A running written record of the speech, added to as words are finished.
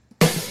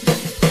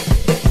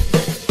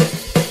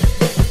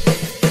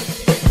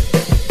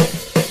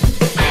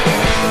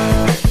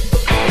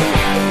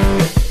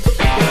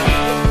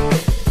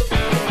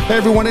Hey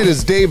everyone, it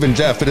is Dave and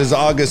Jeff. It is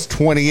August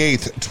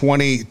 28th,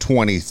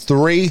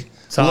 2023.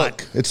 It's hot.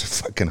 Look,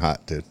 it's fucking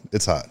hot, dude.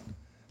 It's hot.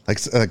 Like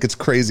it's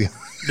crazy.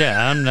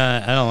 Yeah, I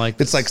don't like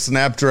this. It's like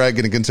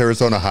Snapdragon against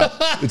Arizona hot.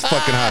 It's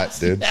fucking hot,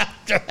 dude.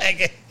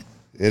 Snapdragon.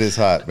 It is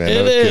hot, man. It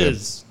No kidding.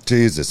 is.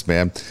 Jesus,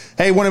 man.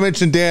 Hey, want to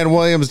mention Dan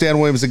Williams. Dan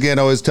Williams, again,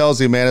 always tells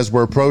you, man, as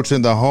we're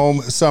approaching the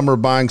home summer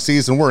buying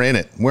season, we're in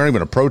it. We're not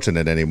even approaching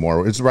it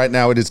anymore. Right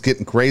now, it is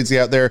getting crazy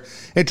out there.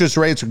 Interest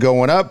rates are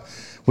going up,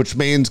 which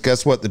means,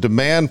 guess what? The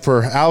demand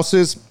for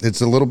houses,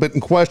 it's a little bit in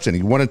question.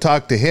 You want to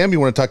talk to him. You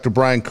want to talk to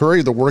Brian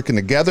Curry. They're working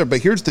together.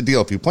 But here's the deal.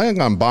 If you plan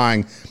on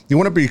buying, you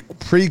want to be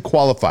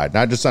pre-qualified,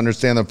 not just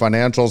understand the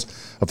financials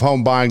of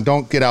home buying.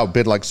 Don't get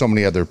outbid like so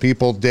many other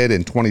people did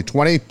in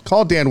 2020.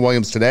 Call Dan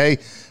Williams today.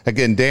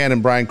 Again, Dan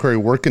and Brian Curry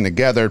working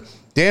together.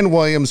 Dan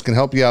Williams can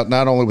help you out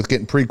not only with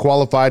getting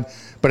pre-qualified,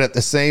 but at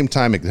the same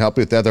time, it can help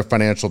you with other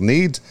financial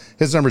needs.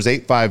 His number is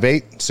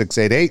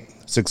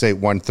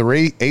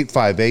 858-688-6813,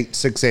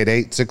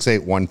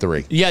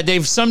 858-688-6813. Yeah,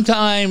 Dave,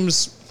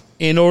 sometimes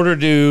in order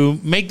to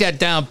make that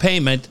down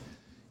payment,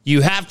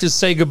 you have to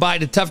say goodbye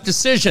to tough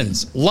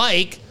decisions,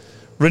 like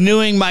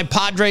renewing my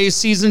Padres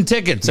season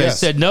tickets. Yes. I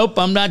said, nope,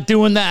 I'm not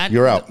doing that.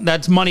 You're out.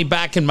 That's money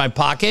back in my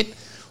pocket.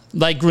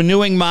 Like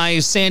renewing my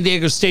San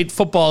Diego State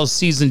football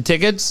season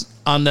tickets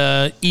on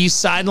the east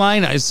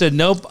sideline. I said,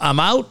 nope, I'm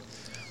out.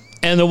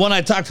 And the one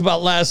I talked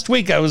about last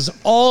week, I was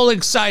all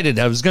excited.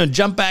 I was going to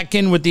jump back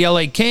in with the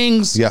LA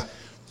Kings. Yeah.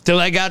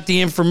 Till I got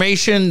the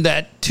information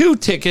that 2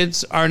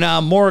 tickets are now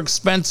more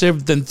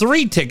expensive than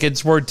 3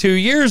 tickets were 2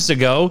 years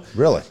ago.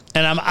 Really?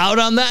 And I'm out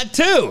on that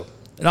too.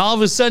 And all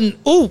of a sudden,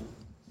 ooh,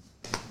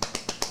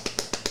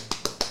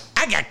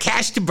 I got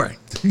cash to burn.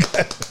 is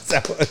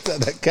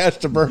that cash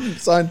to burn,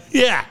 son?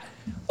 Yeah.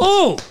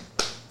 Ooh,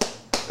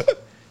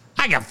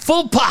 I got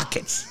full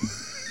pockets.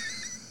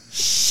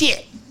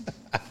 Shit.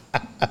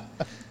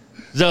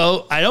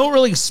 So I don't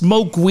really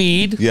smoke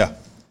weed. Yeah.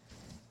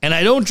 And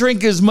I don't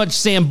drink as much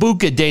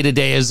Sambuca day to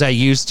day as I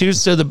used to.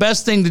 So the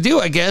best thing to do,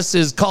 I guess,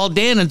 is call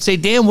Dan and say,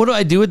 Dan, what do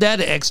I do with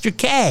that extra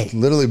cash?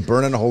 Literally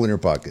burning a hole in your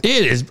pocket.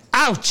 It is,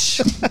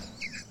 ouch.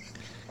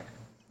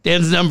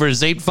 Dan's number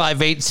is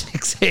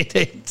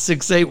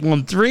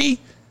 858-688-6813.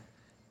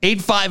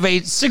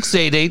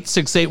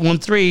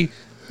 858-688-6813.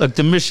 Look,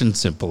 the mission's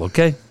simple,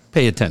 okay?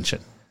 Pay attention.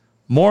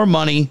 More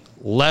money,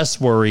 less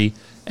worry,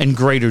 and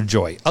greater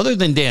joy. Other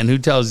than Dan, who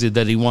tells you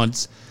that he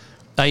wants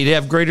you to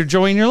have greater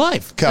joy in your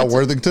life. Cal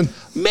Worthington?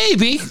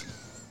 Maybe.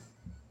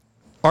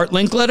 Art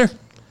Linkletter?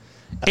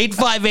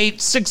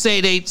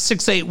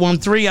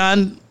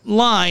 858-688-6813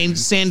 online,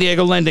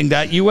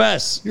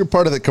 sandiegolending.us. You're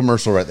part of the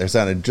commercial right there.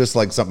 Sounded just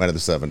like something out of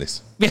the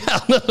 70s. Yeah,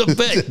 a little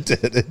bit.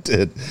 It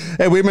did.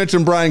 Hey, we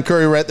mentioned Brian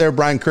Curry right there.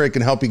 Brian Curry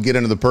can help you get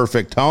into the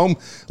perfect home.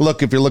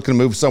 Look, if you're looking to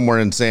move somewhere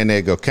in San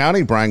Diego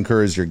County, Brian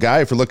Curry is your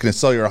guy. If you're looking to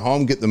sell your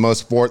home, get the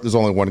most for it, there's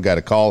only one guy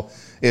to call.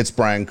 It's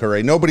Brian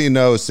Curry. Nobody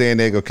knows San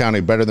Diego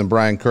County better than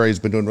Brian Curry. He's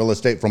been doing real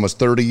estate for almost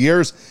 30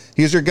 years.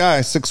 He's your guy,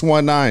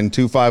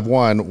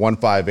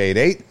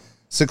 619-251-1588.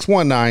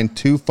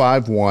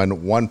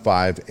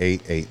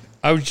 619-251-1588.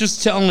 I was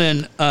just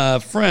telling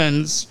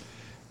friends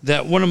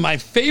that one of my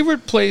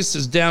favorite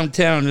places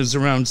downtown is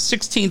around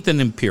 16th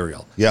and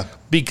Imperial. Yeah.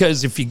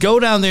 Because if you go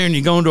down there and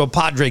you go into a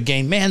Padre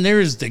game, man,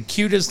 there is the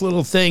cutest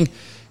little thing.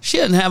 She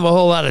doesn't have a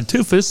whole lot of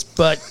toofus,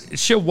 but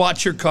she'll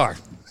watch your car.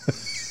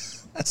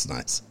 That's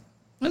nice.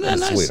 Isn't that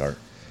nice? Sweetheart.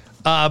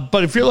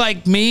 But if you're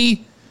like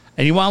me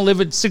and you want to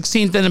live at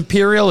 16th and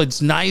Imperial,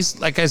 it's nice.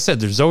 Like I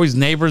said, there's always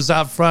neighbors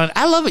out front.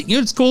 I love it. You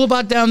know what's cool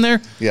about down there?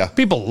 Yeah.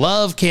 People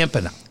love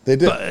camping. They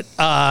do. But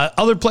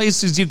other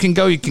places you can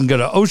go to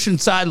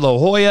Oceanside, La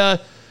Jolla.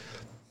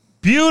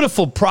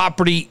 Beautiful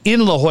property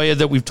in La Jolla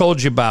that we've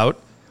told you about.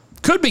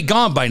 Could be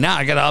gone by now.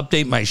 I got to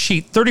update my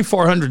sheet.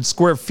 3,400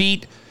 square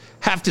feet.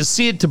 Have to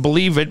see it to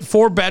believe it.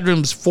 4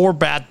 bedrooms, 4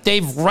 bath.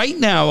 Dave, right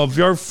now, of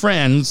your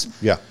friends,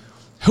 Yeah.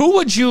 who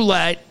would you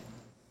let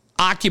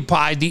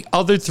occupy the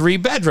other 3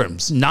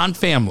 bedrooms,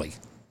 non-family?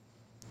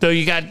 So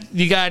you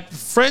got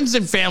friends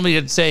and family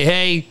that say,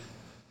 hey,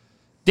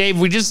 Dave,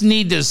 we just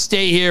need to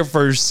stay here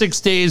for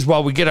 6 days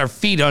while we get our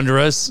feet under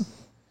us.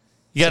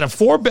 You got a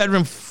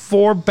 4-bedroom,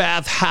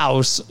 4-bath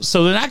house,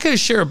 so they're not going to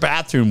share a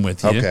bathroom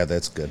with you. Okay,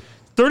 that's good.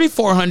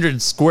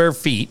 3,400 square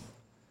feet.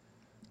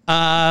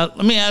 Let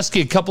me ask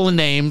you a couple of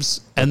names,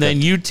 and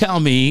then you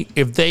tell me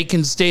if they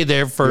can stay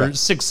there for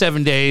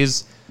 6-7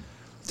 days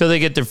till they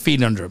get their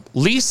feet under them.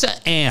 Lisa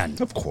Ann.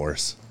 Of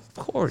course.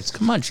 Of course.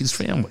 Come on, she's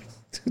family.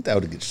 That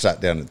would get shot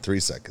down in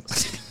 3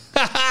 seconds.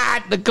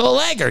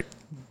 Nicole Eggert.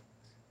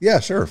 Yeah,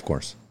 sure, of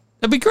course.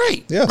 That'd be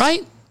great, Yes.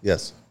 right?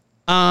 Yes.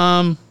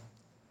 How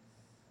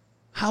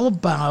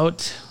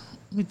about,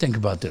 let me think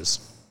about this.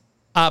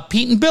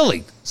 Pete and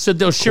Billy said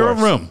they'll share a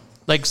room,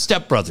 like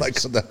stepbrothers. Like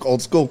that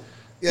old school?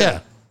 Yeah.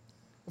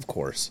 Of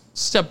course.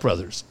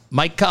 Stepbrothers.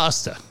 Mike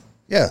Costa.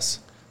 Yes.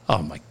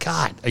 Oh, my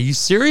God. Are you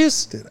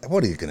serious? Dude,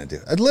 what are you going to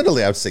do? I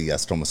would say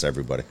yes to almost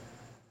everybody.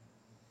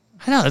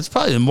 I know. That's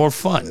probably the more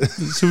fun.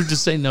 Who would you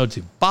say no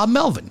to? Bob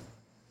Melvin.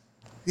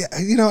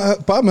 Yeah,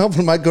 Bob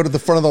Melvin might go to the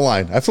front of the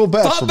line. I feel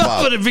bad for Bob.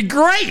 Bob would be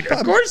great.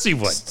 Of course he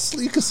would.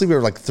 You can sleep here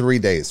like 3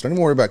 days. Don't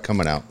even worry about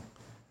coming out.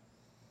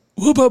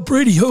 What about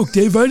Brady Hoke,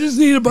 Dave? I just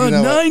need about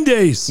 9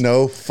 days.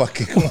 No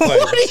fucking way.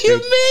 What do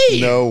you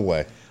mean? No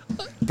way.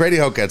 Brady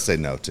Hoke I'd say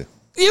no to.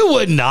 You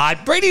would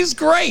not. Brady's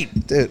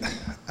great. Dude,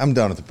 I'm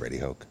done with the Brady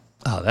Hoke.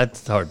 Oh,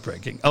 that's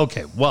heartbreaking.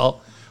 Okay,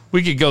 well,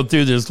 we could go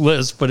through this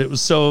list, but it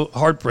was so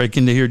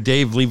heartbreaking to hear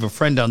Dave leave a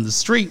friend on the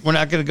street. We're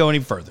not going to go any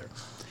further.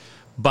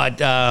 But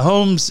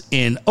homes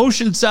in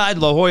Oceanside,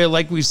 La Jolla,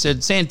 like we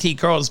said, Santee,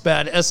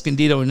 Carlsbad,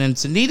 Escondido, and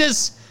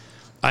Encinitas.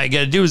 All you got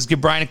to do is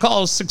give Brian a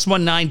call,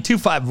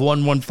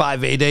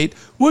 619-251-1588.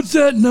 What's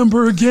that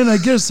number again? I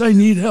guess I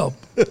need help.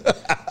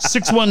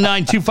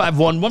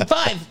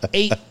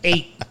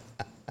 619-251-1588.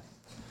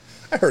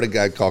 I heard a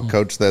guy call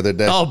Coach the other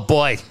day. Oh,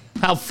 boy.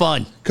 How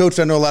fun. Coach,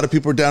 I know a lot of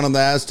people are down on the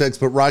Aztecs,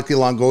 but Rocky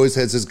Long always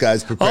has his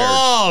guys prepared.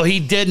 Oh, he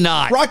did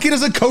not. Rocky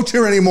doesn't coach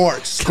here anymore.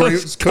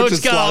 Coach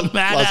got all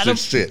mad at him.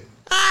 Shit.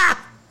 I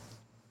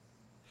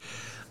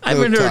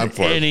haven't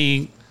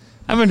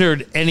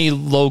heard any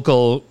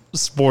local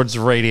sports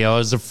radio. I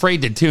was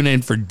afraid to tune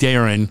in for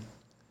Darren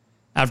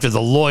after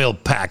the Loyal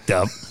packed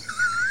up.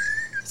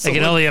 I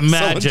can only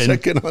imagine.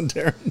 Checking on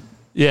Darren.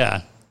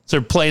 Yeah. So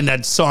they're playing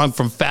that song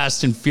from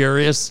Fast and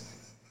Furious.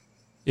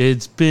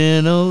 It's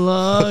been a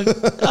long...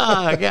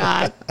 Oh,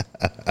 God.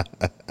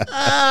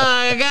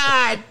 Oh,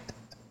 God.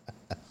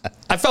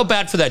 I felt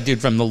bad for that dude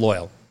from the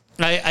Loyal.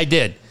 I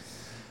did.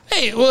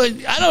 Hey, well,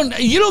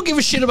 you don't give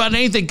a shit about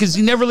anything because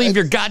you never leave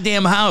your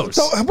goddamn house.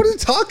 So, what are you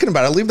talking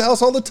about? I leave the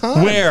house all the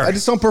time. Where? I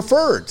just don't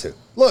prefer it to.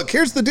 Look,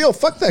 here's the deal.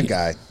 Fuck that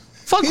guy.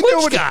 Fuck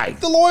which guy?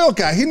 The Loyal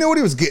guy. He knew what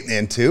he was getting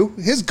into.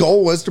 His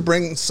goal was to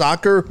bring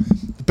soccer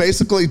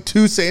basically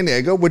to San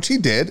Diego, which he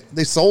did.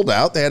 They sold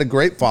out. They had a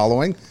great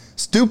following.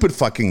 Stupid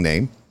fucking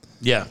name.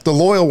 Yeah. The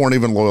Loyal weren't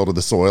even loyal to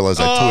the Soil, as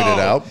I tweeted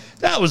out.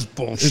 That was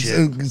bullshit. It's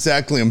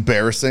exactly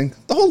embarrassing.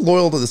 The whole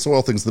Loyal to the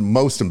Soil thing's the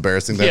most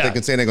embarrassing that I think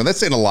in San Diego. That's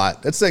saying a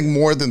lot. That's saying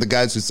more than the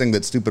guys who sang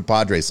that stupid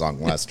Padre song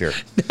last year.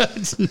 No,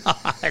 it's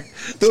not.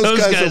 Those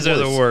guys are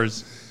the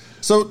worst.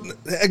 So,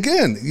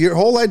 again, your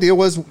whole idea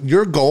was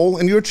your goal,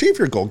 and you achieved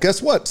your goal.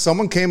 Guess what?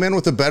 Someone came in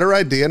with a better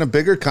idea and a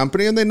bigger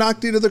company, and they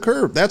knocked you to the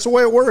curb. That's the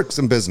way it works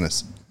in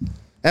business.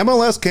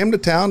 MLS came to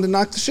town to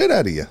knock the shit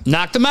out of you.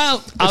 Knocked them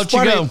out. Out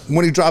you go.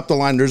 When he dropped the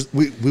line,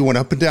 we went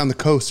up and down the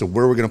coast of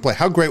where we're going to play.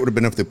 How great would it have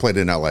been if they played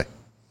in L.A.?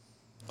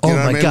 Oh,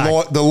 my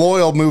God. The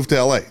Loyal moved to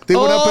L.A. They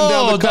went up and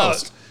down the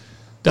coast.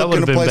 That would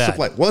have been bad. To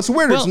play. Well, it's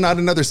weird. There's not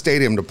another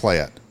stadium to play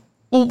at.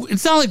 Well,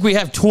 it's not like we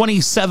have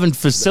 27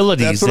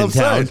 facilities in town.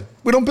 Saying.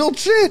 We don't build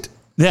shit.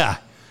 Yeah.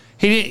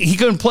 He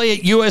couldn't play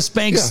at U.S.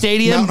 Bank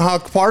Stadium. Mountain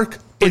Hawk Park.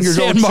 In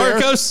San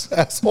Marcos.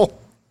 Asshole.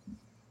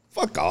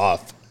 Fuck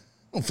off. I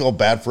don't feel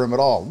bad for him at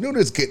all. You know what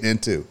he's getting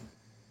into.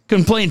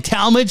 Couldn't play in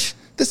Talmadge.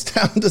 This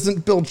town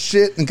doesn't build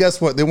shit, and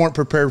guess what? They weren't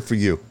prepared for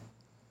you.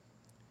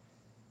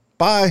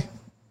 Bye.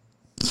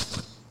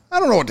 I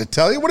don't know what to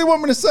tell you. What do you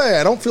want me to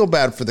say? I don't feel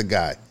bad for the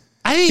guy.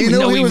 I didn't even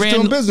know he was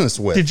doing business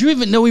with. Did you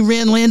even know he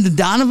ran Landon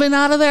Donovan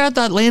out of there? I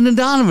thought Landon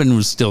Donovan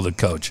was still the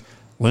coach.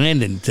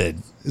 Landon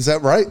did. Is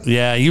that right?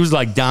 Yeah, he was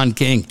like Don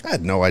King. I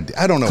had no idea.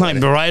 I don't know.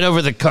 Climbed right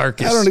over the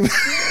carcass.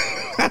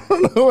 I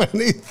don't know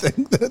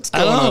anything that's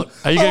going on.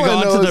 Are you going to go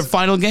on to the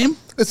final game?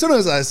 As soon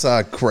as I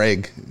saw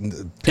Craig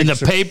in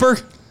the paper,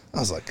 I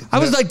was like,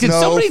 did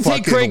somebody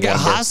take Craig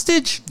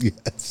hostage?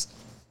 Yes.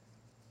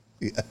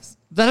 Yes. Is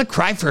that a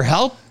cry for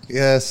help?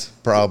 Yes,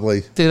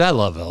 probably. Dude, I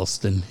love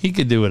Elston. He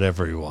can do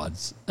whatever he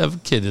wants.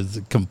 That kid is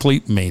a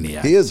complete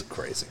maniac. He is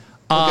crazy.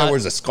 That guy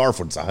wears a scarf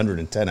when it's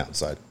 110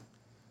 outside.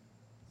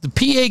 The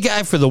PA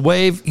guy for the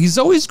Wave, he's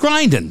always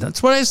grinding.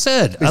 That's what I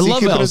said. I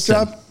love Elston. His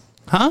job?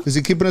 Huh? Is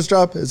he keeping his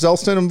job? Is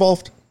Elston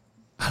involved?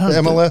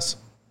 The MLS?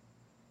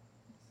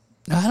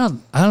 I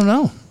don't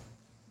know.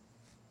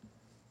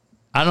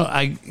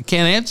 I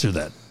can't answer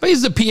that. But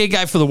he's the PA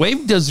guy for the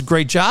Wave. Does a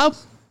great job.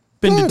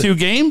 Been to 2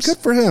 games. Good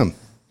for him.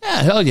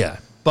 Yeah, hell yeah.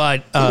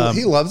 But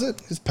he loves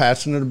it. He's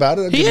passionate about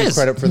it. I give him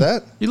credit for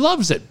that. He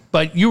loves it.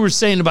 But you were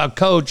saying about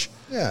Coach.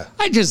 Yeah.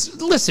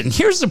 Listen,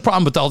 here's the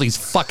problem with all these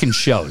fucking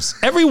shows.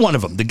 Every one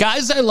of them. The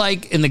guys I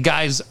like and the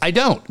guys I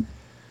don't.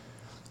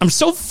 I'm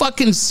so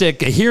fucking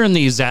sick of hearing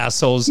these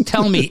assholes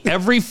tell me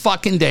every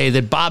fucking day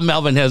that Bob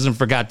Melvin hasn't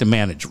forgot to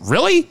manage.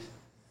 Really?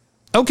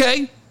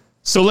 Okay.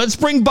 So let's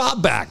bring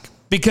Bob back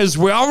because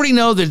we already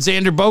know that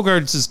Xander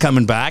Bogaerts is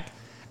coming back.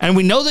 And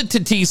we know that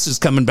Tatis is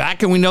coming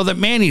back, and we know that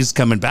Manny's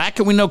coming back,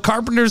 and we know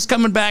Carpenter's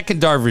coming back,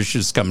 and Darvish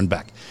is coming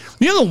back.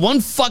 You know the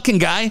one fucking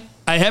guy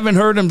I haven't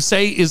heard him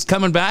say is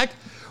coming back?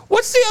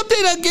 What's the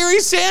update on Gary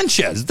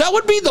Sanchez? That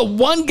would be the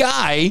one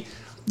guy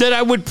that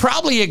I would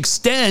probably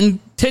extend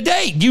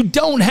today. You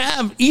don't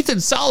have Ethan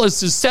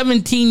Salas is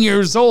 17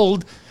 years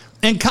old,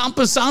 and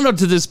Camposano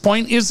to this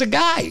point is a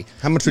guy.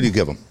 How much would you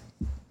give him?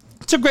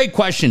 It's a great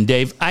question,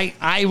 Dave.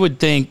 I would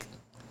think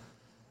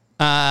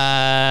 2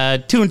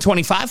 and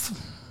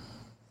 25.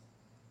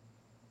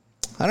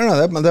 I don't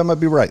know. That might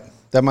be right.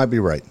 That might be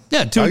right.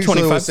 Yeah, 2 and 25. I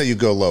usually would say you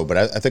go low, but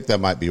I think that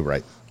might be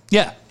right.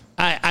 Yeah,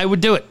 I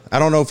would do it. I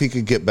don't know if he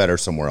could get better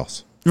somewhere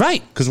else.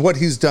 Right. Because what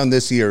he's done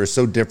this year is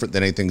so different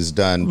than anything he's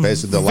done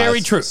basically the Very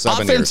last true.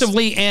 7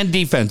 Offensively years. and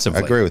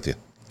defensively. I agree with you.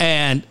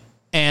 And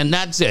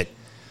that's it.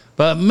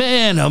 But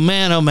man, oh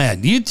man, oh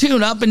man. You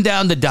tune up and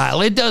down the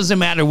dial. It doesn't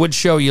matter which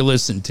show you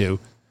listen to.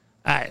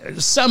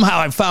 Somehow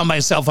I found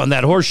myself on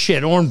that horse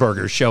shit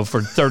Ornberger show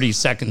for 30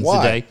 seconds Why?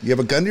 a day. You have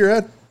a gun to your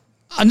head?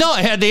 No,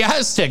 I had the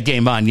Aztec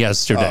game on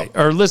yesterday,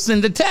 or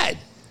listening to Ted.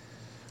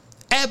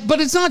 But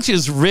it's not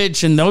just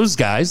Rich and those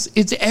guys.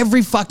 It's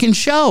every fucking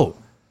show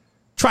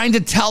trying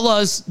to tell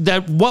us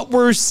that what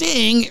we're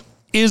seeing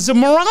is a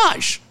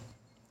mirage.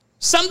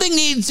 Something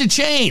needs to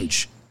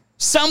change.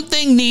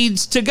 Something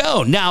needs to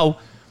go. Now,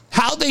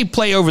 how they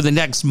play over the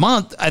next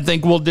month, I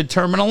think, will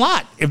determine a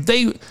lot. If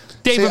they,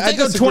 Dave, if they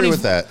go 20,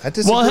 with that. I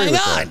disagree well, hang with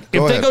on. that.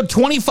 If they go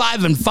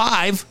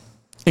 25-5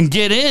 and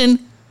get in,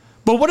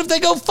 but what if they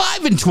go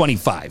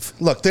 5-25?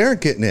 Look, they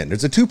aren't getting in.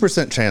 There's a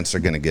 2% chance they're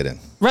going to get in.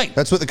 Right.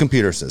 That's what the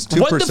computer says. 2%.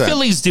 What did the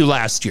Phillies do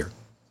last year?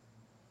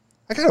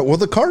 I got it. Well,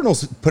 the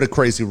Cardinals put a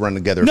crazy run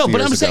together. No,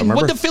 but I'm saying,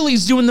 what the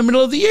Phillies do in the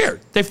middle of the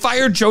year? They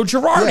fired Joe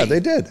Girardi. Yeah,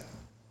 they did.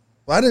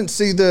 Well, I didn't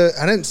see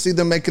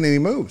them making any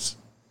moves.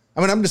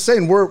 I mean, I'm just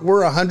saying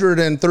we're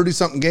 130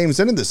 something games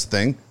into this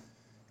thing,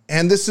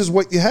 and this is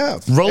what you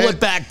have. Roll it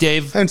back,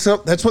 Dave. And so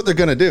that's what they're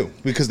going to do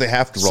because they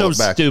have to roll it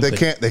back. Stupid.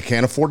 They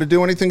can't afford to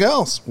do anything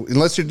else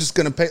unless you're just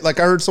going to pay. Like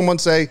I heard someone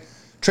say,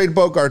 trade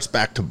Bogarts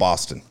back to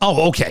Boston.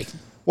 Oh, okay.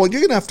 Well,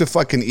 you're going to have to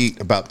fucking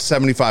eat about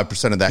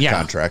 75% of that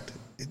contract.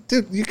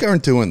 Dude, you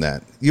aren't doing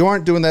that. You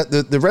aren't doing that.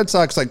 The Red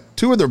Sox, like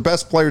 2 of their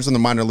best players in the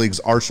minor leagues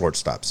are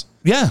shortstops.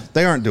 Yeah.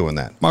 They aren't doing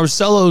that.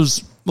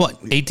 Marcelo's,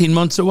 18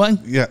 months away?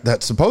 Yeah,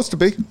 that's supposed to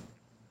be.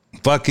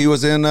 Fuck, he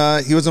was in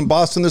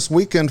Boston this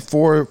weekend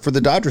for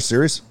the Dodger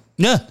series.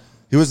 Yeah.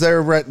 He was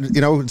there,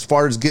 as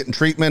far as getting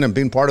treatment and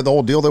being part of the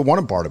whole deal. They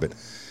wanted part of it.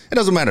 It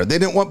doesn't matter. They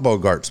didn't want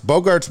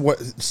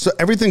Bogarts.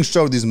 Everything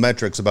showed these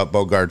metrics about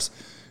Bogarts.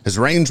 His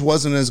range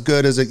wasn't as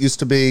good as it used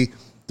to be.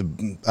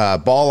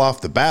 The ball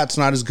off the bat's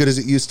not as good as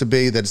it used to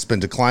be, that it's been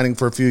declining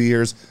for a few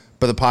years.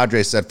 But the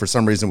Padres said, for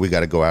some reason, we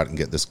got to go out and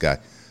get this guy.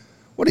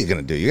 What are you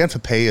going to do? You have to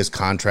pay his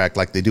contract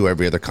like they do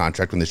every other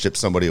contract when they ship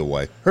somebody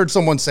away. Heard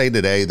someone say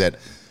today that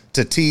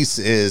Tatis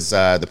is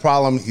the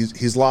problem.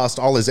 He's lost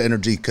all his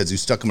energy because you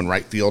stuck him in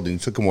right field and you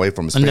took him away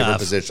from his favorite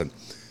position.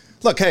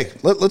 Look, hey,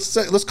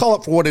 let's call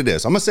it for what it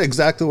is. I'm going to say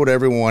exactly what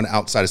everyone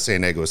outside of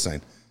San Diego is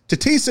saying.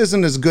 Tatis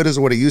isn't as good as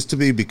what he used to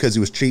be because he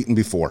was cheating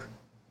before.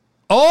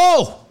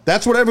 Oh!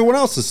 That's what everyone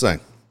else is saying.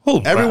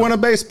 Everyone in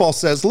baseball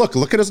says, look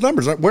at his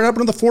numbers. What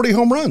happened to the 40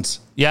 home runs?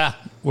 Yeah.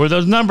 Where are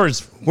those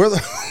numbers? Where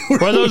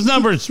are those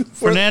numbers,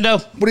 Fernando?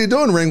 What are you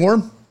doing,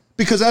 ringworm?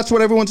 Because that's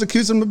what everyone's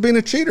accusing him of being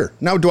a cheater.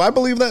 Now, do I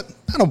believe that?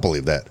 I don't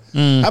believe that.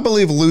 I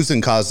believe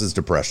losing causes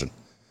depression.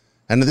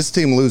 And this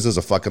team loses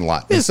a fucking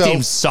lot. This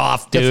team's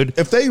soft, dude.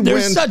 If they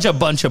There's win, such a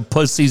bunch of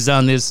pussies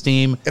on this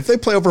team. If they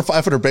play over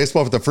 500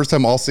 baseball for the first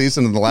time all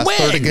season in the last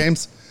 30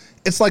 games,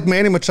 it's like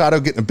Manny Machado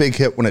getting a big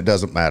hit when it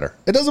doesn't matter.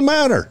 It doesn't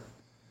matter.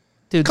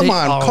 Dude, come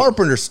on.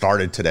 Carpenter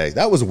started today.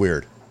 That was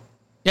weird.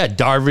 Yeah,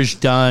 Darvish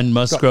done.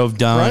 Musgrove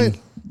done.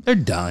 Right. They're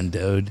done,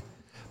 dude.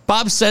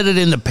 Bob said it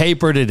in the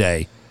paper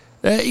today.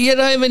 You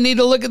don't even need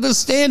to look at the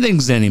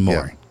standings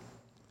anymore. Yeah.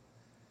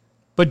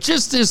 But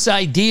just this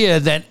idea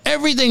that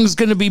everything's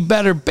going to be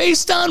better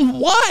based on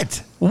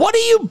what? What are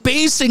you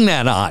basing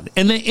that on?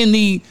 And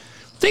the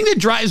thing that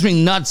drives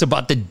me nuts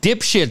about the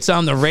dipshits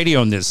on the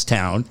radio in this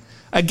town,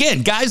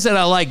 again, guys that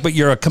I like, but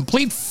you're a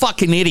complete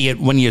fucking idiot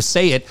when you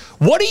say it.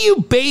 What are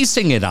you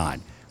basing it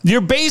on?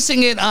 You're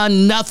basing it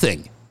on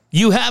nothing.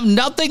 You have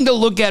nothing to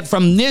look at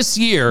from this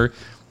year.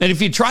 And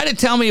if you try to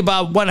tell me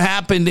about what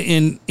happened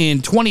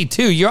in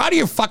 22, you're out of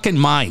your fucking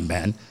mind,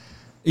 man.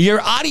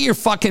 You're out of your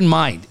fucking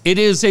mind. It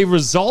is a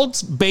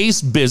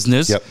results-based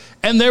business,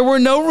 and there were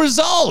no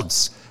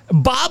results.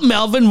 Bob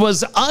Melvin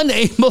was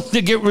unable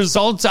to get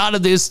results out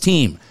of this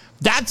team.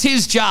 That's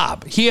his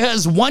job. He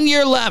has 1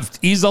 year left.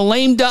 He's a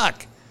lame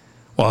duck.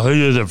 Well,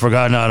 he hasn't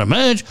forgotten how to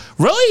manage.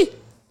 Really?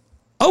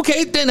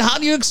 Okay, then how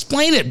do you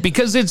explain it?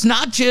 Because it's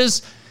not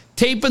just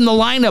taping the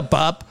lineup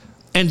up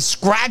and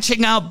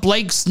scratching out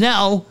Blake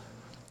Snell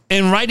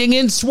and writing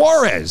in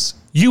Suarez.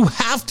 You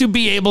have to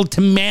be able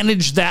to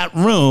manage that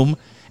room,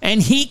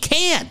 and he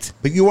can't.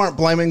 But you aren't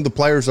blaming the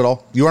players at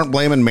all? You aren't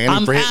blaming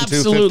Manny for hitting 250?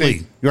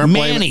 Absolutely. You aren't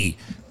Manny,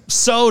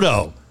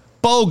 Soto,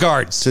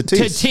 Bogarts,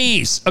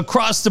 Tatis,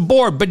 across the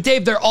board. But,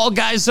 Dave, they're all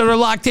guys that are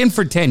locked in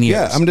for 10 years.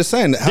 Yeah, I'm just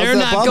saying. They're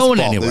not going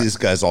anywhere. These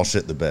guys all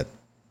shit the bed.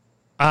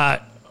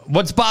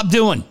 What's Bob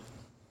doing?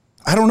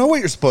 I don't know what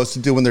you're supposed to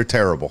do when they're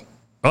terrible.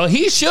 Well,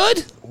 he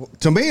should.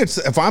 To me, it's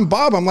if I'm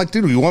Bob, I'm like,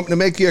 dude, you want me to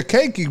make you a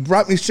cake? You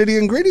brought me shitty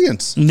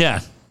ingredients.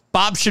 Yeah.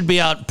 Bob should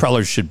be out.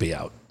 Preller should be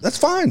out. That's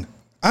fine.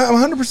 I'm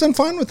 100%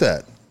 fine with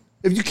that.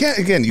 If you can't,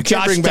 again, you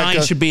can't bring back. Josh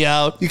Stein should be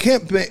out. You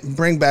can't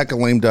bring back a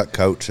lame duck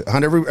coach.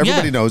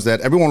 Everybody knows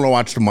that. Everyone will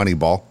watch the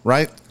Moneyball,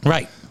 right?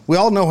 Right. We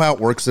all know how it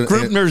works.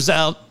 Grubner's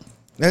out.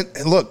 And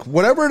look,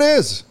 whatever it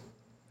is,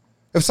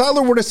 If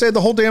Siler were to say the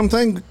whole damn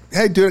thing,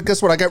 hey, dude,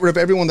 guess what? I got rid of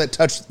everyone that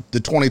touched the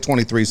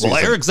 2023 season. Well,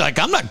 Eric's like,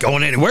 I'm not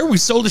going anywhere. We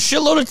sold a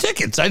shitload of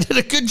tickets. I did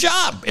a good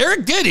job.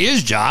 Eric did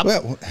his job.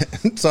 Well,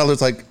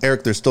 Siler's like,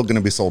 Eric, they're still going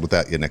to be sold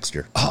without you next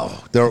year.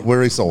 Oh. We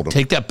already sold them.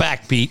 Take that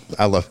back, Pete.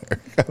 I love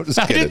Eric. I'm just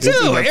I kidding. do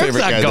too. Eric's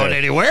not going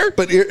anywhere.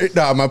 But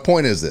no, my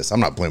point is this.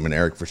 I'm not blaming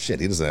Eric for shit.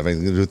 He doesn't have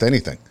anything to do with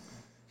anything.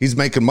 He's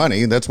making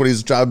money. And that's what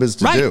his job is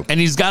to do. And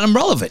he's got him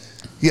relevant.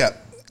 Yeah.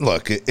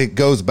 Look, it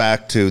goes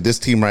back to this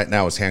team right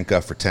now is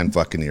handcuffed for 10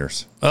 fucking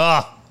years.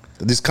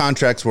 These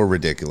contracts were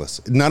ridiculous.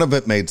 None of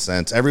it made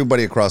sense.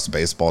 Everybody across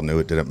baseball knew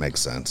it didn't make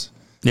sense.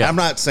 Yeah. I'm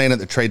not saying at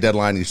the trade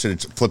deadline you should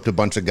have flipped a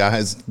bunch of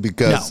guys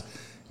because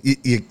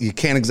you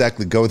can't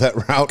exactly go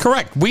that route.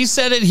 Correct. We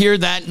said it here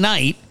that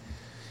night,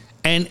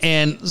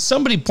 and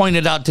somebody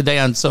pointed out today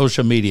on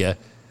social media,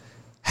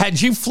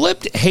 had you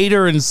flipped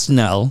Hader and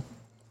Snell,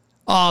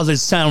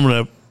 this town would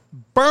have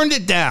burned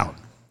it down.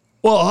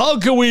 Well, how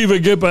can we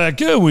even get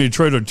back in when you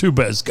trade our two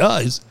best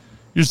guys?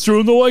 You're just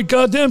throwing the white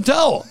goddamn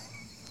towel.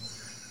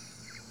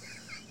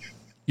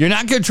 You're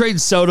not going to trade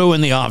Soto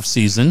in the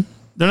offseason.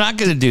 They're not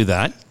going to do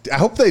that. I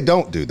hope they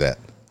don't do that.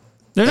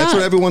 That's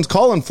what everyone's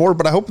calling for,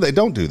 but I hope they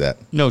don't do that.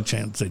 No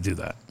chance they do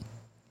that.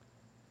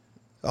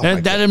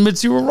 That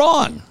admits you were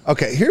wrong.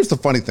 Okay, here's the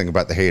funny thing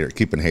about the Hader,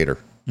 keeping Hader.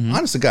 Mm-hmm.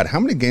 Honest to God, how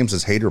many games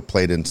has Hader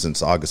played in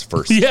since August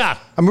 1st? Yeah.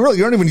 I mean, really,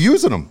 you aren't even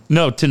using them.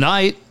 No,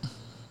 tonight.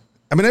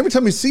 I mean, every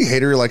time you see Hader,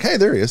 you're like, hey,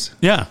 there he is.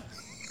 Yeah.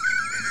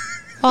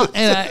 Well,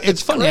 and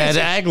it's funny. Crazy.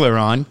 I had Agler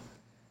on,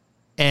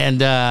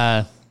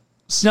 and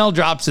Snell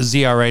drops his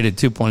ERA to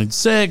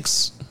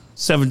 2.6,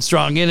 7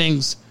 strong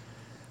innings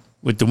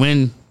with the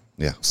win.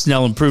 Yeah.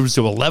 Snell improves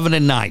to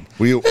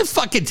 11-9. They're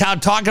fucking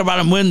talking about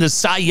him winning the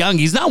Cy Young.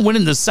 He's not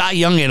winning the Cy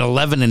Young at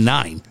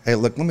 11-9. Hey,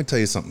 look, let me tell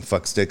you something,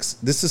 fuck sticks.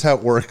 This is how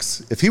it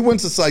works. If he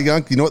wins the Cy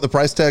Young, you know what the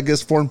price tag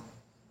is for him?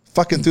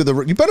 Fucking through the...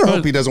 You better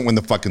hope he doesn't win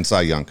the fucking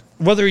Cy Young.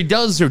 Whether he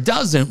does or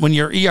doesn't, when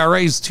your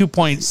ERA is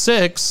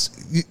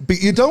 2.6... But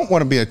you don't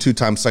want to be a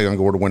 2-time Cy Young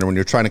Award winner when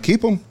you're trying to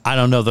keep him. I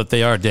don't know that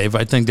they are, Dave.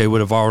 I think they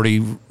would have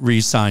already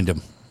re-signed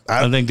him.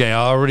 I think they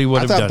already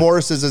would have done it. I thought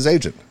Boris is his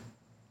agent.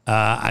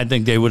 I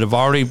think they would have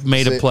already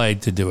made a play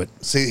to do it.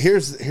 See,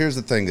 here's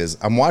the thing is,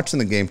 I'm watching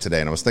the game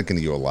today, and I was thinking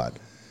of you a lot.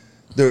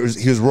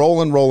 He was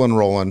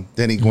rolling.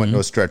 Then he went into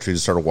a stretcher. He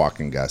just started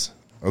walking guys.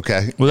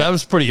 Okay. Well, that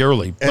was pretty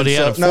early, but he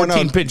had a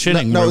 14-pitch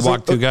inning where he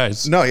walked 2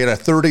 guys. No, he had a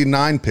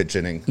 39-pitch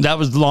inning. That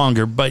was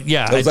longer, but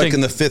yeah. It was like in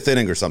the 5th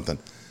inning or something.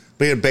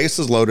 But he had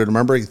bases loaded.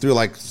 Remember, he threw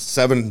like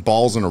 7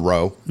 balls in a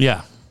row.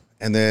 Yeah.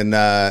 And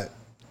then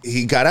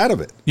he got out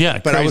of it. Yeah,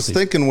 but I was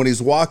thinking when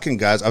he's walking,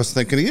 guys, I was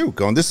thinking of you,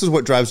 going, this is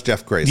what drives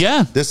Jeff crazy.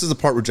 Yeah. This is the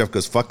part where Jeff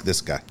goes, fuck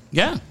this guy.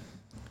 Yeah.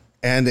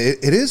 And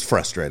it is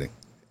frustrating.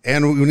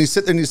 And when you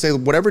sit there and you say,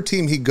 whatever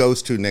team he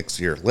goes to next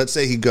year, let's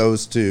say he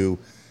goes to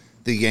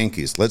the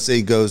Yankees. Let's say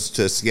he goes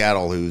to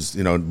Seattle, who's,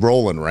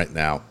 rolling right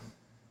now.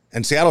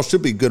 And Seattle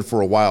should be good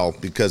for a while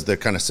because they're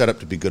kind of set up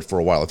to be good for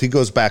a while. If he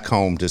goes back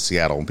home to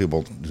Seattle, and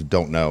people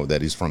don't know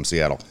that he's from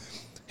Seattle,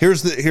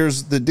 here's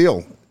the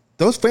deal.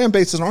 Those fan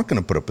bases aren't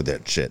going to put up with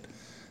that shit.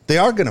 They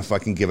are going to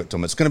fucking give it to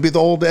him. It's going to be the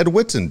old Ed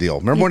Whitson deal.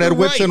 Remember when Ed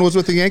Whitson was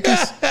with the Yankees?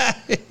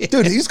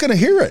 Dude, he's going to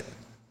hear it,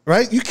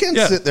 right? You can't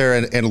sit there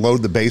and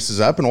load the bases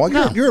up and all.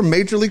 You're a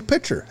major league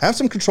pitcher. Have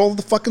some control of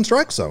the fucking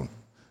strike zone.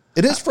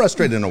 It is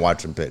frustrating to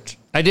watch him pitch.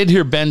 I did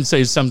hear Ben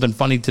say something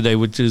funny today,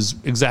 which is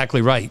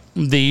exactly right.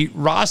 The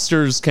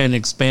rosters can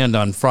expand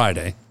on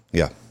Friday.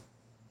 Yeah.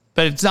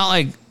 But it's not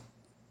like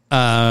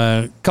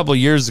a couple of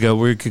years ago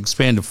where you could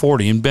expand to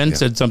 40. And Ben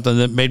said something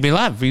that made me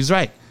laugh. He's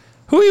right.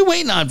 Who are you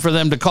waiting on for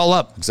them to call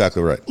up?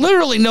 Exactly right.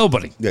 Literally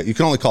nobody. Yeah, you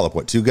can only call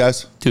up, 2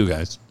 guys? 2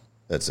 guys.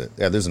 That's it.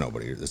 Yeah, there's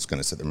nobody that's going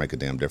to sit there and make a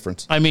damn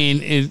difference. I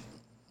mean,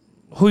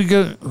 who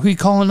you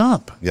calling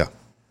up? Yeah.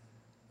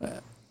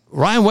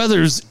 Ryan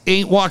Weathers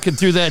ain't walking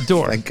through that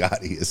door. Thank God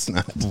he is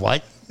not.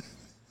 What?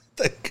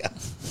 Thank God.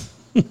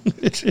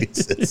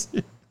 Jesus.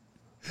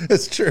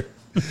 It's true.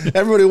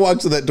 Everybody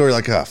walks through that door, you're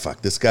like, oh, fuck,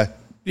 this guy.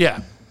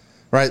 Yeah.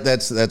 Right,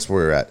 that's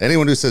where we're at.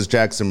 Anyone who says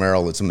Jackson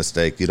Merrill, it's a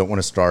mistake. You don't want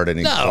to start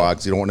any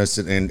clocks. You don't want to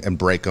sit in and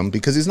break them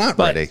because he's not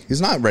ready.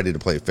 He's not ready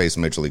to face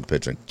Major League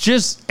pitching.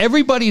 Just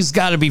everybody's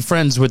got to be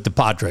friends with the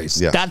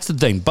Padres. Yeah. That's the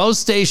thing. Both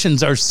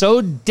stations are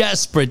so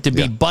desperate to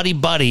be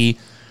buddy-buddy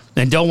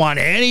and don't want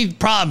any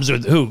problems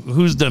with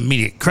who's the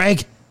media?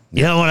 Craig?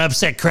 You don't want to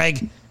upset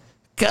Craig?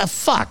 God,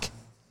 fuck.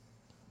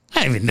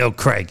 I don't even know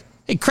Craig.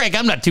 Hey, Craig,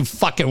 I'm not too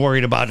fucking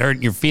worried about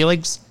hurting your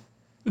feelings.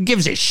 Who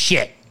gives a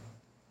shit?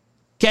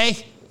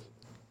 Okay?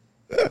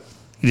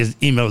 He just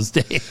emails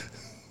Dave.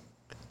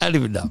 I don't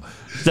even know.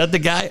 Is that the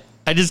guy?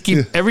 I just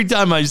keep, every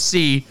time I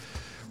see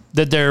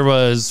that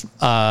there's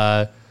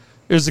a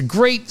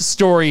great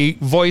story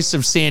Voice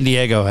of San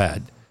Diego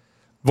had.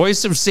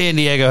 Voice of San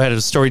Diego had a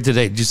story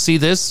today. Did you see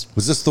this?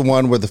 Was this the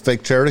one with the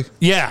fake charity?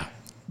 Yeah,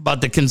 about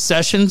the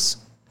concessions.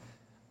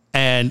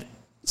 And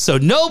so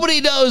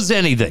nobody knows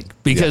anything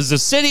because the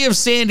city of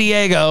San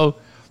Diego,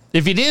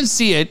 if you didn't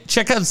see it,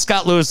 check out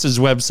Scott Lewis's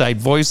website,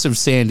 Voice of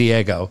San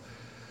Diego,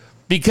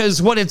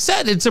 because what it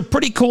said, it's a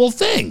pretty cool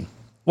thing.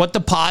 what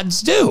the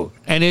Pods do.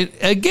 And it,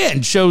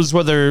 again, shows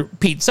whether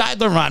Pete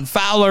Seidler, Ron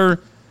Fowler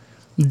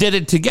did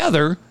it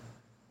together.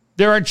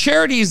 There are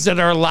charities that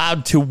are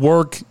allowed to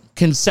work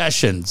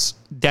concessions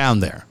down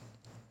there.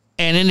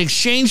 And in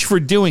exchange for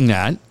doing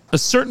that, a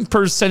certain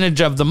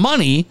percentage of the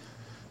money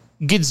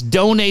gets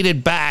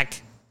donated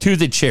back to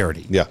the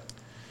charity. Yeah.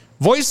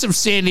 Voice of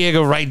San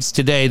Diego writes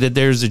today that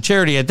there's a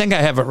charity, I think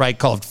I have it right,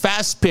 called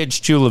Fast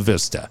Pitch Chula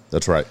Vista.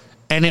 That's right.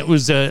 And it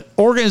was an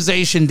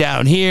organization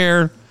down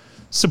here,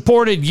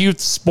 supported youth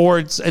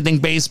sports, I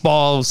think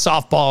baseball,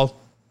 softball.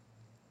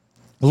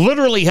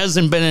 Literally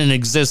hasn't been in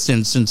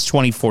existence since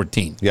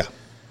 2014. Yeah.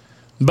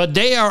 But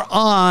they are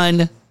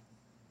on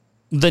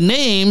the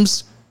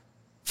names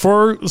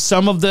for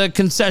some of the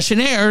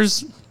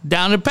concessionaires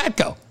down at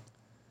Petco.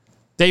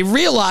 They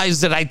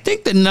realized that I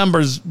think the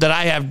numbers that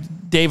I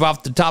have, Dave,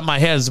 off the top of my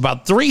head is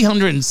about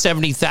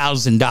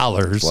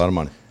 $370,000. A lot of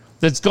money.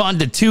 That's gone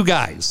to two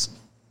guys.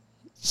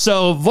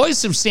 So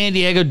Voice of San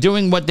Diego,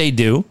 doing what they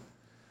do,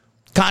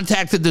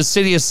 contacted the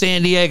city of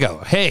San Diego.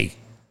 Hey,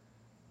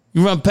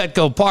 you run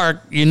Petco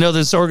Park. You know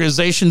this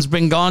organization's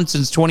been gone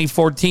since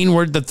 2014.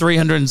 Where'd the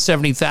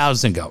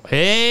 $370,000 go?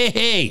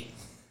 Hey,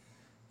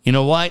 you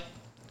know what?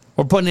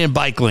 We're putting in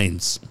bike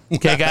lanes.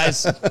 Okay,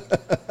 guys?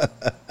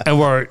 And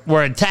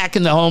we're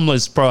attacking the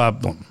homeless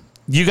problem.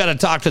 You got to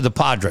talk to the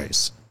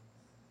Padres.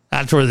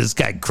 That's where this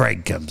guy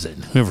Craig comes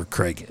in, whoever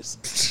Craig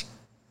is.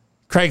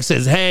 Craig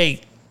says,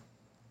 hey,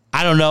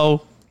 I don't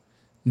know,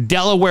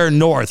 Delaware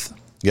North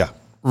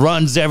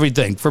runs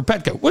everything for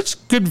Petco, which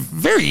could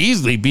very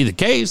easily be the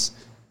case.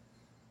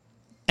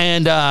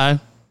 And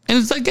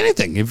it's like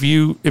anything. If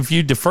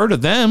you defer to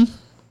them,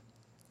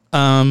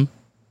 but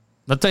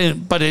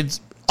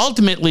it's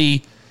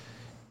ultimately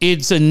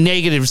it's a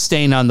negative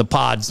stain on the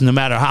Pods, no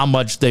matter how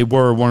much they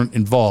were or weren't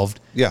involved.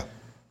 Yeah.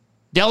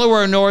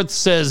 Delaware North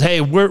says,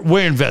 hey,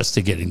 we're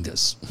investigating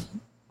this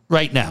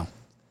right now.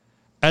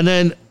 And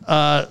then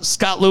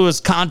Scott Lewis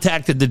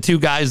contacted the two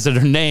guys that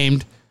are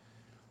named.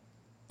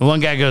 The one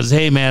guy goes,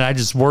 hey, man, I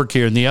just work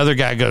here. And the other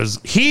guy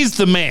goes, he's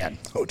the man.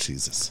 Oh,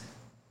 Jesus.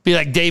 Be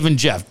like Dave and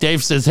Jeff.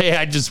 Dave says, hey,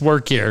 I just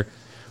work here.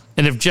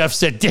 And if Jeff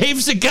said,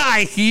 Dave's the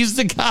guy, he's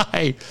the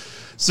guy.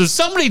 So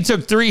somebody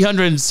took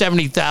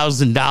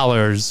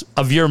 $370,000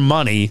 of your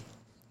money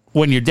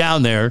when you're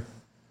down there.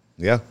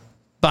 Yeah.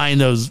 Buying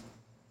those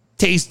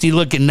tasty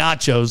looking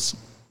nachos.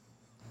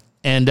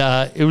 And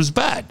it was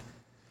bad.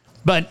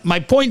 But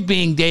my point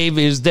being, Dave,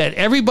 is that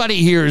everybody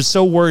here is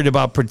so worried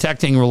about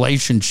protecting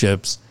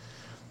relationships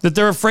that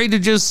they're afraid to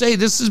just say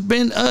this has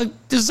been a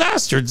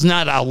disaster. It's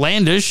not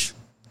outlandish.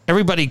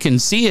 Everybody can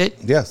see it.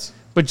 Yes.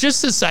 But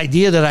just this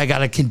idea that I got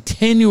to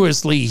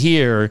continuously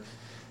hear,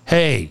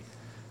 hey,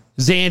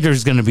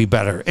 Xander's going to be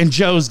better, and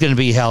Joe's going to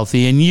be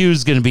healthy, and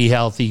you's going to be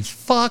healthy.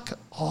 Fuck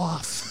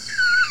off.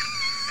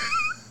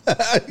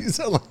 You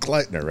sound like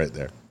Kleitner right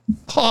there.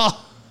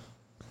 Oh.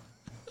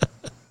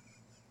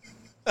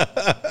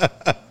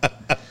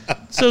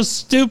 So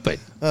stupid.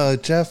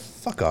 Jeff,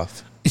 fuck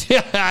off.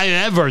 Yeah, I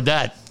have heard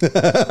that.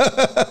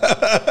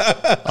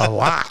 A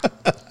lot.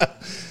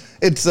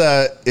 It's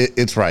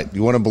right.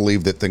 You want to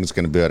believe that things are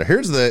going to be better.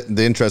 Here's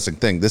the interesting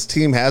thing. This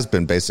team has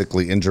been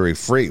basically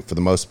injury-free for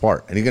the most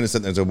part. And you're going to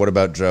sit there and say, what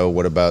about Joe?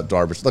 What about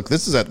Darvish? Look,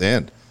 this is at the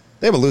end.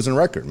 They have a losing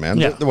record, man.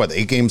 Yeah. They're what,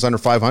 8 games under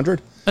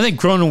 500? I think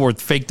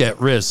Cronenworth faked that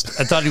wrist.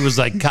 I thought he was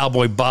like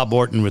Cowboy Bob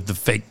Orton with the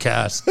fake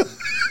cast.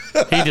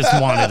 He just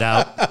wanted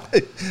out.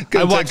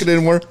 Couldn't take it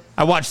anymore.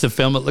 I watched the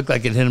film. It looked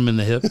like it hit him in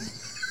the hip.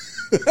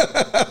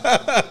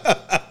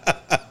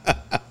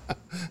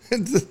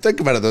 Think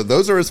about it, though.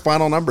 Those are his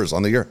final numbers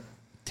on the year.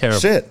 Terrible.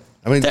 Shit.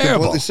 I mean,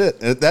 Terrible. completely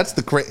shit. That's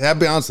the I'll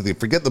be honest with you.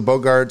 Forget the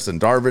Bogarts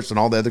and Darvish and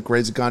all the other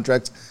crazy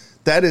contracts.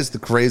 That is the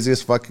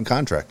craziest fucking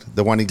contract.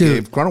 The one he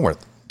gave Cronenworth.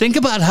 Think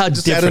about how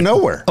just different. out of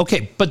nowhere.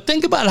 Okay, but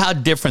think about how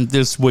different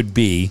this would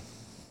be.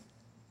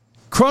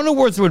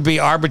 Cronenworth would be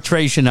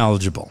arbitration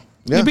eligible.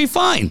 Yeah. He'd be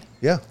fine.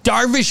 Yeah.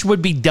 Darvish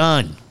would be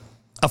done.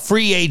 A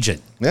free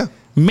agent. Yeah.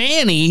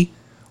 Manny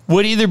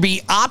would either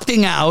be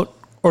opting out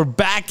or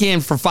back in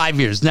for 5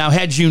 years. Now,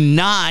 had you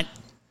not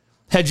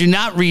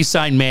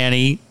re-signed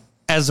Manny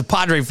as a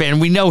Padre fan,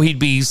 we know he'd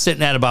be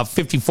sitting at about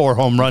 54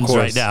 home runs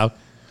right now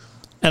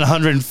and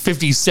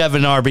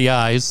 157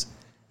 RBIs.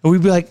 And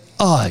we'd be like,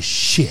 oh,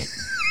 shit.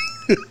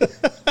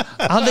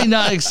 How'd they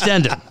not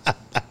extend him?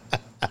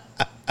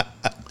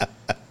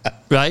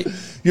 Right?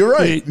 You're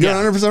right. You're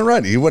 100%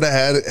 right. He would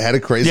have had a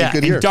crazy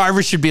good year. And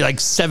Darvish should be like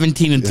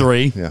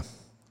 17-3. Yeah.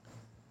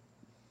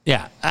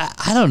 Yeah.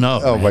 I don't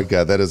know. Oh, man. my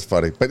God. That is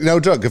funny. But no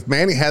joke. If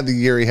Manny had the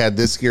year he had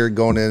this year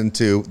going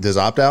into his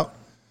opt-out,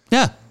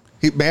 yeah.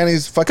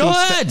 Manny's fucking... Go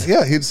ahead.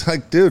 Yeah, he's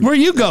like, dude. Where are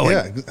you going?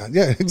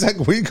 Yeah,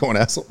 exactly. Where are you going,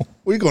 asshole?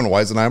 Where are you going,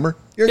 Weisenheimer?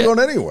 You're going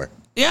anywhere.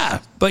 Yeah,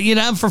 but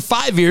for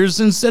 5 years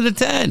instead of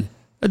 10.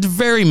 That's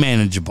very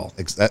manageable.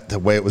 The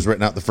way it was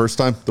written out the first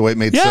time? The way it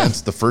made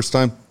sense the first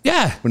time?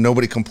 Yeah. When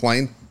nobody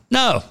complained?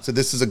 No. So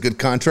this is a good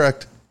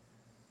contract?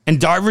 And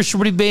Darvish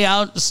would be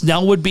out.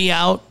 Snell would be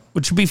out,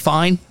 which would be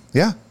fine.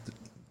 Yeah.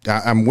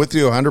 I'm with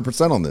you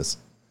 100% on this.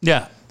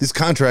 Yeah. These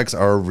contracts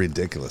are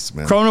ridiculous,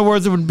 man.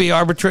 Cronenworth would be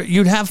arbitrary.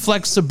 You'd have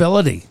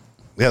flexibility.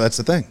 Yeah, that's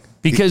the thing.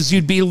 Because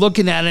you'd be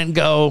looking at it and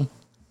go,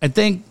 I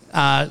think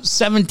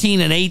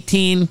 17 and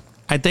 18,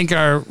 I think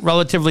are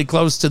relatively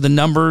close to the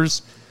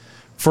numbers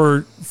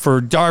for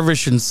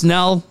Darvish and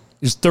Snell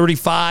is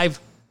 35.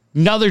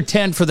 Another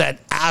 10 for that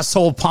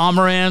asshole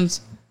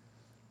Pomeranz.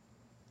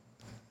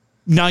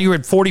 Now you're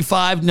at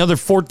 45. Another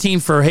 14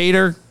 for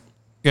Hader.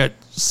 You're at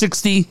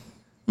 60.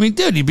 I mean,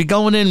 dude, you'd be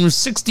going in with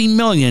 $60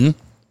 million.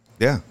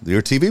 Yeah,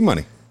 your TV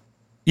money.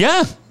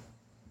 Yeah.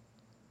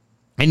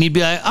 And you'd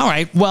be like, all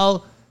right,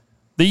 well,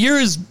 the year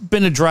has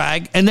been a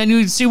drag. And then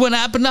you'd see what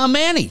happened on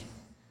Manny.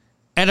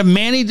 And if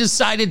Manny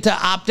decided to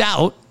opt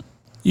out,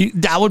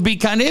 that would be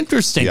kind of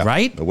interesting, Yeah,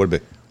 right? it would be.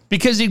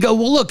 Because you'd go,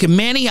 well, look, if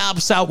Manny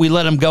opts out, we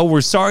let him go.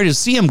 We're sorry to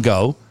see him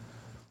go.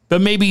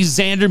 But maybe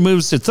Xander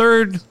moves to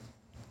third,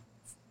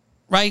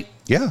 right?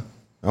 Yeah,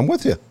 I'm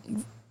with you.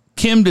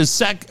 Kim to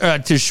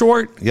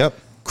short. Yep.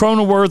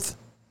 Cronenworth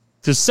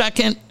to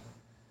second.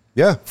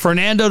 Yeah.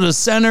 Fernando to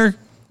center,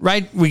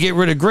 right? We get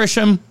rid of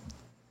Grisham.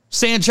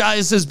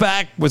 Sanchez is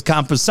back with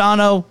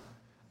Camposano.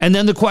 And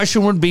then the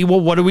question would be,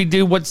 well, what do we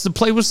do? What's the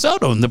play with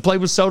Soto? And the play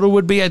with Soto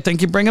would be, I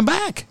think you bring him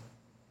back.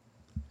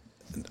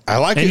 I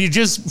like it. And you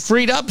just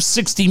freed up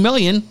 $60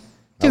 million.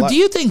 Dude, do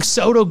you think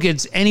Soto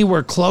gets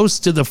anywhere close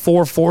to the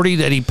 440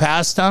 that he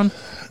passed on?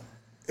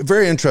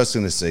 Very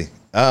interesting to see.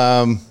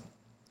 I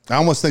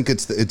almost think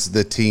it's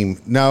the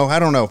team. No, I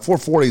don't know.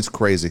 440 is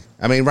crazy.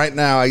 I mean, right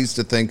now, I used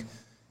to think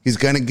he's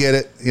going to get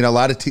it. You know, a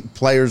lot of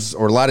players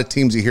or a lot of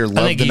teams you hear love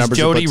the numbers. I think he's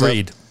Jody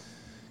Reed.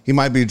 He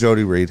might be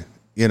Jody Reed.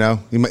 You know,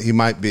 he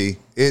might be.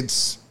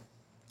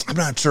 I'm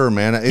not sure,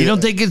 man. You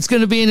don't think it's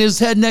going to be in his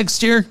head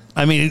next year?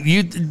 I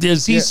mean,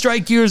 does he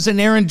strike you as an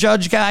Aaron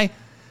Judge guy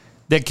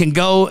that can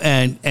go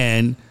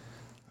and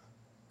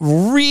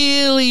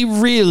really,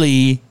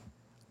 really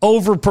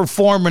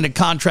overperform in a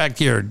contract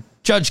year?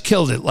 Judge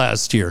killed it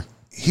last year.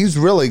 He's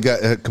really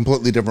got a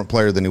completely different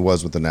player than he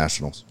was with the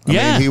Nationals. I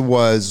mean, he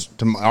was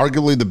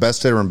arguably the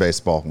best hitter in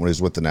baseball when he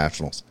was with the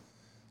Nationals.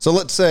 So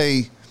let's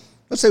say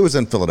he was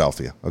in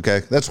Philadelphia,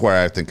 okay? That's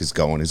where I think he's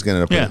going. He's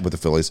going to end up with the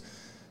Phillies.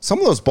 Some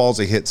of those balls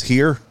he hits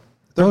here,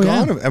 they're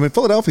gone. Yeah. I mean,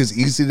 Philadelphia's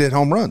easy to hit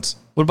home runs.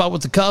 What about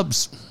with the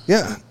Cubs?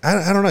 Yeah,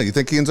 I don't know. You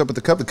think he ends up with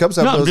the Cubs? The Cubs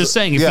have those. I'm just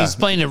saying, if he's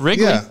playing at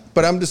Wrigley. Yeah,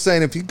 but I'm just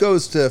saying, if he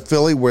goes to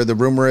Philly, where the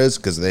rumor is,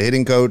 because of the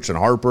hitting coach and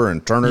Harper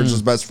and Turner's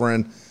his best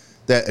friend,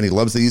 and he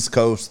loves the East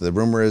Coast, the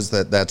rumor is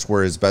that's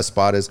where his best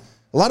spot is.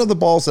 A lot of the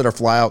balls that are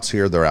flyouts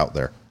here, they're out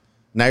there.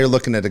 Now you're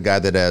looking at a guy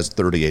that has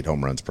 38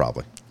 home runs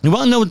probably. You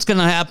want to know what's going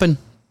to happen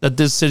that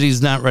this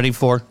city's not ready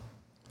for?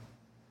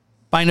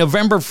 By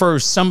November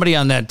 1st, somebody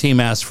on that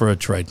team asked for a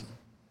trade.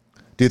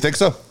 Do you think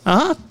so?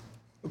 Uh-huh.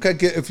 Okay,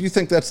 if you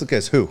think that's the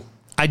case, who?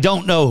 I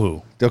don't know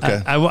who.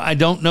 Okay. I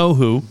don't know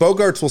who.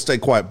 Bogarts will stay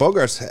quiet.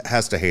 Bogarts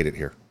has to hate it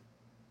here.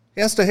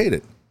 He has to hate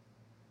it.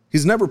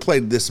 He's never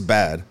played this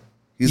bad.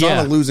 He's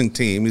on a losing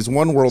team. He's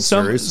won World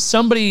Series.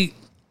 Somebody,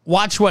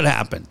 watch what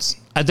happens.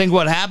 I think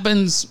what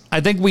happens,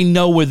 we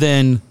know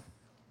within...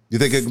 You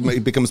think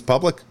it becomes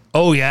public?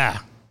 Oh, yeah.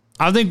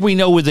 I think we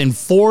know within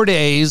 4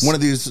 days. One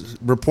of these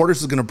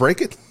reporters is going to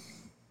break it?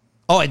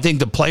 Oh, I think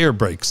the player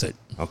breaks it.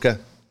 Okay.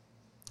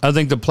 I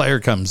think the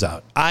player comes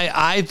out.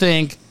 I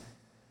think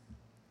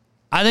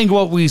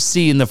what we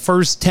see in the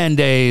first 10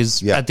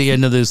 days at the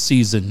end of this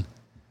season,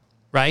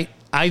 right?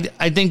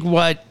 I think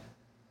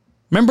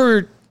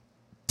remember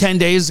 10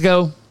 days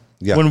ago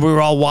when we were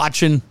all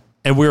watching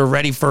and we were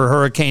ready for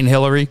Hurricane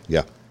Hillary?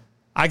 Yeah.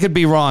 I could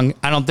be wrong.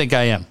 I don't think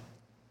I am.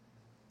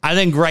 I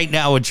think right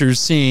now what you're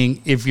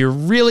seeing, if you're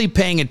really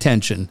paying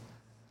attention,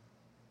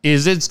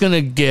 is it's going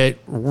to get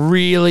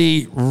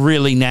really,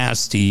 really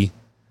nasty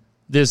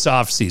this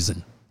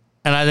offseason.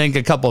 And I think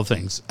a couple of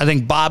things. I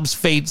think Bob's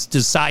fate's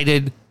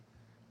decided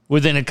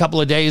within a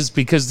couple of days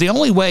because the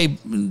only way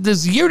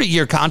this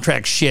year-to-year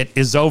contract shit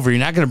is over. You're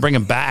not going to bring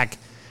him back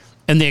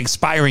in the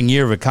expiring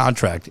year of a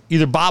contract.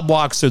 Either Bob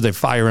walks or they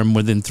fire him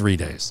within 3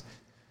 days.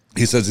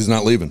 He says he's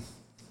not leaving.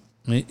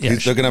 Yeah, they're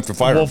going to have to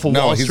fire him.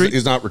 No,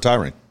 he's not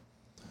retiring.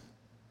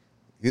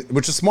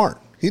 Which is smart.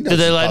 Do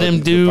they let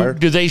him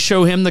do they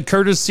show him the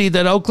courtesy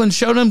that Oakland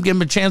showed him? Give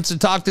him a chance to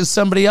talk to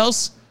somebody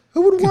else?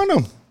 Who would want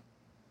him?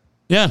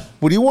 Yeah.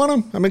 Would you want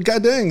him? I mean,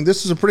 god dang,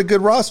 this is a pretty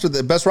good roster.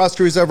 The best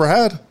roster he's ever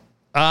had.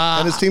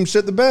 And his team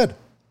shit the bed.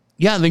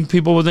 Yeah, I think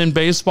people within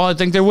baseball, I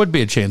think there would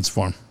be a chance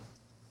for him.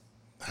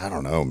 I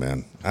don't know,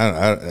 man.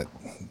 I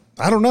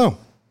don't know.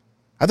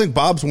 I think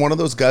Bob's one of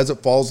those guys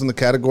that falls in the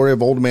category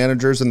of old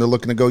managers, and they're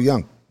looking to go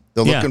young.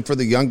 They're looking for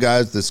the young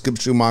guys, the Skip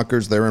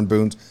Schumachers, the Aaron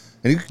Boones.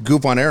 And you can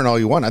goof on Aaron all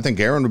you want. I think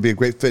Aaron would be a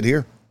great fit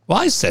here. Well,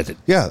 I said it.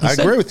 Yeah, I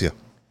agree with you.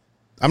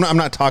 I'm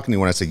not talking to you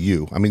when I say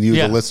you. I mean you,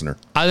 the listener.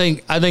 I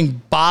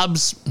think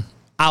Bob's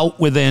out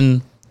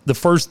within the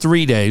first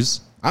 3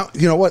 days.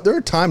 You know what? There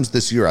are times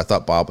this year I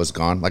thought Bob was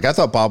gone. Like I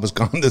thought Bob was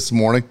gone this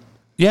morning.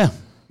 Yeah.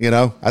 You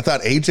know, I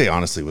thought AJ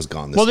honestly was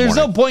gone this morning. Well,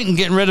 there's no point in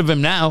getting rid of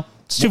him now.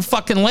 It's too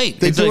fucking late.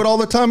 They do it all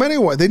the time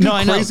anyway. They do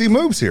crazy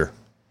moves here.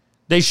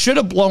 They should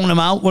have blown him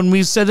out when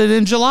we said it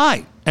in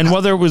July. And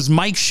whether it was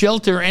Mike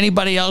Schilt or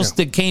anybody else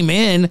that came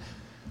in,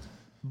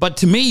 but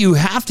to me, you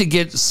have to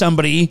get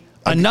somebody,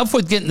 enough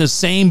with getting the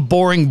same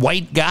boring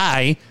white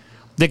guy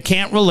that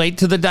can't relate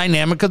to the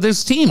dynamic of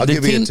this team. I'll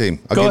give you a team.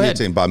 I'll Go give ahead.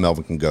 you a team Bob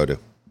Melvin can go to.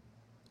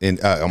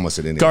 Almost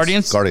at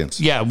Indians. Guardians?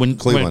 Yeah, when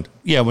Cleveland.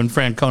 When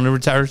Francona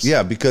retires.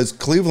 Yeah, because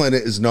Cleveland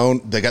is known,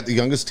 they got the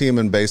youngest team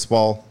in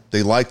baseball.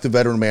 They like the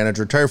veteran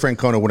manager. Terry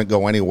Francona wouldn't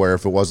go anywhere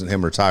if it wasn't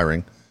him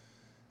retiring.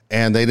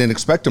 And they didn't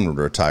expect him to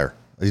retire.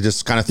 He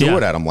just kind of threw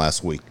it at him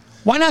last week.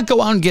 Why not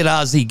go out and get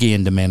Ozzie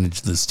Guillen to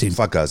manage this team?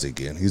 Fuck Ozzie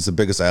Guillen. He's the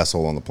biggest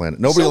asshole on the planet.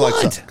 Nobody So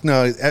likes what? him.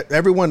 No,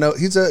 everyone knows.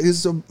 He's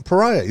a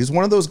pariah. He's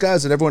one of those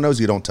guys that everyone knows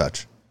you don't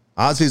touch.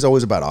 Ozzie's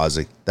always about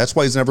Ozzie. That's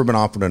why he's never been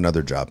offered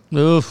another job.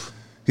 Oof.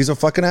 He's a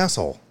fucking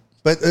asshole.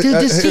 But Dude,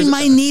 this team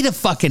might need a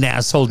fucking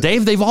asshole,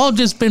 Dave. They've all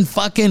just been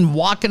fucking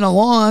walking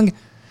along.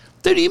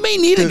 Dude, you may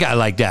need a guy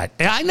like that.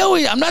 And I know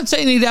I'm not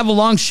saying he'd have a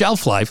long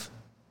shelf life.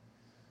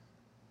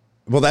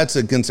 Well, that's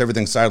against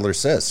everything Seidler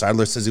says.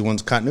 Seidler says he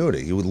wants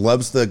continuity. He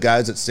loves the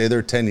guys that stay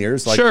there 10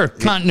 years. Like, sure,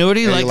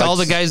 continuity, like all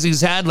the guys he's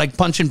had, like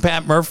Punching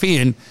Pat Murphy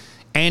and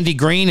Andy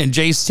Green and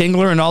Jay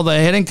Stingler and all the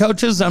hitting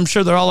coaches. I'm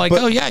sure they're all like,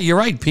 oh, yeah, you're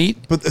right, Pete.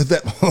 But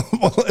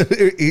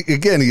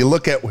again, you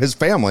look at his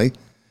family.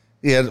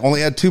 He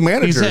only had two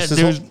managers. This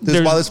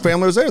is why this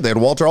family was there. They had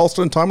Walter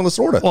Alston and Tommy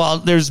Lasorda. Well,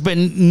 there's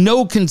been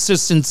no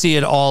consistency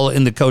at all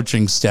in the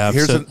coaching staff.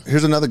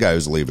 Here's another guy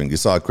who's leaving. You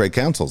saw Craig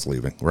Counsell's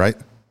leaving, right?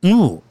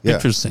 Ooh,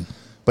 interesting.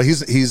 But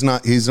he's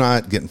not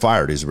getting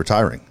fired. He's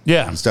retiring.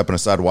 Yeah, he's stepping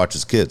aside to watch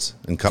his kids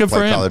and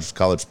play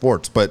college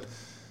sports. But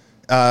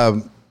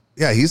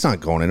yeah, he's not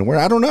going anywhere.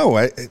 I don't know.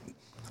 I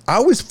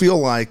always feel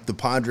like the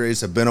Padres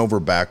have been over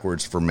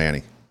backwards for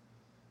Manny,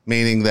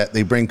 meaning that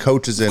they bring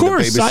coaches in. Of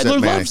course, to babysit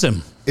Seidler Manny. loves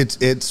him.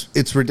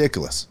 It's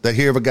ridiculous that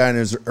here of a guy in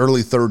his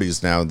early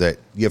 30s now that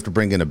you have to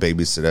bring in a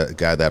babysitter, a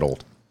guy that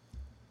old.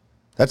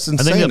 That's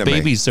insane. I think the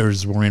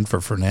babysitters were in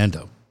for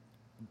Fernando.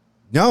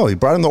 No, he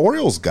brought in the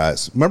Orioles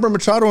guys. Remember,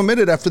 Machado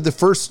admitted after the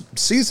first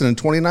season in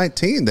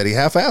 2019 that he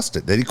half-assed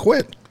it, that he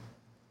quit.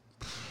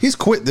 He's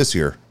quit this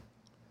year.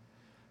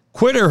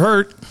 Quit or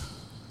hurt?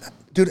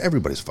 Dude,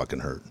 everybody's fucking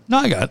hurt. No,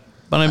 I got it.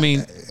 But I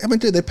mean,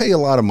 dude, they pay you a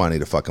lot of money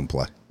to fucking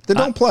play. They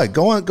don't play.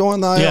 Go on the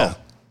IL. Yeah.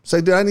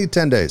 Say, dude, I need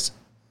 10 days.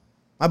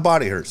 My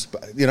body hurts.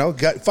 You know,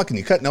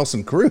 you cut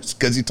Nelson Cruz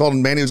because he told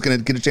him Manny was going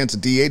to get a chance to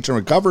DH and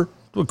recover.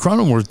 What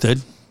Cronenworth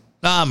did.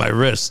 My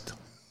wrist.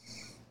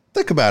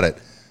 Think about it.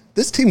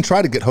 This team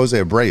tried to get Jose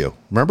Abreu,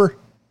 remember?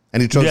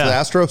 And he chose the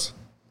Astros.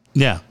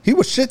 Yeah. He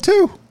was shit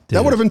too. Dude.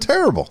 That would have been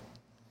terrible.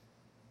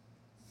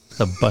 It's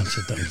a bunch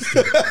of things.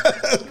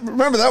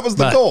 Remember, that was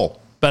the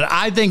goal. But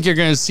I think you're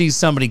going to see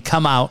somebody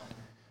come out.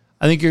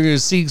 I think you're going to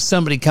see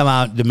somebody come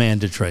out and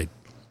demand a trade.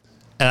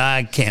 And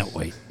I can't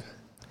wait.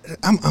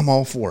 I'm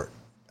all for it.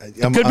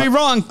 Could be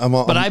wrong,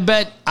 but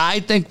I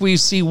think we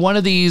see one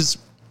of these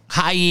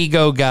high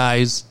ego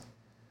guys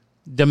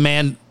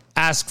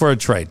ask for a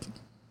trade.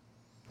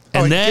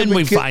 And then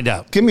we find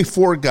out. Give me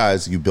 4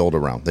 guys you build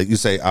around that you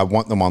say, I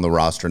want them on the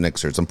roster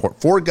next year. It's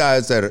important. 4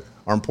 guys that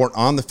are important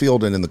on the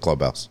field and in the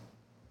clubhouse.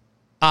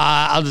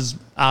 I'll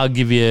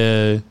give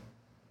you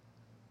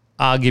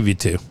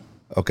 2.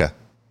 Okay.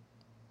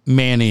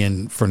 Manny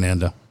and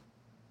Fernando.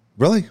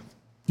 Really?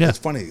 Yeah. It's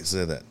funny you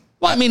say that.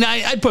 Well, I mean,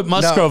 I'd put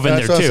Musgrove in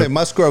there too. Say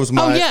Musgrove's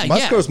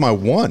my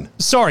 1.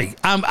 Sorry,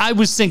 I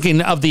was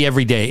thinking of the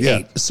everyday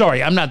 8.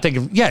 Sorry, I'm not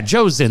thinking. Yeah,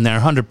 Joe's in there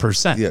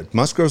 100%. Yeah,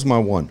 Musgrove's my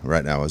 1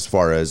 right now as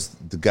far as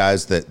the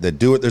guys that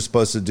do what they're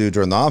supposed to do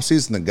during the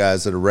offseason, the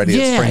guys that are ready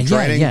at spring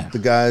training, the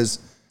guys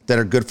that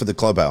are good for the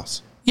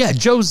clubhouse. Yeah,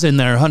 Joe's in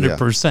there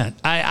 100%.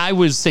 I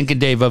was thinking,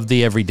 Dave, of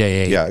the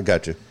everyday 8. Yeah, I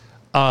got you.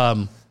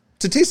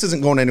 Tatis isn't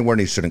going anywhere, and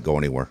he shouldn't go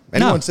anywhere.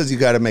 Anyone says you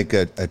got to make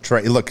a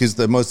trade. Look, he's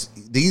the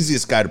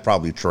easiest guy to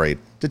probably trade.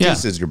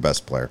 Tatis is your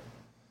best player.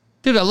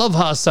 Dude, I love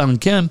Ha-Seong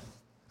Kim.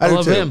 I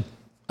love him.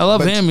 I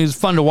love him. He's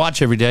fun to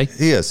watch every day.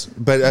 He is.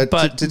 But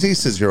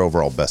Tatis is your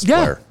overall best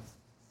player.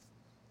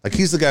 Like,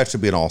 he's the guy that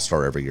should be an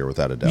all-star every year,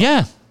 without a doubt.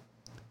 Yeah.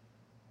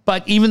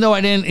 But even though I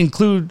didn't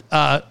include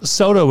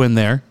Soto in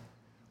there,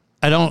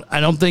 I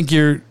don't think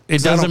it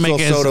doesn't make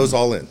sense. Soto's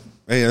all in.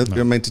 I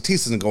mean,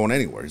 Tatis isn't going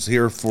anywhere. He's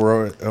here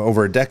for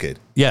over a decade.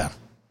 Yeah.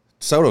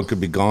 Soto could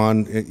be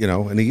gone,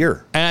 in a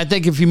year. And I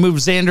think if you move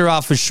Xander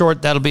off as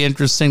short, that'll be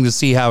interesting to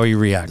see how he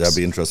reacts. That'd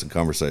be an interesting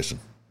conversation,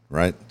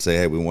 right? Say,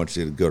 hey, we want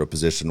you to go to a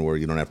position where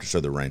you don't have to show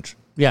the range.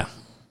 Yeah.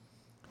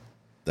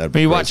 That'd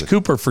be you watch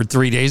Cooper for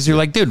 3 days, you're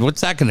like, dude, what's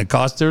that going to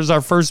cost? There's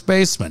our first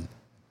baseman.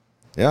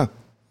 Yeah.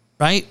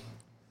 Right?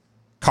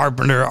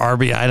 Carpenter,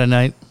 RBI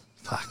tonight.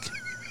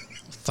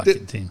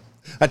 Fucking team.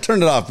 I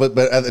turned it off, but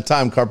at the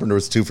time, Carpenter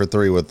was 2 for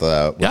 3 with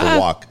the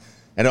walk,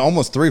 and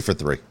almost 3 for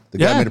 3. The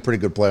guy made a pretty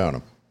good play on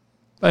him.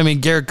 I mean,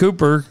 Garrett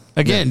Cooper,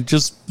 again,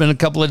 just been a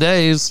couple of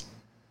days,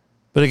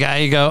 but a guy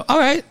you go, all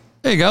right,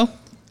 there you go.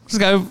 This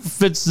guy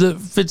fits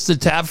the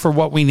tab for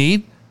what we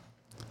need.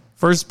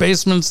 First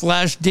baseman /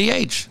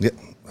 DH. Yeah.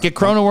 Get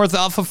Cronenworth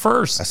off of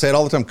first. I say it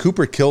all the time.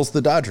 Cooper kills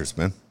the Dodgers,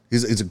 man.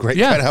 He's a great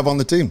guy to have on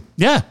the team.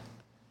 Yeah.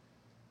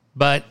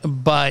 But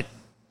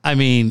I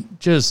mean,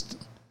 just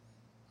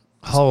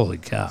holy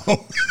cow.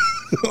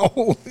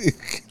 Holy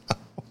cow.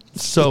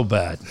 So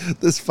bad.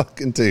 This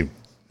fucking team.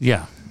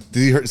 Yeah. Did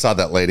you saw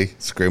that lady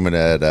screaming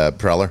at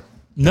Preller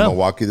in No.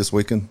 Milwaukee this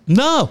weekend?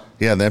 No.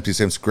 Yeah, the empty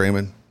stadium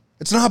screaming.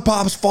 It's not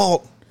Bob's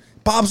fault.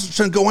 Bob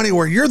shouldn't go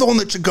anywhere. You're the one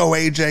that should go,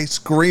 AJ.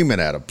 Screaming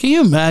at him. Can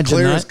you imagine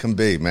Clear that? as can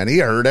be, man. He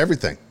heard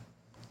everything.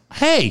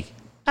 Hey,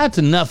 that's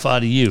enough out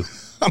of you.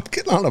 I'm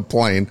getting on a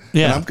plane,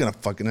 Yeah. and I'm going to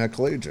fucking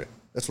heckle AJ.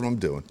 That's what I'm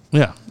doing.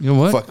 Yeah. You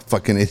know what?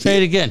 Fucking idiot. Say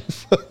it again.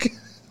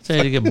 Say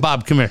it again.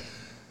 Bob, come here.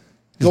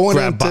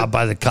 Grab Bob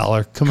by the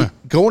collar. Come here.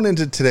 Going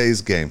into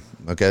today's game,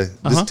 okay?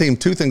 This team,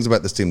 two things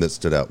about this team that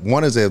stood out.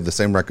 One is they have the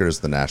same record as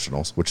the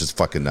Nationals, which is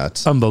fucking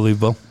nuts.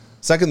 Unbelievable.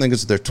 Second thing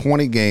is they're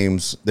 20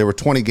 games. They were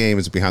 20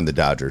 games behind the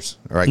Dodgers,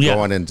 all right, Yeah.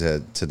 going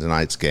into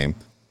tonight's game.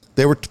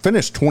 They were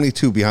finished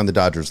 22 behind the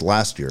Dodgers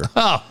last year.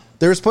 Oh,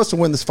 They were supposed to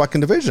win this fucking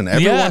division.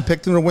 Everyone Yeah.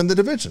 picked them to win the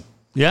division.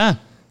 yeah.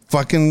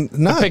 Fucking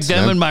nuts, Pick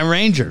them man. and my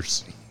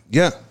Rangers.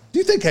 Yeah. Do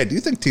you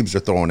think teams are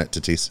throwing it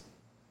to Tatis?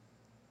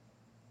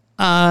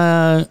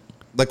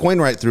 Like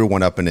Wainwright threw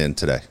one up and in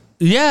today.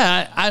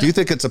 Yeah. Do you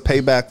think it's a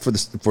payback for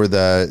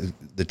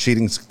the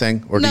cheating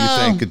thing, or do you No.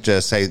 think it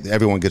just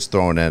everyone gets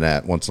thrown in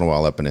at once in a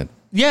while up and in?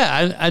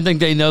 Yeah, I think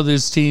they know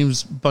this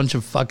team's a bunch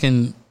of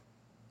fucking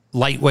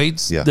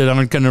lightweights Yeah. that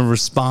aren't going to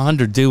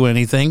respond or do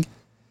anything.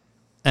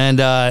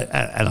 And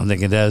I don't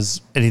think it has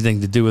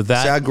anything to do with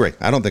that. See, I agree.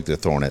 I don't think they're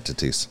throwing it to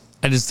Tatis.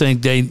 I just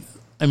think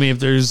if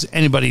there's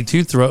anybody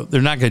to throw,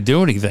 they're not going to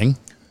do anything.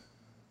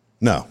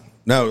 No.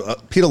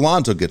 Pete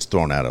Alonso gets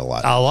thrown at it a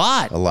lot. A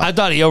lot. A lot. I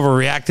thought he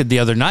overreacted the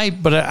other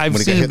night, but I've When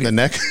he seen got hit him. in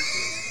the neck.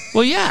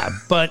 Well, yeah,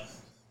 but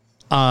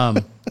how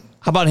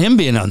about him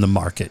being on the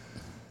market?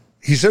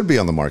 He should be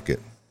on the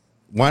market.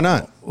 Why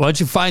not? Why don't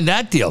you find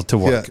that deal to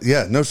work?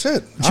 Yeah, no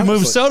shit. Why don't you move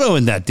Honestly. Soto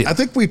in that deal? I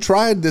think we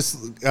tried this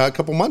a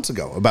couple months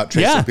ago about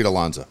chasing Yeah. Pete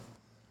Alonso,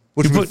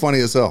 which would be funny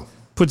as hell.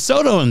 Put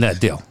Soto in that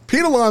deal.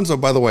 Pete Alonso,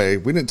 by the way,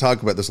 we didn't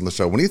talk about this on the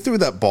show. When he threw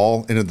that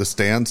ball into the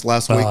stands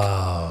last week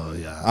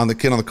on the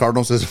kid on the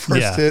Cardinals as a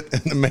first Yeah. hit,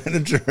 and the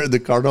manager of the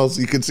Cardinals,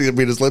 you could see it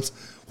beat his lips.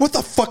 What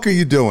the fuck are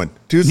you doing?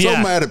 Dude, so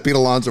Yeah. mad at Pete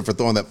Alonso for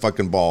throwing that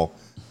fucking ball.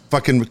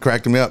 Fucking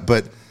cracked me up.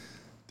 But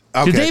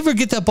okay. Did they ever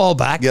get that ball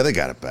back? Yeah, they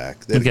got it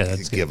back. They had Okay, to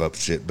that's give up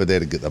shit, but they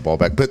had to get that ball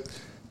back. But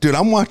dude,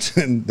 I'm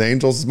watching the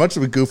Angels. As much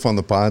as we goof on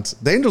the pods,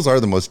 the Angels are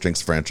the most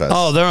jinxed franchise.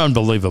 Oh, they're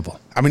unbelievable.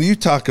 I mean, you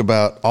talk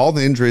about all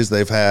the injuries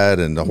they've had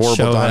and the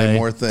horrible Donnie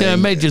Moore thing. Yeah, it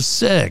made you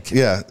sick.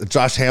 Yeah,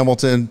 Josh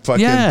Hamilton,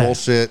 fucking Yeah.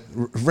 bullshit.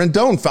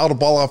 Rendon fouled a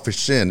ball off his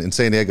shin in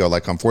San Diego,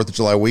 like on 4th of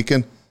July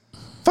weekend.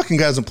 Fucking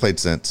guy hasn't played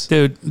since.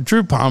 Dude,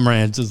 Drew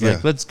Pomeranz is like, Yeah.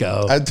 let's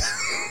go.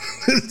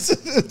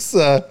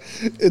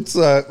 It's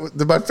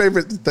my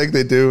favorite thing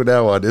they do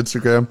now on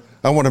Instagram.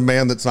 I want a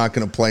man that's not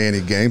going to play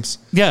any games.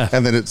 Yeah.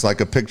 And then it's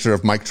like a picture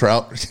of Mike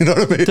Trout. You know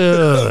what I mean?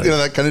 Dude. You know,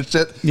 that kind of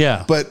shit.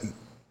 Yeah. But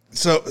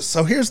so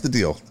here's the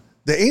deal.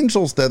 The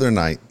Angels the other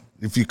night,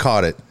 if you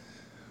caught it,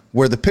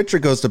 where the pitcher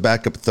goes to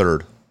back up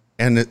third,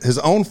 and his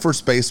own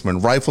first baseman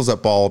rifles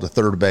that ball to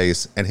third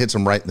base and hits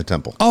him right in the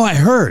temple. Oh, I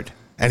heard.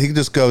 And he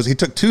just goes, he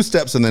took 2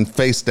 steps and then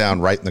face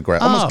down right in the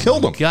ground. Almost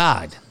killed him.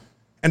 God.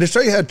 And to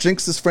show you how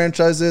jinxed this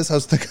franchise is, I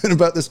was thinking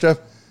about this, Jeff.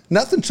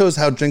 Nothing shows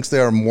how jinxed they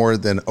are more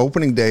than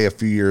opening day a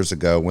few years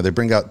ago when they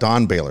bring out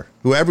Don Baylor,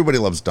 who everybody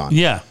loves Don,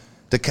 Yeah.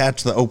 to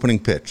catch the opening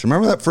pitch.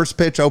 Remember that first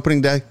pitch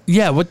opening day?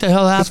 Yeah, what the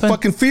hell His happened?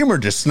 fucking femur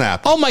just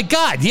snapped. Oh, my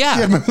God, Yeah,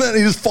 yeah. remember that?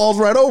 He just falls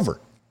right over.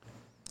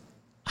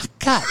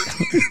 God.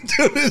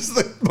 Dude, it's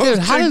the most Dude,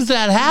 how jinxed- does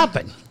that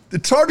happen? The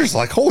Chargers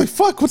like, holy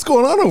fuck, what's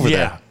going on over Yeah.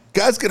 there?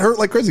 Guys get hurt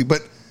like crazy,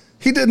 but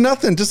he did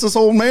nothing. Just this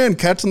old man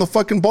catching the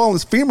fucking ball and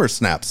his femur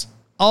snaps.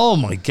 Oh,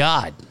 my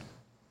God.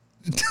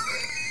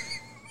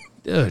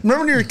 Dude. Remember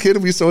when you were a kid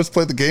and we used to always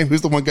play the game?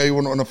 Who's the one guy you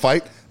want to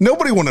fight?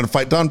 Nobody wanted to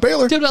fight Don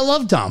Baylor. Dude, I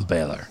love Don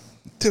Baylor.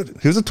 Dude,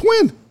 he was a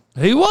twin.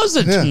 He was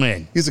a Yeah.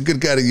 twin. He's a good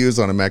guy to use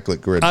on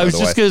Immaculate Grid. I was by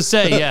the just way. going to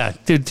say, yeah.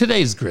 Dude,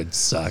 today's grid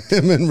sucked.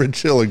 Him and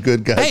Rich Hill are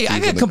good guys. Hey, to I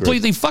use got on the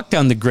completely fucked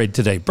on the grid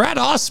today. Brad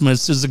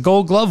Osmus is a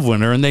Gold Glove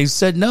winner, and they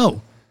said no.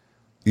 grid.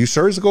 You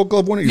sure he's a Gold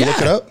Glove winner? You look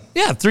it up?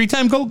 Yeah,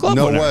 3-time Gold Glove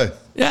No winner. way.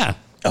 Yeah,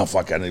 Oh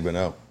fuck, I don't even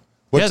know.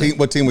 What Yeah, team?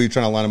 What team were you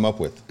trying to line him up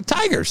with?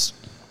 Tigers.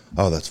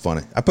 Oh, that's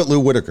funny. I put Lou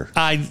Whitaker.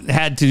 I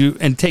had to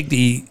and take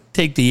the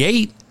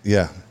 8.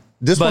 Yeah.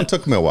 This one But-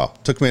 took me a while.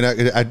 Took me. I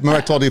remember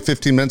I told you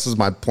 15 minutes was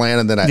my plan,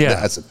 and then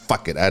I said,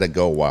 "Fuck it." I had to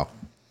go a while.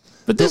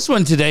 But this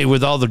one today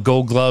with all the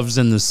Gold Gloves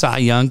and the Cy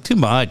Young, too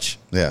much.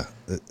 Yeah.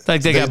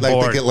 Like they got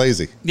bored. They get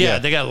lazy. Yeah,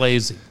 they got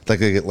lazy. Like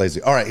they get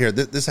lazy. All right, here.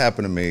 This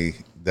happened to me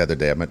the other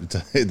day. I meant to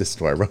tell you this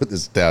story. I wrote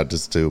this down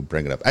just to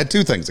bring it up. I had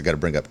 2 things I got to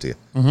bring up to you.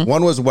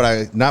 One was what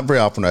I not very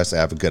often I say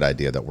I have a good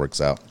idea that works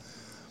out.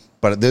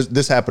 But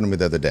this happened to me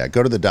the other day. I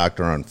go to the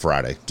doctor on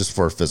Friday just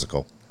for a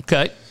physical.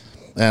 Okay.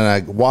 And I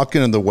walk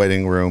into the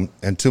waiting room,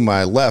 and to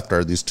my left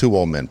are these 2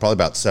 old men, probably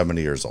about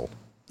 70 years old.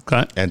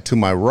 Okay. And to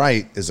my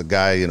right is a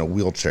guy in a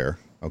wheelchair,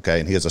 okay?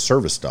 And he has a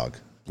service dog.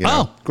 You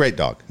know? Oh. Great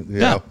dog. You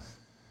Yeah. know?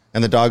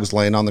 And the dog is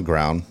laying on the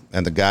ground,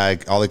 and the guy,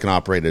 all he can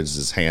operate is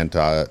his hand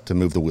to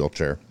move the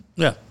wheelchair.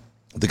 Yeah.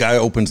 The guy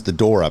opens the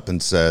door up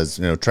and says,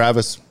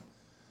 Travis,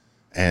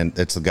 And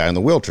it's the guy in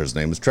the wheelchair. His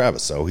name is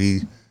Travis. So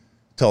he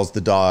tells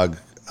the dog,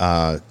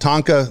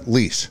 Tonka,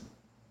 leash.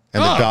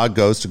 And the dog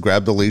goes to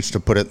grab the leash to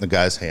put it in the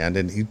guy's hand.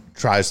 And he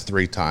tries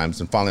 3 times.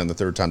 And finally, on the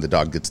 3rd time, the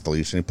dog gets the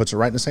leash and he puts it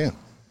right in his hand.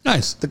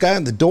 Nice. The guy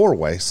in the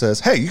doorway says,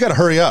 hey, you got to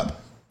hurry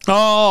up.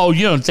 Oh,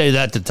 you don't say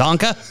that to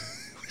Tonka?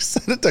 We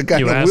said it to the guy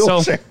in the asshole.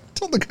 wheelchair.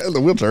 Told the guy in the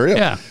wheelchair, hurry up.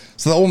 Yeah.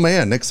 So the old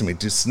man next to me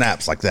just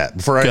snaps like that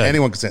before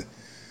anyone can say,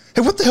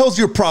 hey, what the hell's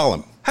your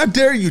problem? How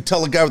dare you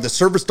tell a guy with a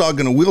service dog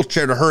in a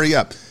wheelchair to hurry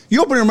up?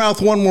 You open your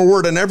mouth one more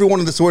word and everyone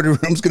in this waiting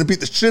room is going to beat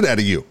the shit out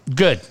of you.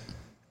 Good.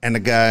 And the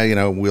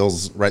guy,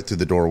 wheels right through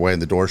the doorway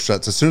and the door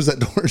shuts. As soon as that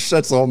door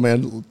shuts, the old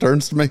man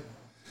turns to me.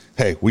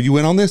 Hey, were you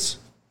in on this?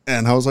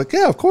 And I was like,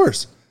 yeah, of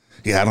course.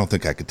 Yeah, I don't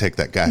think I could take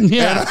that guy.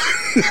 Yeah.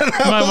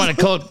 I might want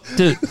to call it,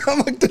 dude. I'm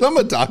like, dude, I'm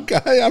a dog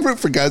guy. I root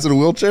for guys in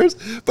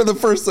wheelchairs. But the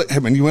first thing, hey,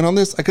 man, you in on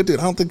this? I could do it.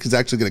 I don't think he's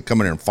actually going to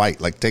come in here and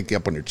fight, like take you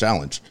up on your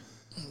challenge.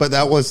 But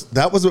that was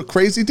a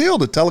crazy deal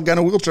to tell a guy in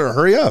a wheelchair to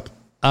hurry up.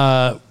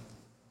 What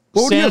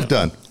would you have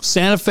done?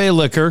 Santa Fe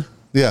Liquor.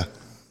 Yeah.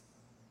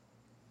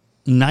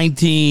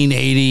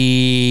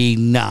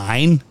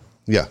 1989.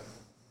 Yeah.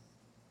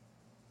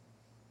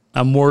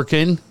 I'm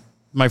working.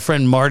 My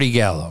friend Marty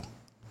Gallo.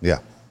 Yeah.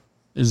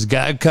 This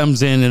guy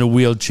comes in a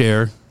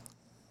wheelchair. And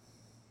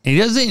he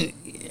doesn't.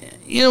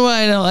 You know what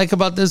I don't like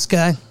about this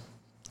guy?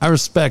 I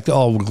respect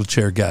all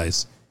wheelchair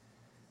guys.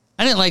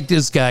 I didn't like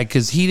this guy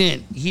because he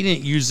didn't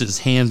use his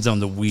hands on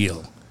the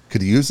wheel.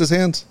 Could he use his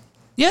hands?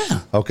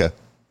 Yeah. Okay.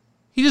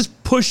 He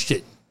just pushed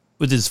it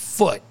with his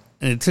foot.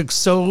 And it took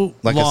so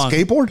like long. Like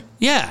a skateboard?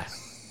 Yeah.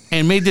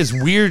 And made this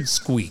weird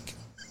squeak.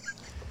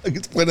 Like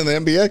it's playing in the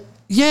NBA?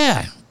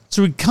 Yeah.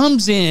 So he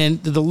comes in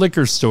to the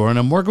liquor store, and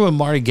I'm working with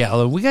Marty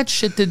Gallo. We got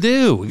shit to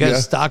do. We got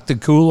to stock the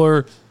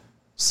cooler,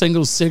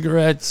 single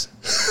cigarettes.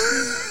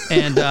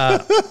 And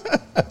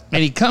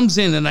he comes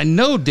in, and I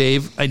know,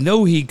 Dave,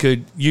 he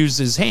could use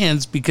his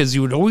hands because he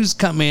would always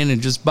come in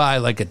and just buy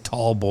like a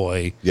tall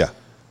boy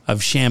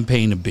of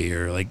champagne and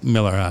beer, like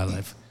Miller High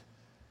Life.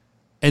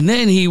 And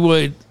then he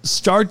would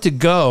start to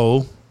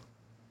go,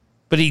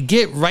 but he'd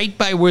get right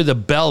by where the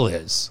bell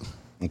is.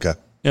 Okay.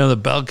 The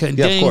bell can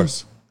ding. Yeah, of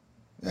course.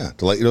 Yeah,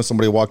 to let you know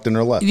somebody walked in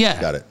or left. Yeah.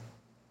 Got it.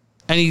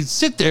 And he'd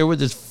sit there with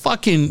his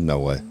fucking no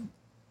way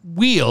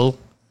wheel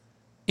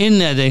in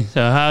that thing.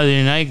 So how's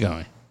your night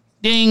going?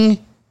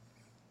 Ding.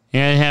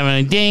 You're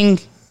having a ding.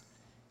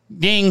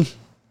 Ding.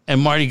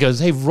 And Marty goes,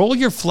 hey, roll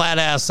your flat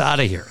ass out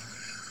of here.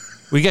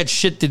 We got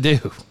shit to do.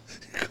 You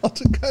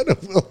called a guy in a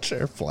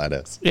wheelchair flat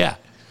ass. Yeah.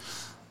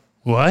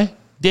 What?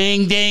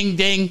 Ding, ding,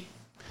 ding.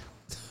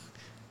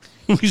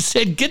 We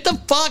said, get the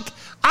fuck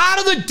out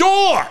of the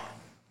door.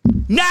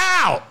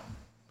 Now.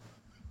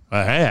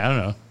 Well, hey, I don't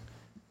know.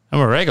 I'm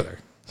a regular.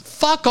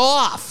 Fuck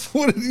off.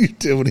 What did you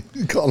do when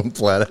you called him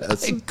flat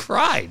ass? I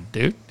cried,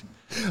 dude.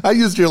 I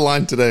used your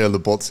line today on the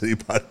Bolt City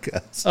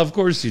podcast. Of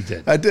course you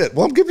did. I did.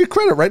 Well, I'm giving you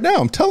credit right now.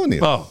 I'm telling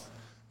you. Oh.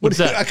 What's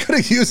that? I could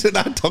have used it.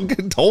 I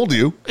told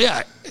you.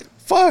 Yeah.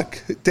 Fuck.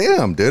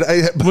 Damn, dude.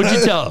 What'd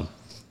you tell him?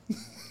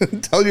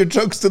 Tell your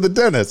jokes to the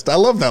dentist. I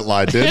love that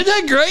line, dude. Isn't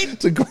that great?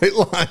 It's a great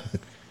line.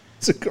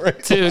 It's a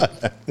great line.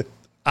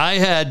 I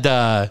had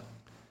a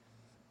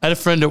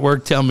friend at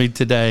work tell me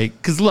today,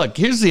 because look,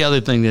 here's the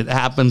other thing that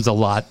happens a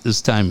lot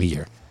this time of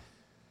year.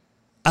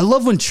 I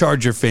love when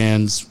Charger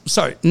fans,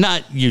 sorry,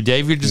 not you,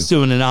 Dave, you're just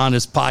doing an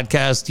honest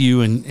podcast,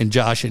 you and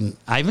Josh and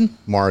Ivan?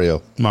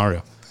 Mario.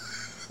 Ivan.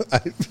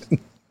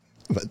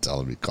 I'm not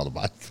telling me, call him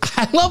Ivan.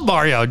 I love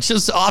Mario. It's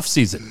just off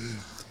season.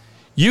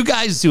 You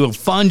guys do a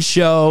fun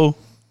show.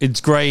 It's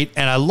great.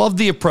 And I love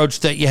the approach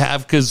that you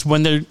have because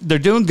when they're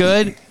doing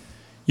good,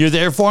 you're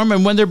there for them.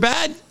 And when they're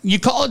bad, you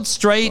call it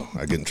straight. Oh,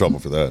 I get in trouble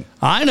for that.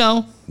 I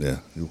know. Yeah.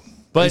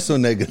 But you're so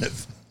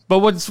negative. But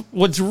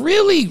what's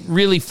really,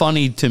 really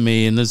funny to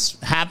me, and this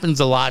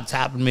happens a lot, it's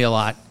happened to me a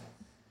lot,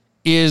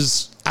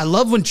 is I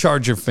love when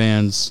Charger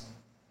fans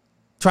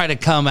try to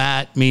come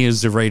at me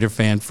as a Raider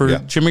fan for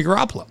Jimmy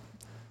Garoppolo.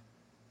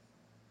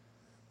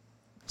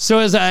 So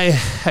as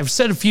I've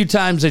said a few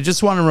times, I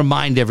just want to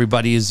remind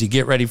everybody as you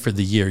get ready for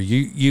the year,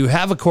 you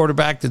have a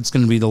quarterback that's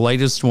going to be the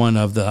latest one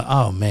of the,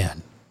 oh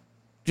man,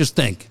 just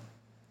think,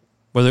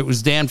 whether it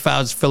was Dan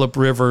Fouts, Phillip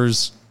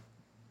Rivers,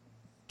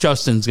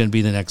 Justin's going to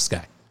be the next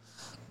guy.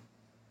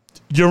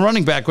 Your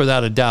running back,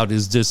 without a doubt,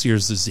 is this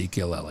year's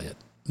Ezekiel Elliott.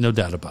 No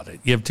doubt about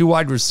it. You have 2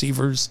 wide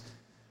receivers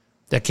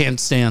that can't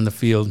stay on the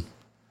field.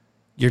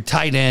 Your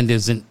tight end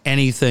isn't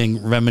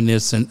anything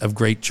reminiscent of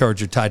great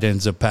Charger tight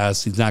ends of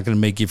past. He's not going to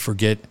make you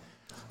forget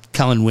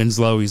Kellen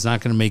Winslow. He's not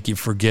going to make you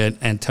forget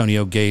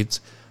Antonio Gates.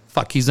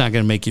 Fuck, he's not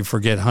going to make you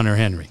forget Hunter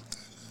Henry.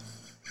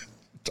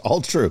 It's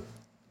all true.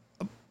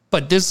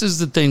 But this is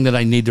the thing that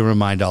I need to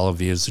remind all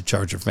of you as a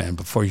Charger fan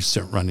before you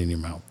start running your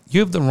mouth.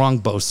 You have the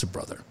wrong Bosa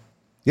brother.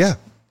 Yeah.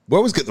 We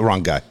always get the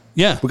wrong guy.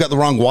 Yeah. We got the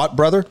wrong Watt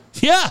brother.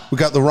 Yeah. We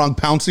got the wrong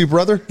Pouncey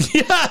brother.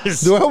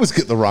 Yes. We always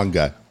get the wrong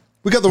guy.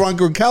 We got the wrong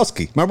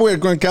Gronkowski. Remember we had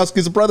Gronkowski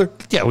as a brother?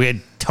 Yeah, we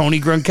had Tony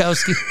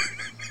Gronkowski.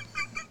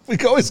 We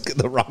always get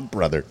the wrong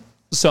brother.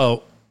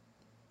 So,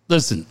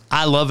 listen,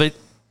 I love it.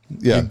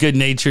 Yeah. You're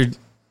good-natured,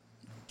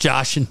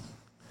 joshing.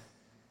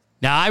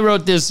 Now, I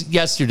wrote this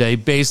yesterday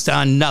based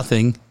on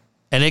nothing,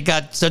 and it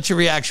got such a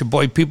reaction.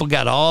 Boy, people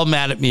got all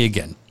mad at me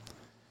again.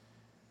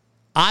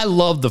 I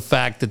love the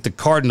fact that the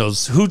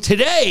Cardinals, who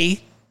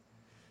today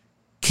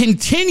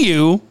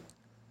continue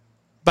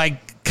by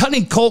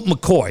cutting Colt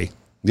McCoy.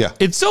 Yeah.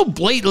 It's so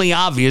blatantly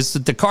obvious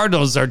that the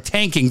Cardinals are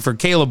tanking for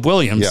Caleb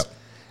Williams. Yeah.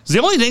 It's the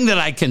only thing that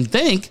I can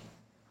think.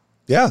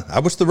 Yeah, I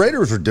wish the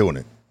Raiders were doing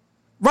it.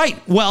 Right.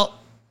 Well,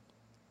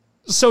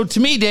 so to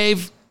me,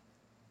 Dave,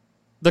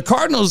 the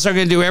Cardinals are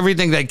going to do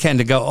everything they can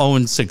to go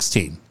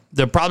 0-16.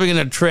 They're probably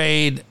going to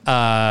trade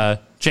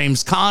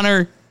James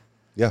Conner.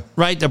 Yeah.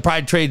 Right? They'll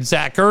probably trade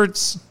Zach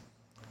Ertz, a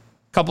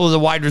couple of the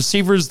wide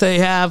receivers they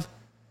have,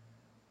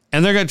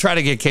 and they're going to try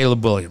to get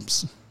Caleb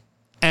Williams.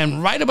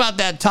 And right about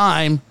that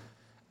time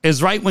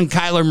is right when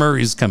Kyler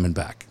Murray's coming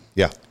back.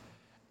 Yeah.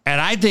 And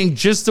I think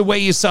just the way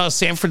you saw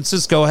San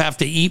Francisco have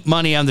to eat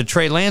money on the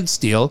Trey Lance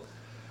deal,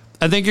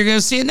 I think you're going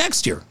to see it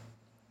next year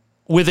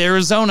with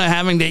Arizona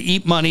having to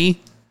eat money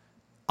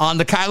on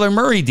the Kyler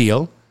Murray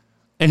deal.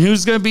 And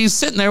who's going to be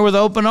sitting there with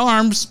open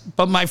arms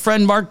but my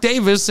friend Mark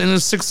Davis in a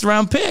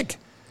 6th-round pick?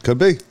 Could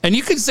be. And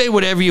you can say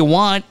whatever you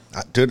want.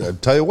 Dude, I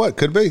tell you what,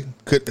 could be.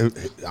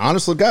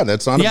 Honestly, God,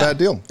 that's not a bad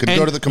deal. Could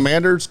go to the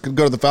Commanders, could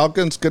go to the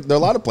Falcons. There are a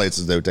lot of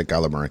places they would take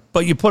Kyler Murray.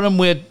 But you put him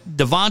with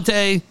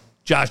Devontae,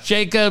 Josh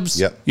Jacobs.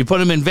 Yep. You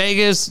put him in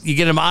Vegas. You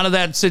get him out of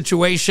that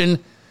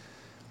situation.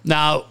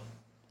 Now,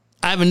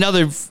 I have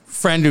another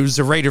friend who's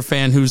a Raider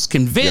fan who's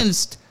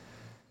convinced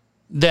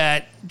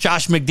that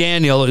Josh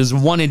McDaniel is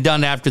one and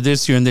done after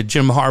this year and that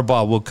Jim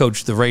Harbaugh will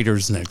coach the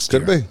Raiders next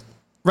year. Could be.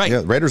 Right.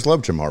 Yeah, the Raiders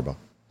love Jim Harbaugh.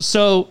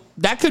 So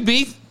that could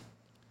be.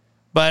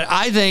 But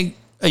I think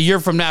a year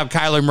from now,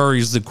 Kyler Murray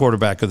is the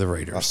quarterback of the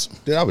Raiders.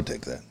 Dude, I would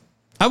take that.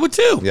 I would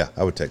too. Yeah,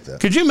 I would take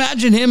that. Could you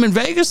imagine him in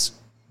Vegas?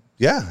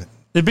 Yeah.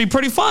 It'd be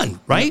pretty fun,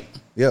 right?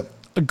 Yep.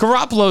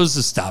 Garoppolo's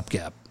a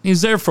stopgap.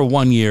 He's there for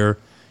 1 year.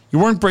 You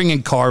weren't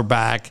bringing Carr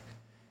back.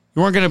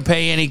 You weren't going to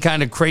pay any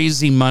kind of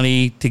crazy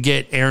money to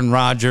get Aaron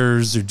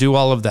Rodgers or do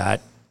all of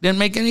that. Didn't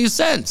make any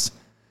sense.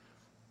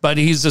 But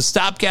he's a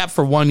stopgap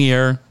for 1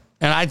 year,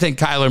 and I think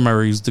Kyler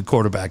Murray's the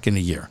quarterback in a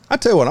year. I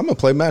tell you what, I'm going to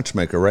play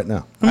matchmaker right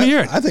now. Let me hear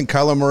it. I think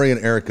Kyler Murray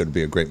and Eric would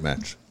be a great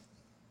match.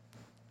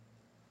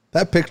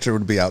 That picture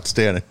would be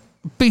outstanding.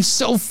 It'd be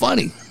so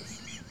funny.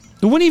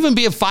 It wouldn't even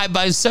be a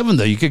 5x7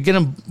 though. You could get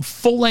him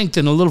full length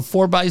in a little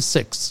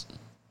 4x6.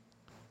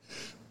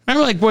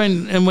 Remember, like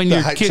when The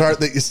your height kid, chart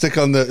that you stick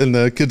on in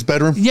the kid's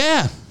bedroom?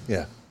 yeah,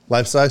 Yeah.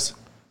 Life size?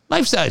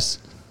 life size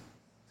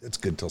It's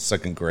good till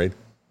 2nd grade.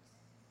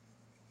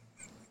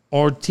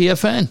 or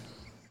TFN,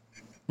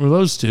 or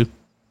those two.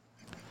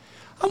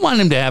 I want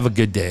him to have a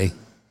good day.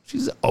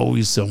 She's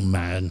always so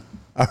mad.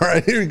 All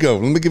right, here you go.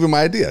 Let me give you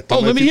my idea.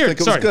 Tell let if me you hear think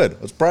it. it was Sorry. good.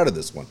 I was proud of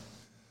this one.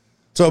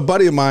 So a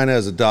buddy of mine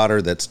has a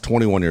daughter that's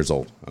 21 years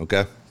old,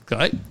 okay?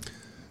 Okay.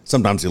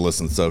 Sometimes he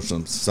listens to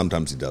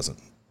sometimes he doesn't.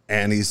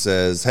 And he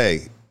says,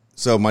 hey,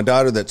 so my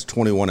daughter that's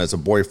 21 has a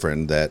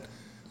boyfriend that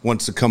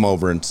wants to come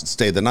over and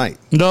stay the night.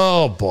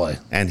 No, boy.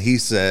 And he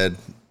said,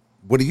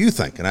 what do you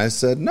think? And I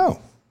said, no.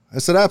 I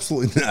said,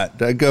 absolutely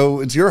not. I go,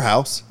 it's your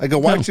house. I go,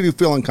 why should you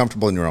feel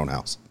uncomfortable in your own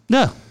house?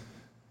 No.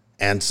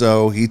 And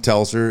so he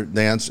tells her,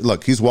 the answer,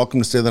 look, he's welcome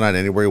to stay the night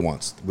anywhere he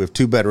wants. We have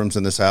 2 bedrooms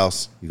in this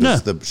house. He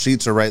goes, the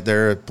sheets are right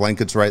there.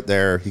 Blankets right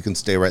there. He can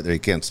stay right there. He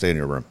can't stay in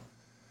your room.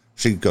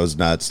 She goes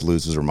nuts,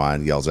 loses her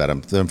mind, yells at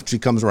him. Then she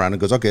comes around and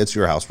goes, okay, it's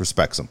your house,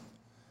 respects him.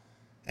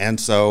 And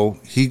so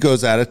he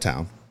goes out of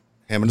town.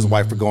 Him and his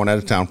wife are going out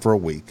of town for a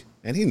week.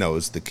 And he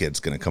knows the kid's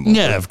going to come over.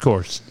 Yeah, of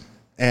course.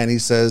 And he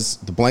says,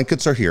 the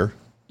blankets are here.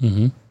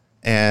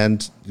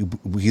 And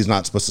he's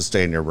not supposed to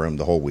stay in your room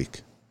the whole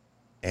week.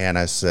 And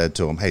I said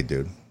to him, hey,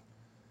 dude,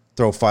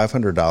 throw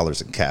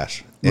 $500 in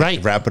cash. And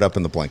Right. wrap it up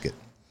in the blanket.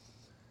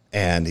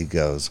 And he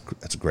goes,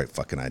 that's a great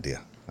fucking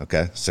idea.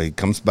 Okay. So he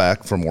comes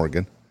back from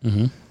Oregon.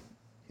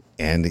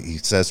 And he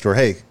says to her,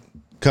 hey,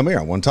 come here.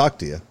 I want to talk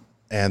to you.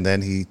 And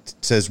then he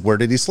says, where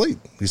did he sleep?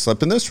 He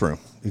slept in this room.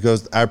 He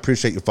goes, I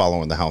appreciate you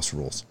following the house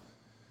rules.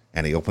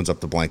 And he opens up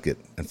the blanket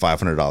and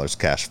 $500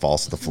 cash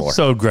falls to the floor.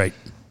 So great.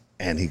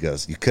 And he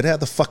goes, you could have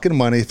the fucking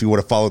money if you would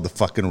have followed the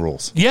fucking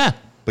rules. Yeah.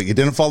 But you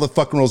didn't follow the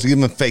fucking rules. You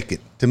even fake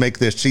it to make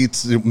the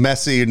sheets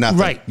messy or nothing.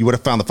 Right. You would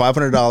have found the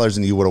 $500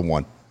 and you would have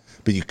won.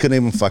 But you couldn't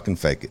even fucking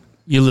fake it.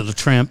 You little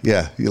tramp.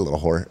 Yeah, you little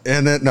whore.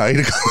 And then, no,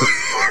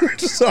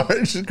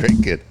 sorry, she's a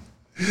great kid.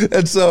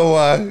 And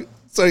so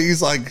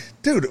he's like,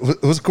 dude,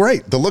 it was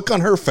great. The look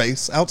on her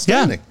face,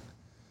 outstanding. Yeah.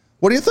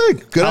 What do you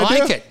think? Good I idea?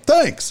 like it.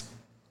 Thanks.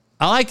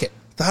 I like it.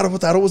 Thought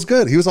it was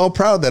good. He was all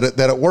proud that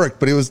it worked,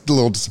 but he was a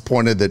little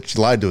disappointed that she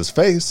lied to his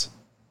face.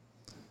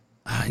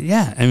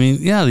 Yeah. I mean,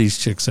 yeah, these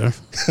chicks are.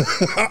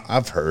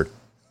 I've heard.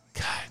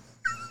 God.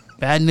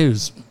 Bad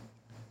news.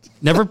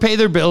 Never pay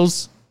their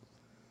bills.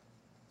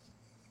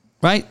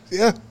 Right?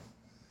 Yeah.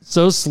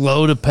 So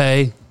slow to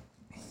pay.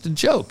 It's a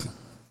joke.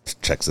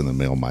 Checks in the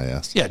mail, my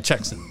ass. Yeah,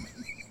 checks in.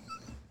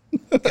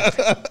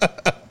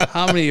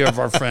 How many of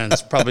our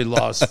friends probably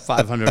lost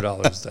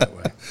 $500 that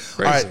way?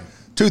 Crazy. All right.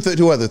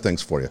 Two other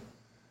things for you.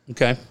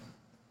 Okay.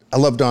 I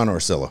love Don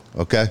Orsillo,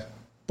 okay?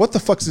 What the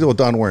fuck's the deal with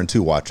Don wearing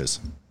 2 watches?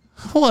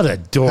 What a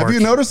dork. Have you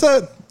noticed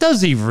that?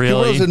 Does he He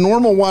really? wears a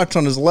normal watch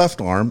on his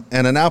left arm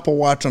and an Apple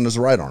Watch on his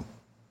right arm.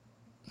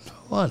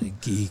 What a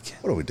geek.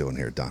 What are we doing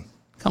here, Don?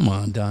 Come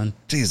on, Don.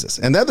 Jesus.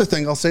 And the other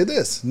thing, I'll say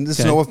this. And this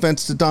is no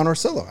offense to Don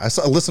Orsillo.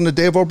 I listened to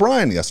Dave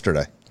O'Brien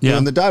yesterday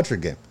during the Dodger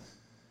game.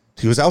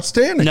 He was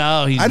outstanding.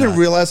 No, he's I didn't not.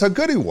 realize how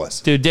good he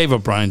was. Dude, Dave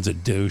O'Brien's a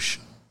douche.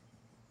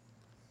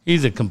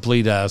 He's a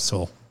complete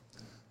asshole.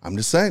 I'm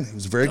just saying. He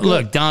was very good.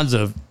 Look, Don's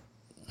a...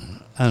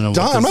 I don't know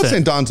Don, what to I'm not say.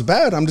 saying Don's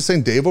bad. I'm just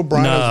saying Dave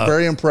O'Brien, I was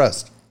very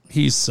impressed.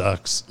 He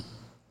sucks.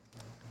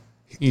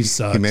 He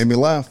sucks. He made me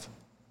laugh.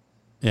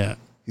 Yeah.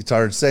 He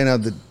started saying how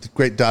the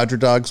great Dodger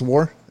dogs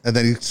were, and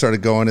then he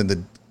started going, and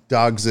the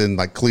dogs in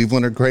like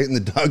Cleveland are great, and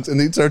the dogs,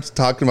 and he starts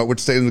talking about which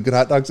stadium with good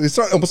hot dogs. He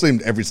started almost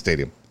named every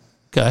stadium.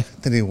 Okay.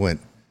 Then he went,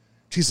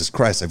 Jesus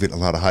Christ, I've eaten a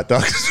lot of hot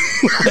dogs.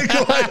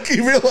 like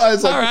he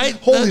realized, like, All right.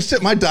 holy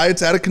shit, my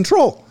diet's out of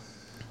control.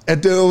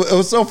 And it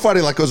was so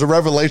funny, like it was a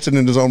revelation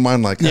in his own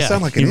mind. Like I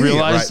sound like an idiot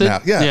right now.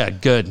 Yeah,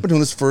 good. I've been doing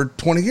this for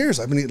 20 years.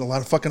 I've been eating a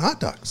lot of fucking hot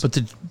dogs.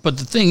 But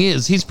the thing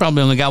is, he's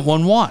probably only got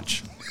one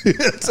watch.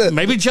 That's it.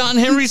 Maybe John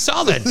Henry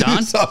saw that, Don.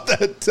 He saw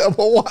that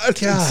double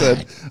watch and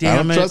said,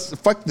 damn it.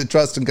 fuck the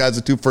trust in guys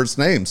with two first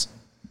names.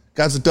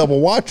 Guys with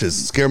double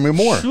watches scare me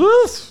more.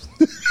 Woof.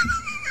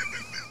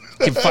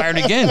 Get fired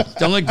again.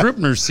 Don't let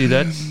Grupner see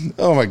that.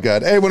 Oh my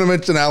God. Hey, I want to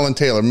mention Alan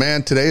Taylor.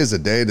 Man, today is a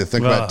day to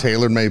think about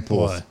tailor-made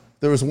pools. Boy.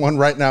 There was one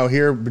right now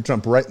here, but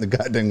jump right in the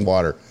goddamn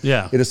water.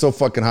 Yeah. It is so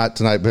fucking hot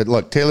tonight. But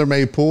look,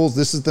 tailor-made pools,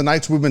 this is the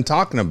nights we've been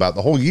talking about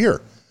the whole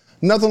year.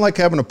 Nothing like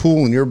having a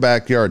pool in your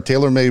backyard.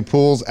 Tailor-made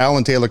pools.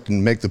 Alan Taylor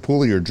can make the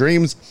pool of your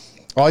dreams.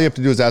 All you have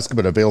to do is ask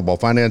about available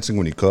financing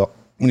when you call.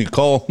 You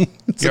all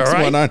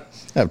right? I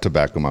have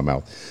tobacco in my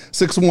mouth.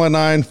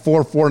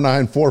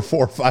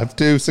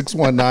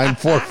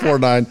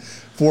 619-449-4452.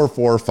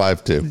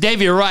 619-449-4452. Dave,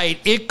 you're right.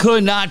 It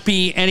could not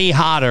be any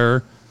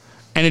hotter.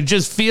 And it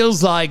just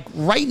feels like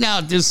right now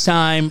at this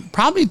time,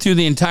 probably through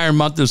the entire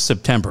month of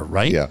September,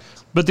 right? Yeah.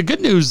 But the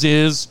good news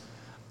is,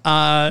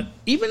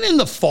 even in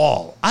the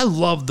fall, I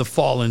love the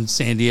fall in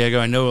San Diego.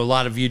 I know a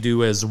lot of you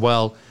do as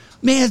well.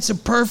 Man, it's a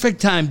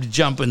perfect time to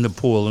jump in the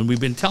pool. And we've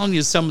been telling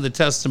you some of the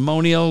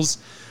testimonials.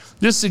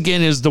 This,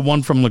 again, is the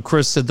one from La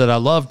Crista that I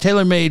love.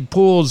 TaylorMade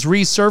Pools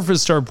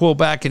resurfaced our pool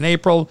back in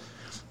April,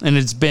 and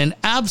it's been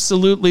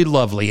absolutely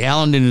lovely.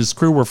 Alan and his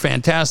crew were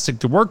fantastic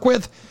to work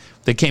with.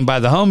 They came by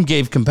the home,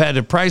 gave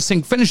competitive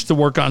pricing, finished the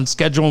work on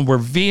schedule, and were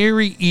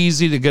very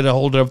easy to get a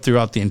hold of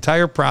throughout the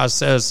entire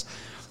process.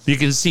 You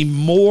can see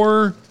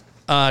more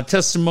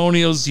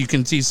testimonials. You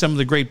can see some of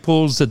the great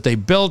pools that they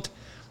built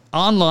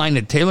online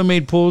at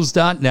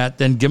tailormadepools.net.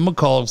 Then give them a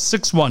call,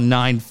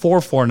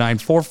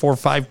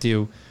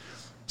 619-449-4452.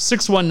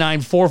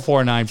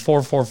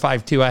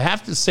 619-449-4452. I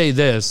have to say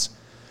this.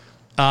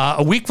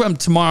 A week from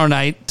tomorrow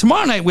night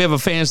we have a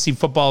fantasy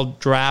football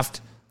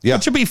draft,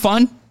 which will be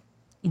fun.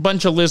 A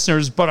bunch of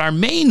listeners, but our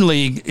main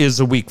league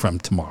is a week from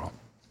tomorrow.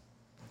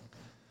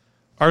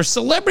 Our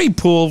celebrity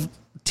pool,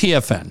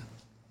 TFN,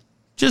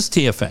 just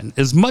TFN.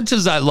 As much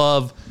as I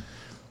love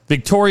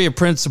Victoria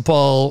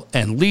Principal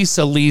and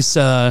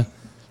Lisa,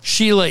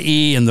 Sheila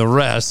E. and the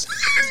rest.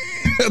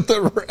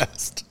 The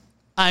rest.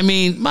 I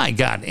mean, my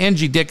God,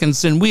 Angie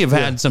Dickinson, we have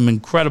had some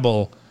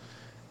incredible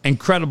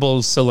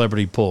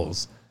celebrity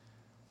pools.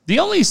 The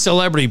only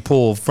celebrity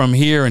pool from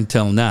here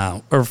until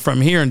now, or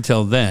from here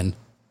until then,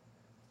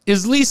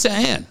 is Lisa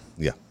Ann.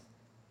 Yeah.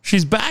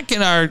 She's back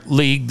in our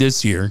league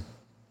this year.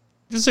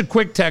 Just a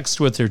quick text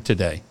with her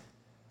today.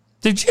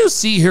 Did you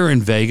see her in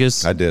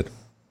Vegas? I did.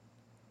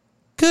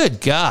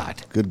 Good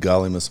God. Good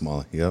golly, Miss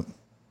Molly. Yep.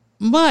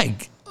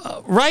 Mike,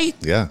 right?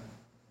 Yeah.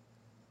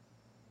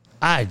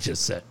 I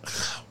just said,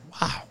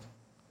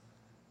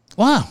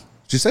 wow.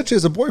 She said she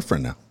has a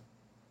boyfriend now.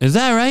 Is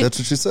that right? That's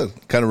what she said.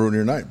 Kind of ruined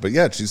your night. But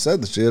yeah, she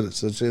said that she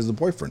has a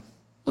boyfriend.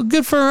 Well,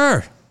 good for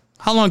her.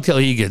 How long till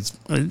he gets...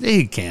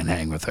 He can't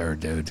hang with her,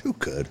 dude. Who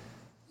could?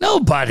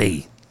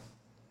 Nobody.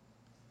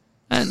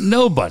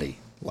 Nobody.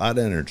 A lot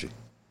of energy.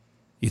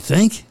 You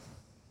think?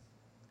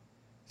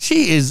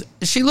 She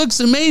looks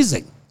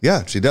amazing.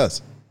 Yeah, she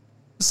does.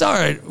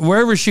 Sorry,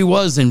 wherever she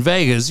was in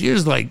Vegas, you're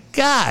just like,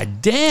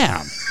 God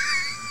damn.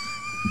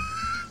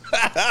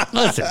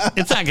 Listen,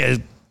 it's not going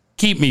to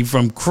keep me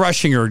from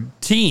crushing her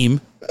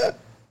team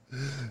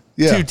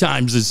 2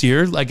 times this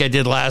year, like I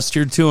did last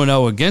year,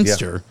 2-0 against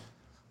her.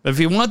 But if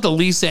you want the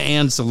Lisa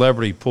Ann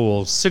Celebrity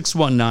Pool,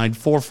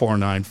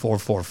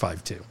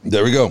 619-449-4452.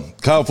 There we go.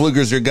 Kyle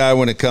Pfluger's your guy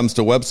when it comes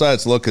to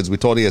websites. Look, as we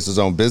told you, he has his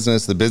own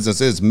business. The business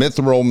is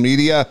Mithril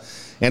Media,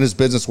 and his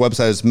business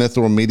website is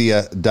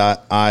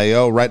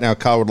mithrilmedia.io. Right now,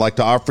 Kyle would like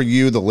to offer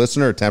you, the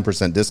listener, a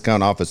 10%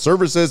 discount off his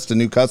services to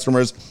new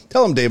customers.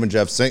 Tell them Dave and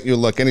Jeff sent you.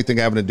 Look, anything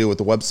having to do with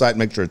the website,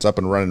 make sure it's up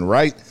and running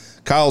right.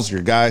 Kyle's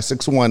your guy,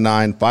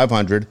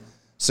 619-500-6621,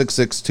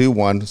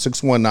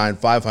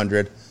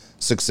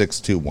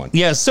 619-500-6621.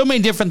 Yeah, so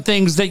many different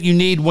things that you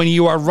need when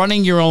you are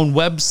running your own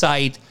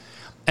website.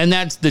 And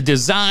that's the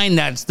design,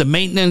 that's the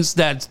maintenance,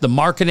 that's the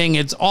marketing.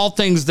 It's all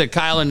things that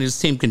Kyle and his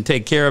team can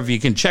take care of. You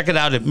can check it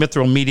out at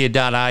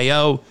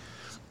mithrilmedia.io.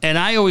 And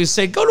I always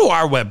say, go to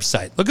our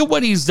website. Look at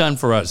what he's done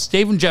for us.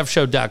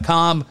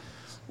 DaveandJeffShow.com.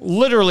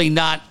 Literally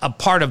not a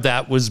part of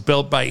that was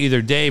built by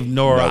either Dave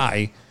nor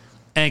I.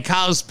 And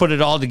Kyle's put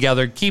it all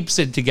together, keeps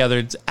it together.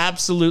 It's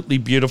absolutely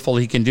beautiful.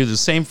 He can do the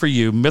same for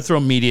you.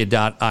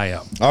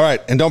 Mithromedia.io. All right.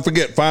 And don't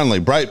forget, finally,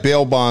 Bright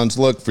Bail Bonds.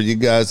 Look, for you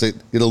guys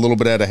that get a little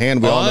bit out of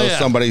hand. We all know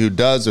somebody who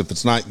does. If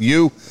it's not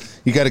you,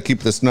 you got to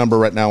keep this number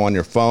right now on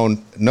your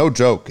phone. No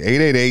joke.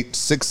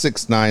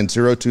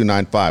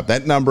 888-669-0295.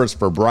 That number is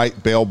for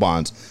Bright Bail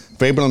Bonds.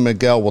 Fabian and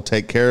Miguel will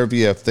take care of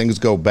you if things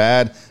go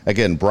bad.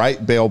 Again,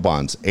 Bright Bail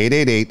Bonds,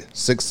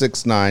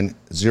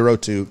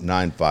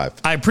 888-669-0295.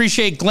 I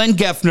appreciate Glenn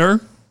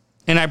Geffner,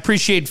 and I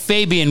appreciate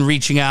Fabian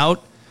reaching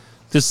out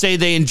to say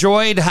they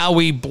enjoyed how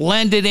we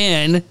blended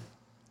in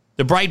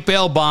the Bright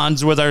Bail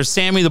Bonds with our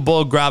Sammy the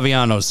Bull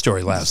Graviano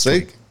story last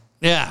week.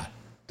 Yeah.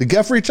 Did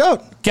Geff reach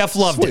out? Geff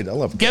loved it. I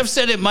love Geff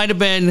said it might have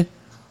been,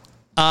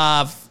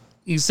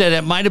 he said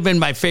it might have been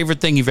my favorite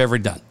thing you've ever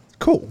done.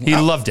 Cool. He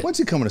loved it. When's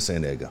he coming to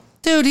San Diego?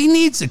 Dude, he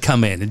needs to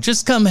come in and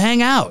just come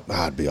hang out.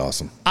 That'd be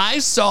awesome. I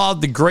saw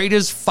the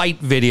greatest fight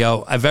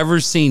video I've ever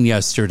seen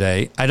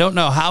yesterday. I don't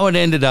know how it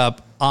ended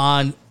up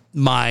on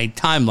my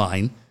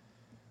timeline.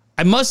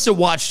 I must have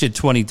watched it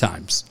 20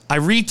 times. I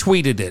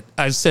retweeted it.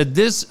 I said,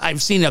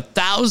 I've seen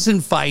 1,000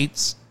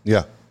 fights.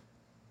 Yeah.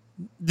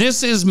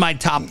 This is my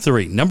top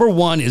 3. Number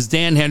 1 is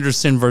Dan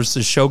Henderson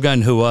versus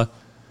Shogun Rua.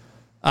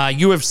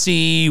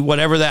 UFC,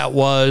 whatever that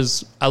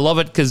was. I love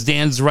it because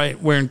Dan's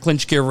wearing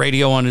Clinch Gear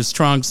Radio on his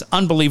trunks.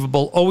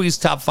 Unbelievable. Always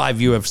top 5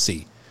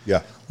 UFC.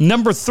 Yeah.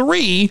 Number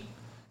 3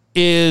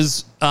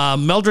 is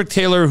Meldrick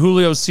Taylor,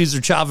 Julio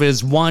Cesar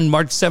Chavez, won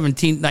March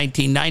 17th,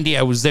 1990.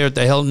 I was there at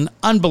the Hilton.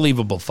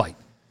 Unbelievable fight.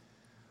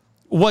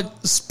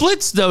 What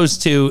splits those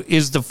two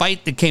is the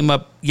fight that came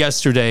up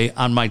yesterday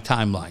on my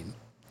timeline.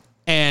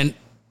 And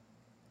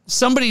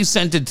somebody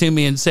sent it to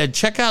me and said,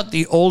 check out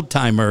the old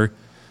timer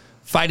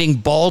fighting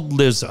Bald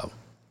Lizzo.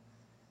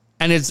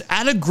 And it's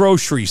at a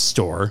grocery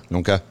store.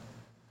 Okay.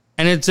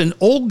 And it's an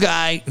old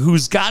guy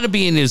who's got to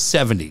be in his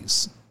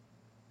 70s.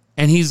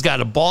 And he's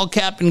got a ball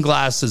cap and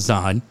glasses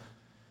on.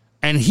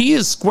 And he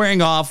is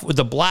squaring off with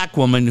a black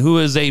woman who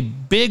is a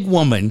big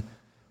woman.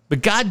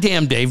 But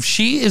goddamn, Dave,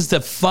 she is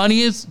the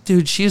funniest.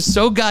 Dude, she is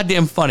so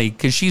goddamn funny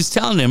because she's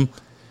telling him,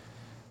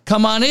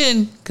 come on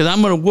in because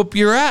I'm going to whoop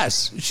your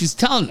ass. She's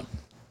telling him.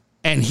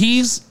 And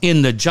he's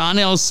in the John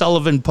L.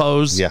 Sullivan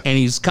pose, and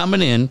he's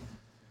coming in.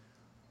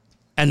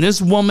 And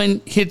this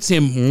woman hits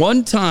him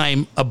one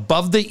time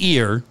above the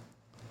ear,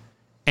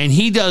 and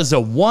he does a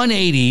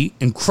 180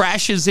 and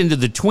crashes into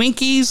the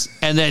Twinkies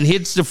and then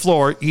hits the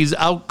floor. He's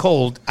out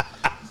cold.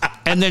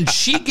 And then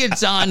she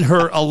gets on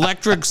her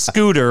electric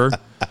scooter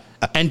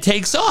and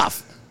takes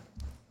off.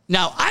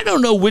 Now, I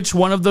don't know which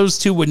one of those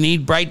two would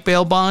need Bright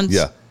Bail Bonds.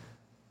 Yeah.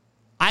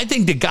 I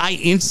think the guy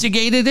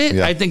instigated it.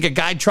 Yeah. I think a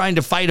guy trying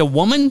to fight a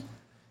woman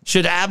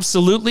should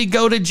absolutely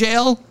go to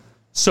jail.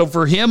 So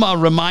for him, I'll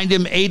remind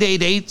him,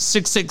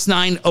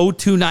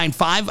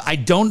 888-669-0295. I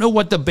don't know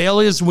what the bail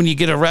is when you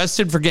get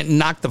arrested for getting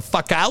knocked the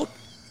fuck out.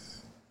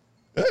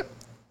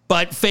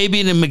 But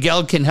Fabian and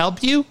Miguel can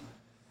help you.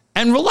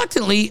 And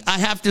reluctantly, I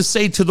have to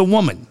say to the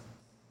woman,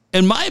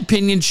 in my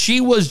opinion,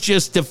 she was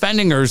just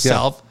defending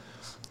herself. Yeah.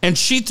 And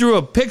she threw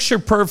a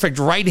picture-perfect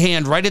right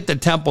hand right at the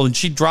temple, and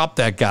she dropped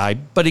that guy.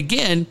 But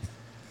again,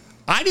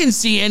 I didn't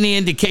see any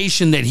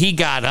indication that he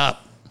got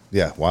up.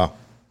 Yeah, wow.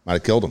 Might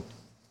have killed him.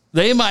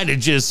 They might have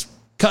just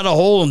cut a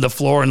hole in the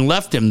floor and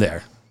left him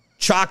there,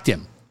 chalked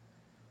him.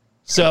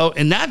 So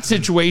in that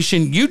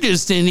situation, you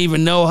just didn't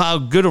even know how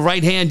good a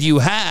right hand you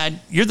had.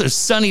 You're the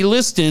Sonny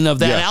Liston of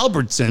that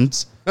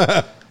Albertsons.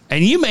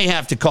 And you may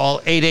have to call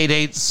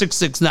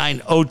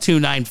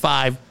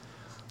 888-669-0295.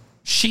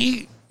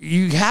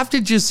 You have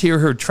to just hear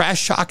her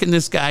trash talking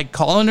this guy,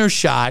 calling her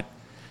shot,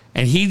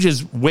 and he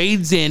just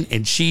wades in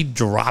and she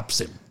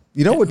drops him.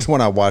 You know which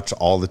one I watch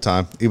all the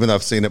time, even though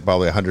I've seen it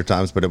probably 100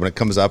 times, but when it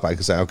comes up, I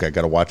can say, okay, I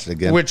got to watch it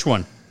again. Which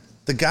one?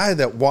 The guy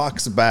that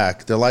walks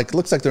back,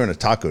 looks like they're in a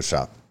taco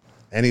shop,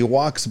 and he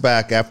walks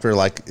back after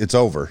it's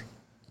over,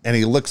 and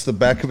he licks the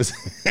back of his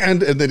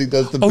hand, and then he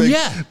does the big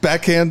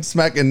backhand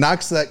smack and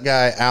knocks that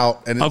guy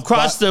out. And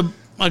across the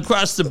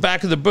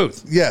back of the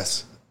booth.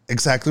 Yes,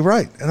 exactly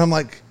right. And I'm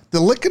like, the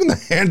licking in the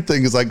hand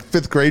thing is like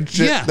 5th grade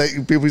shit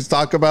that people used to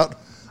talk about.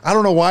 I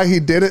don't know why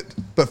he did it,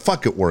 but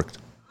fuck, it worked.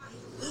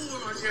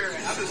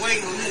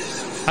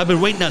 I've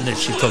been waiting on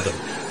this, she told him.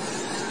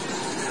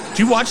 Did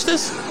you watch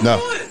this? No.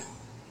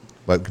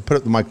 But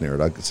put the mic near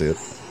it. I can see it.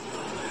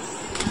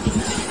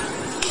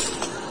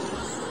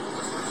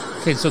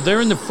 Okay, so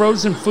they're in the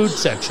frozen food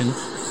section.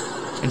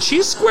 And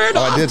she's squared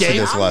off, I did Dave. see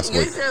this last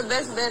week. It's your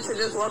best bet to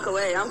just walk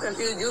away. I'm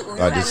confused. You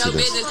I have did see no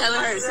this. business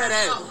telling her to shut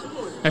up.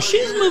 Now,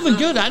 she's moving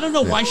good. I don't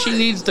know why she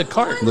needs the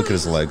cart. Look at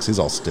his legs. He's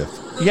all stiff.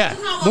 Yeah.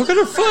 Look at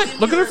her foot.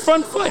 Look at her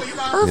front foot.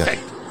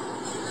 Perfect.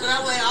 So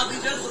that way I'll be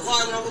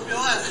justified when I whoop your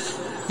ass.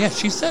 Yeah,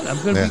 she said,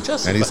 I'm going to be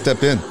justified. And he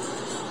stepped in.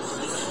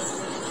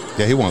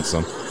 Yeah, he wants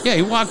some. Yeah,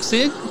 he walks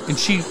in and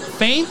she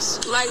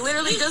faints. Like,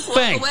 literally, just walk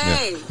Bang.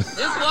 away.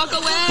 Just walk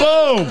away.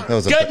 Boom. That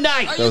was a Good ba-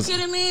 night. Are you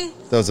kidding me?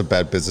 That was a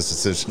bad business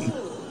decision.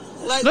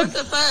 Like, Look. what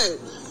the fuck?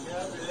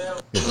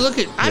 Look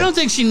at. I don't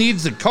think she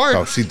needs the card.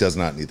 Oh, she does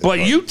not need that Well,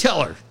 card. you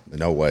tell her.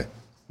 No way.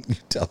 You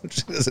tell her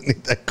she doesn't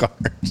need that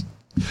card.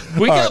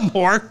 We All got right.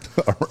 more.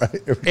 All right.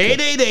 Here we go.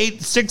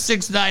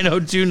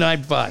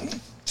 888-669-0295.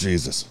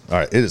 Jesus. All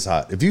right. It is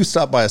hot. If you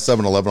stop by a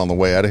 7-Eleven on the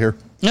way out of here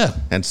Yeah.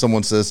 and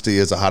someone says to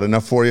you, is it hot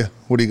enough for you?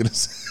 What are you going to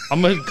say?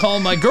 I'm going to call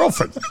my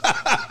girlfriend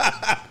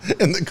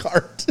In the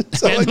cart.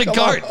 in the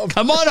cart.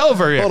 Come on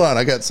over here. Hold on.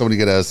 I got somebody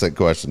going to ask that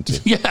question too.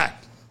 Yeah.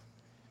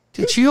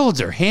 Dude, she holds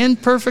her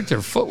hand perfect.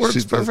 Her footwork's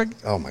She's perfect.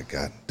 Oh my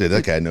God. Dude,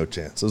 that guy, no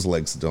chance. Those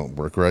legs don't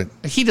work right.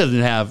 He doesn't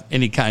have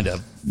any kind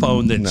of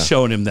phone that's No.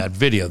 showing him that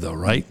video, though,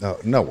 right? No,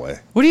 no way.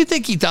 What do you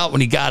think he thought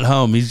when he got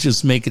home? He's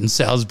just making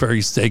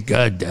Salisbury steak.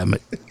 God damn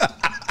it.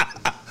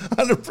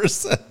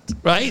 100%.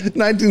 Right?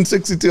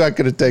 1962, I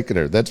could have taken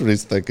her. That's what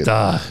he's thinking.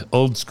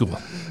 Old school.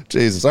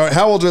 Jesus. All right.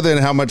 How old are they and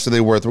how much are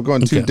they worth? We're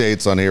going two Okay.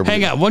 dates on here.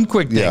 Hang on. One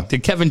quick thing Yeah. to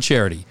Kevin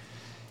Charity.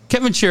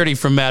 Kevin Charity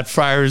from Matt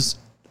Fryers.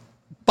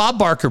 Bob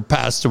Barker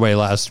passed away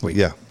last week.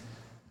 Yeah.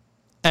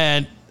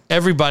 And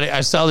everybody,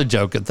 I saw the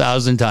joke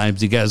 1,000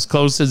 times. He got as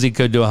close as he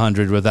could to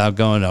 100 without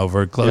going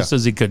over, close Yeah.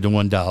 as he could to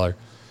 $1.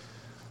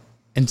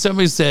 And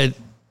somebody said,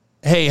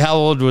 hey, how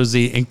old was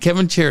he? And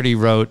Kevin Charity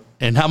wrote,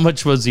 and how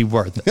much was he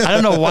worth? I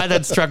don't know why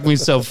that struck me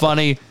so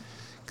funny.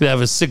 Could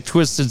have a sick,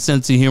 twisted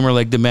sense of humor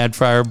like the Mad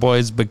Fryer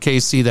Boys, but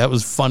KC, that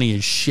was funny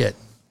as shit.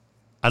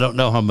 I don't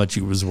know how much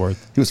he was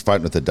worth. He was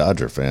fighting with a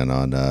Dodger fan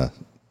on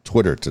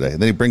Twitter today.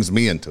 And then he brings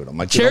me into it. I'm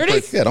like,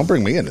 Charity? Don't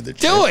bring me into this.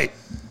 Do it.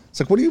 It's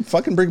like, what do you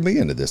fucking bring me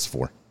into this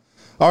for?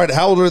 All right.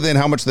 How old are they and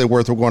how much are they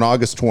worth? We're going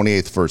August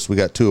 28th first. We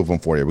got two of them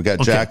for you. We got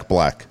Jack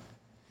Black.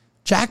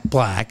 Jack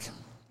Black,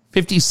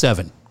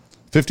 57.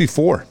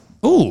 54.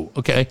 Ooh,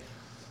 okay.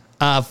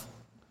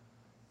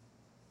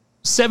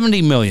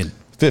 70 million.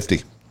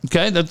 50.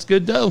 Okay, that's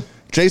good dough.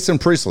 Jason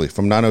Priestley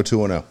from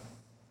 90210.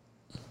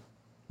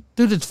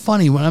 Dude, it's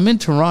funny. When I'm in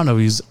Toronto,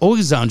 he's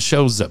always on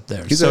shows up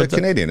there. He's a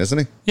Canadian, isn't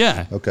he?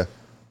 Yeah. Okay.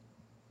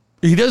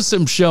 He does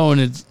some show,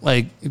 and it's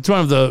like, it's one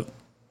of the,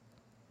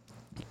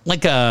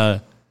 like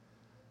a,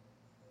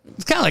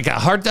 it's kind of like a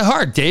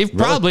heart-to-heart, Dave, Really?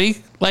 probably.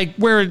 Like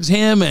where it's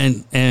him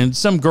and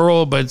some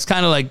girl, but it's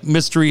kind of like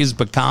mysteries,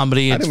 but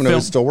comedy. I It's didn't even know he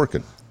was still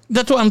working.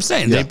 That's what I'm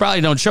saying. Yeah. They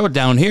probably don't show it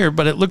down here,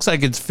 but it looks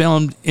like it's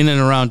filmed in and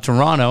around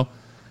Toronto.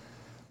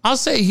 I'll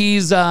say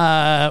he's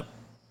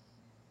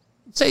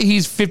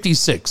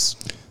 56.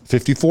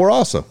 54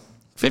 also.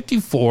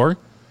 54. I'm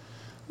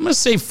going to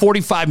say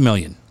 45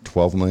 million.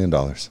 $12 million.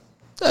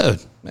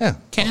 Dude, Yeah.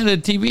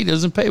 Canada TV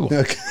doesn't pay well.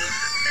 Okay.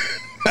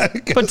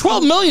 But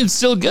 12 million is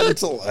still good.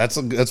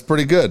 That's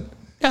pretty good.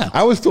 Yeah. I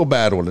always feel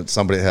bad when it's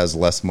somebody that has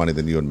less money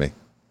than you and me.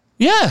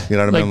 Yeah. You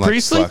know what I mean? Like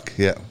Priestley? Fuck.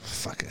 Yeah.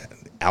 Fuck it.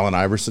 Allen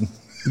Iverson.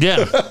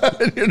 Yeah.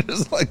 And you're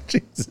just like,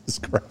 Jesus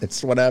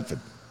Christ, what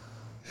happened?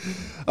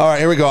 All right,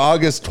 here we go.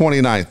 August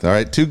 29th. All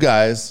right, two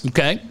guys.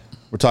 Okay.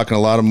 We're talking a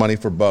lot of money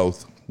for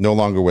both. No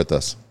longer with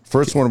us.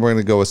 First one, we're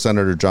going to go with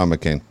Senator John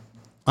McCain.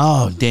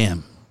 Oh,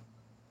 damn.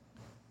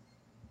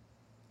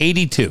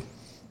 82.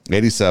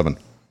 87.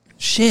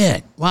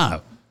 Shit.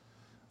 Wow.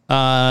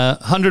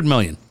 100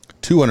 million.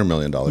 $200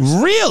 million.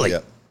 Really? Yeah.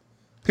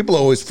 People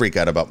always freak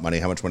out about money,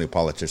 how much money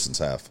politicians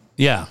have.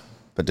 Yeah.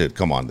 But dude,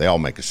 come on. They all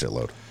make a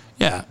shitload.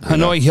 Yeah.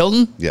 Hanoi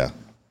Hilton? Yeah.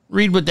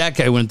 Read what that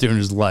guy went through in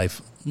his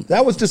life.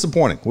 That was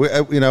disappointing.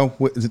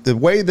 The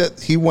way that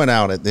he went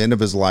out at the end of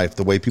his life,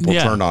 the way people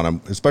Yeah. turned on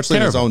him, especially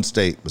in his Terrible. own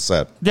state, was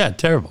sad. Yeah,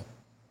 terrible.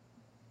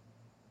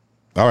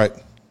 All right.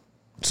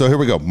 So here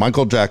we go.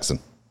 Michael Jackson.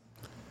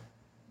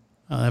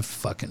 Oh, that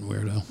fucking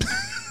weirdo.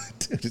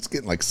 Dude, it's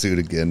getting like sued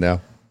again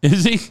now.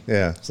 Is he?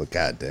 Yeah. It's like,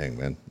 God dang,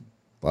 man.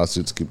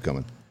 Lawsuits keep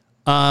coming.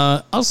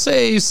 I'll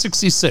say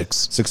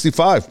 66.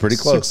 65. Pretty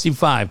close.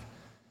 65.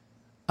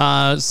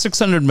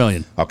 600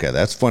 million. Okay,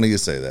 that's funny you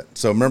say that.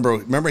 So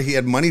remember he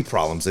had money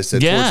problems, they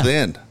said, Yeah. towards the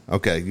end.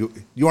 Okay, you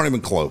aren't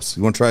even close.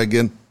 You want to try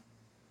again?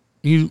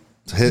 You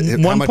How much is it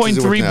worth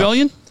 1.3 now?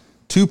 billion?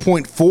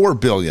 $2.4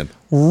 billion.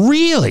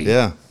 Really?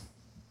 Yeah.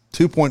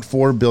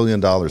 $2.4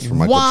 billion for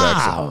Michael Jackson.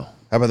 Wow.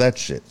 How about that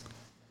shit?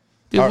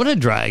 Dude, what a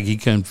drag. He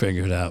couldn't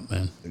figure it out,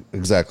 man.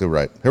 Exactly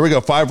right. Here we go.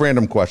 5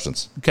 random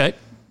questions. Okay.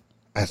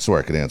 I swear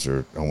I can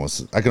answer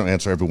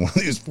every one of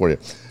these for you.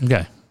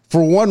 Okay.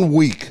 For 1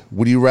 week,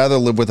 would you rather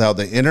live without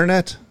the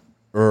internet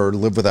or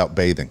live without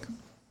bathing?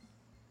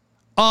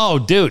 Oh,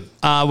 dude.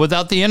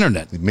 Without the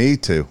internet. Me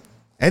too.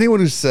 Anyone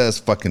who says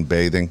fucking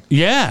bathing,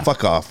 Yeah.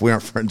 fuck off. We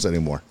aren't friends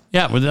anymore.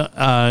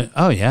 Yeah.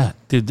 Oh, yeah.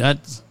 Dude,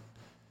 that's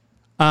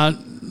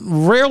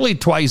rarely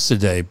twice a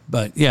day,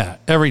 but yeah,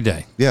 every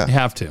day. Yeah. You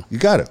have to. You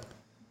got it.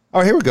 All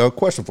right, here we go.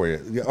 Question for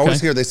you. You always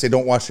Okay. hear they say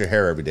don't wash your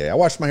hair every day. I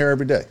wash my hair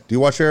every day. Do you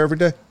wash your hair every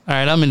day? All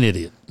right. I'm an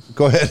idiot.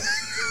 Go ahead.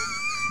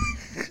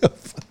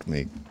 Fuck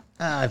me.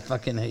 I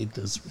fucking hate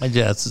this. I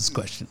just asked this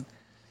question.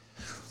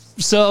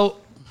 So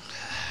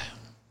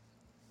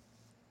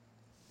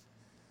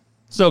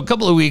a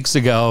couple of weeks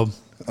ago,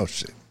 Oh,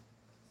 shit.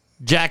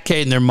 Jack,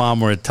 Kate, and their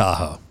mom were at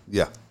Tahoe.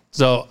 Yeah.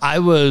 So I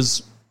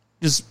was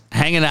just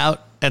hanging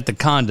out at the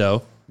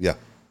condo, Yeah.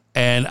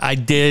 and I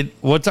did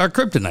what's our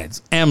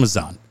kryptonites?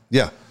 Amazon.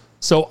 Yeah.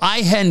 So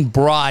I hadn't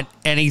brought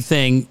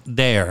anything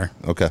there.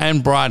 Okay. I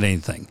hadn't brought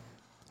anything.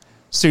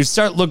 So you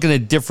start looking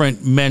at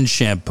different men's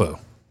shampoo.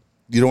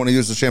 You don't want to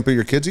use the shampoo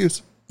your kids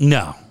use?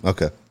 No.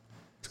 Okay.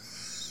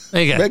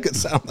 They Make it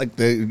sound like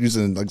they're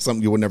using like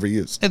something you would never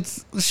use.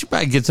 she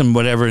probably gets them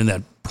whatever in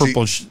that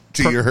purple.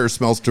 Gee, your hair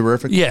smells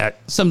terrific. Yeah,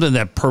 something in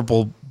that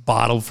purple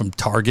bottle from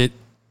Target.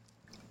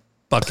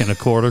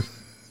 $1.25.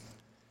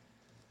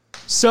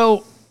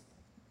 So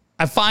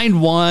I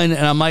find one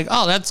and I'm like,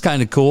 oh, that's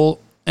kind of cool.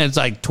 And it's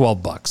like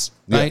 $12,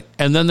 right?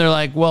 Yeah. And then they're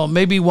like, well,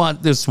 maybe you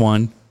want this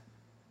one.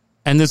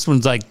 And this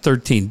one's like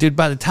 13. Dude,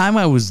 by the time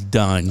I was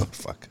done, Oh,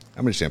 fuck.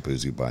 How many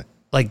shampoos you buy?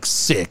 like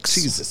 6.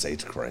 Jesus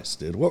H.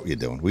 Christ, dude. What were you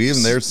doing? Were you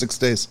even there 6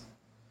 days?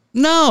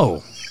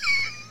 No.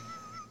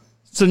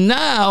 So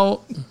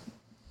now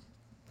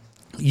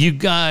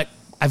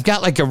I've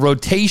got like a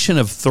rotation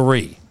of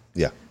 3.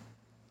 Yeah.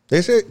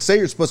 They say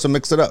you're supposed to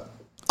mix it up.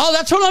 Oh,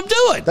 that's what I'm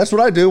doing. That's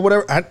what I do.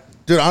 Whatever.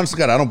 Dude, honest to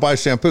God, I don't buy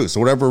shampoo. So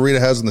whatever Rita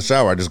has in the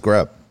shower, I just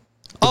grab.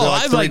 Oh, They're I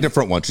like have 3 like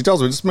different ones. She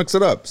tells me, just mix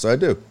it up. So I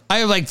do. I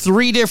have like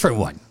 3 different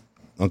ones.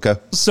 Okay.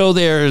 So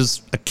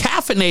there's a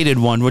caffeinated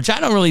one, which I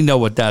don't really know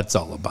what that's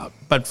all about.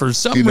 But for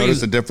some Do you reason,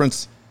 notice the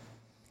difference?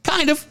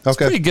 kind of. It's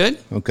Okay. pretty good.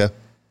 Okay.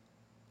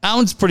 That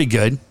one's pretty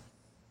good.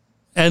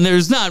 And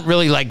there's not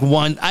really like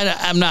one.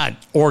 I'm not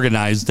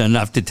organized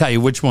enough to tell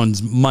you which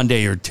one's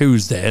Monday or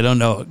Tuesday. I don't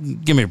know.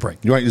 Give me a break.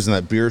 You aren't using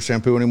that beer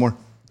shampoo anymore?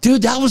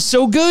 Dude, that was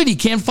so good. You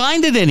can't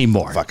find it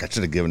anymore. Fuck, I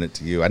should have given it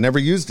to you. I never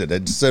used it.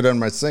 It just sat on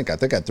my sink. I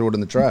think I threw it in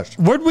the trash.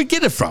 Where'd we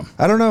get it from?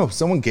 I don't know.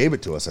 Someone gave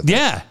it to us. I think.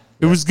 Yeah,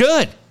 it was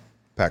good.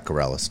 Pat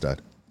Corrales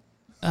died.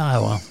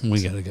 Oh, well,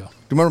 we got to go. Do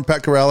you remember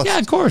Pat Corrales? Yeah,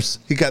 of course.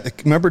 He got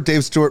remember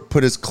Dave Stewart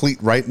put his cleat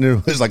right into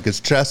his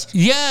chest?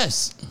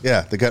 Yes.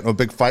 Yeah, they got into a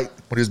big fight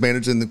when he was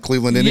managing the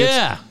Cleveland Indians.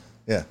 Yeah.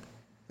 Yeah.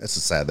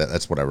 That's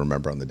that's what I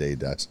remember on the day he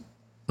died.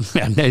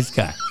 Yeah, nice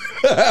guy.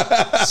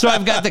 So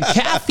I've got the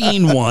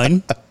caffeine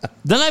one.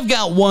 Then I've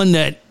got one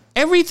that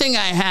everything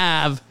I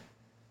have,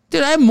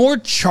 dude, I have more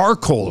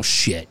charcoal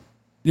shit.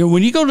 You know,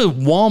 when you go to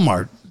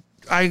Walmart,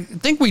 I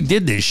think we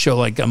did this show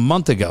like a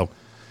month ago.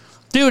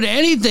 Dude,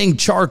 anything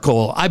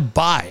charcoal, I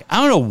buy. I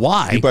don't know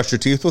why. You brush your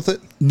teeth with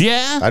it?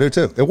 Yeah, I do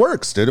too. It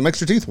works, dude. It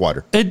makes your teeth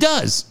whiter. it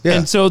does. Yeah.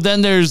 And so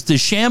then there's the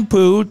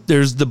shampoo,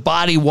 there's the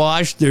body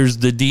wash, there's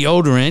the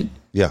deodorant.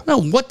 Yeah. I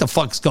don't know what the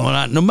fuck's going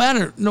on.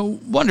 No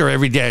wonder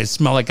every day I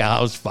smell like a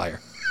house fire.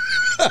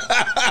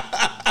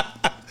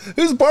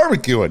 Who's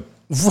barbecuing?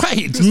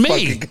 Right, it's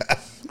me.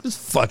 This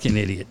fucking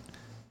idiot.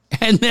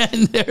 And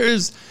then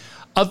there's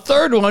a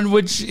third one,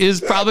 which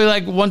is probably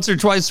like once or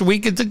twice a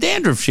week. It's a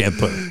dandruff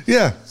shampoo.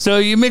 Yeah. So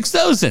you mix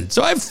those in.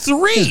 So I have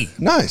 3.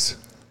 Nice.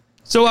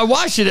 So I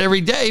wash it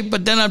every day,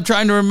 but then I'm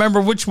trying to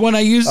remember which one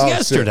I used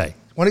yesterday. Shit.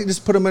 Why don't you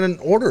just put them in an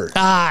order?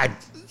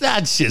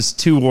 That's just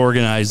too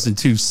organized and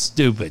too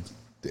stupid.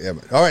 Damn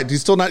it. All right. Do you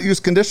still not use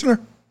conditioner?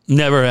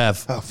 Never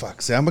have. Oh,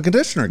 fuck. See, I'm a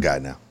conditioner guy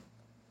now.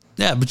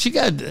 Yeah, but you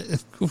got you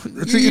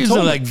using told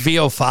me. like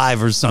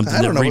VO5 or something.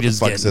 I don't know what the Rita's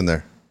fuck's in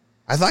there.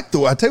 I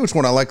tell you which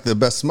one I like the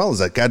best smell is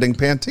that goddamn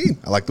Pantene.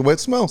 I like the way it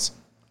smells.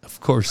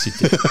 Of course you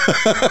do.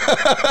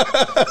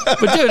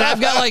 But dude, I've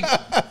got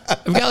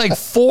like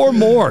 4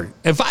 more.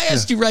 If I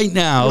asked you right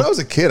now, When I was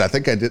a kid, I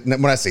think I did.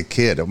 When I say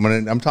kid,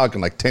 I'm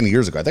talking like 10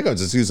 years ago. I think I was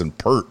just using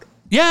Pert.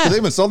 yeah, Do they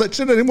even sell that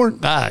shit anymore?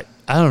 I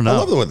don't I know.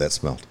 love the way that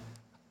smelled.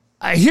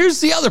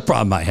 Here's the other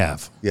problem I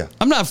have. Yeah.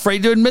 I'm not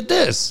afraid to admit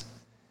this.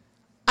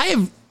 I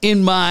have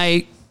in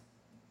my,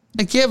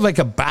 like you have like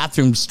a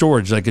bathroom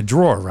storage, like a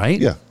drawer, right?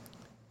 Yeah.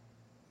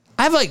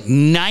 I have like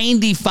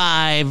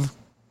 95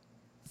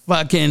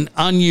 fucking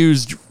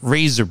unused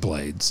razor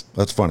blades.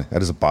 That's funny. I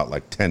just bought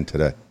like 10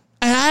 today.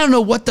 And I don't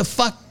know what the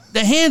fuck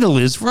the handle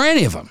is for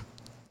any of them.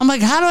 I'm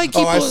like, how do I keep?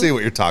 Oh, I see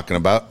what you're talking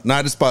about. No,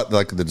 I just bought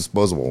like the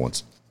disposable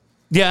ones.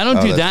 Yeah, I don't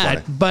Oh, do that's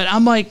that. funny. But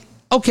I'm like,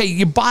 okay,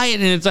 you buy it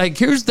and it's like,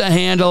 here's the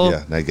handle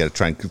Yeah. Now you got to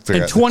try and figure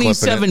and out the clip in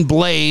 27 it.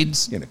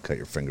 blades. You're going to cut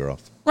your finger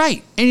off.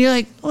 Right. And you're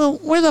like, well,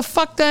 where the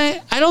fuck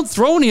I don't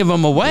throw any of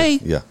them away.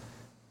 Yeah.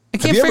 I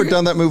Have can't you ever figure.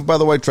 done that move, by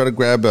the way? Try to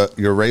grab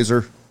your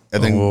razor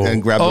and then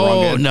and grab the wrong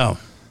Oh, end? no.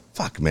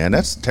 Fuck, man.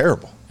 That's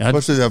terrible. That's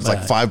Especially if it's like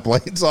bad. 5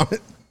 blades on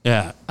it.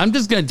 Yeah. I'm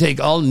just going to take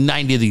all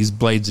 90 of these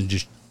blades and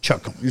just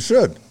chuck them. You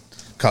should.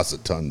 Costs a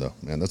ton, though.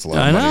 Man, that's a lot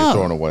I of money know. you're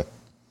throwing away.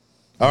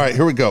 All right,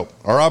 here we go.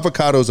 Are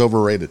avocados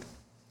overrated?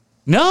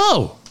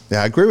 No.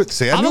 Yeah, I agree with you.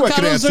 See, I knew I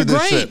could Avocados answer are this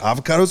great. shit.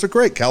 Avocados are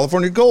great.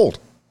 California gold.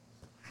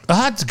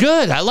 That's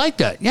good. I like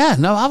that. Yeah.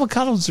 No,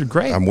 avocados are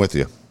great. I'm with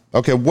you.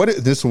 Okay,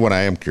 this is what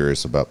I am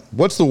curious about.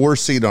 What's the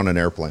worst seat on an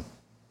airplane?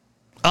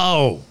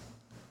 Oh,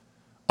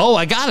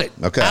 I got it.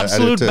 Okay, I did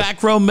Absolute too.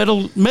 back row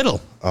middle.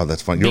 Oh,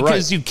 that's fun. You're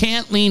Because right. you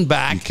can't lean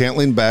back. You can't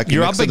lean back.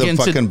 You're next up to the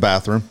against it. fucking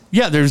bathroom.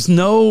 Yeah, there's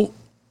no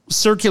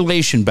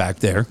circulation back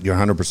there. You're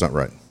 100%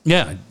 right.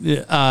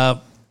 Yeah.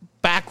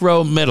 Back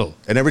row middle.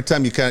 And every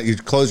time you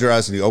close your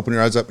eyes and you open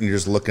your eyes up and you're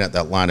just looking at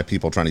that line of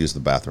people trying to use the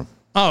bathroom.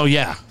 Oh,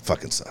 yeah.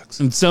 Fucking sucks.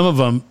 And some of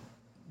them,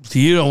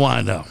 you don't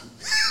want to know.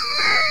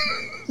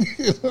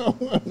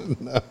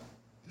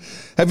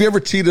 Have you ever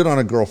cheated on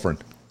a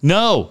girlfriend?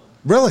 No.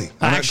 Really?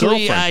 On a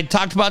Actually, girlfriend? I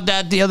talked about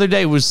that the other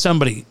day with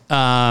somebody.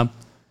 No,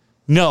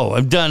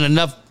 I've done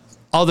enough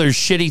other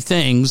shitty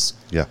things.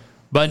 Yeah.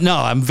 But no,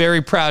 I'm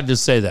very proud to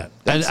say that.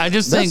 I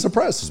just That think.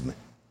 surprises me.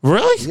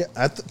 Really? Yeah,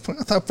 I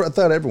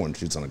thought everyone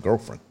cheats on a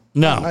girlfriend.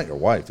 No. Not your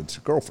wife. It's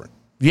your girlfriend.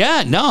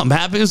 Yeah, no, I'm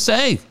happy to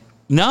say.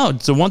 No,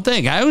 it's the one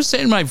thing. I always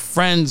say to my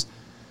friends,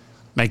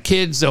 my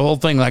kids, the whole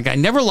thing, like I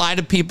never lie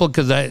to people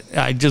because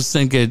I just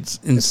think it's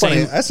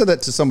insane. Funny, I said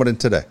that to someone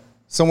today.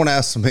 Someone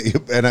asked me,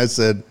 and I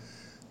said,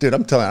 dude,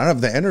 I'm telling you, I don't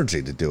have the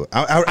energy to do it.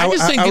 I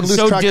just think I would it's lose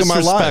so track of my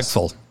lives.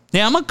 disrespectful.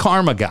 Yeah, I'm a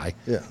karma guy.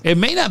 Yeah. It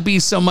may not be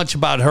so much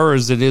about her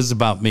as it is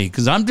about me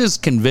because I'm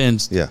just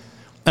convinced. Yeah.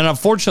 And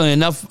unfortunately,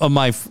 enough of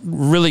my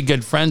really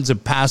good friends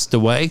have passed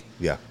away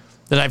Yeah.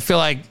 that I feel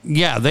like,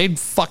 yeah, they'd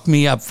fuck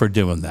me up for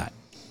doing that.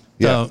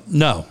 Yeah. So,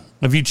 no.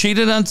 Have you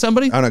cheated on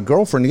somebody? On a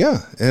girlfriend,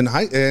 yeah.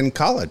 In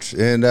college.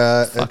 And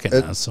Fucking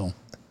asshole.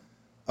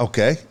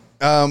 okay.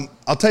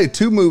 I'll tell you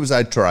 2 moves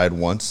I tried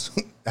once.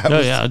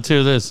 Let's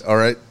hear this. All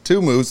right.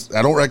 2 moves.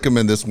 I don't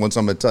recommend this one,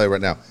 so I'm going to tell you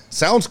right now.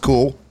 Sounds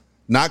cool.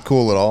 Not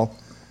cool at all.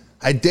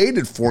 I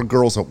dated 4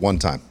 girls at one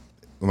time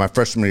my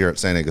freshman year at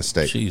San Diego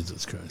State.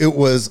 Jesus Christ. It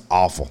was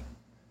awful.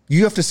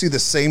 You have to see the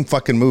same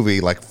fucking movie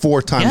like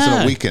 4 times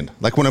in a weekend.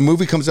 Like when a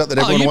movie comes out that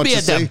everyone wants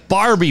to see. You'd be at that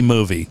Barbie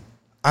movie.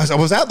 I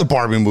was at the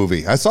Barbie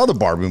movie. I saw the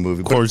Barbie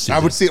movie. Of course you I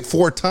would did. see it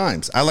 4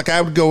 times.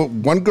 I would go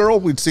one girl,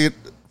 we'd see it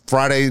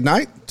Friday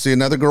night, see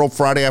another girl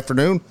Friday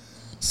afternoon,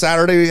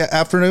 Saturday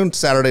afternoon,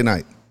 Saturday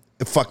night.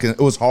 It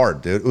was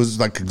hard, dude. It was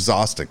like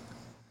exhausting.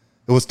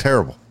 It was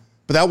terrible.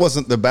 But that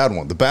wasn't the bad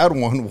one. The bad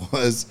one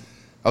was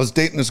I was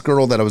dating this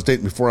girl that I was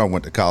dating before I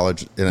went to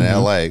college in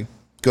LA,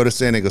 go to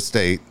San Diego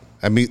State.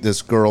 I meet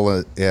this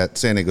girl at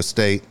San Diego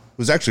State, who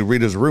was actually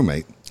Rita's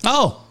roommate.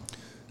 Oh.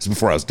 This is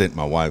before I was dating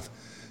my wife.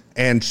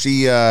 And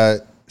she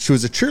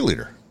was a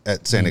cheerleader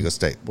at San Diego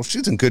State. Well,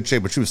 she's in good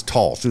shape, but she was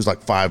tall. She was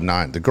like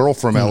 5'9". The girl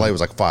from LA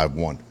was like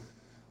 5'1".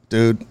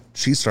 Dude,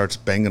 she starts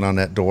banging on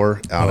that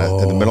door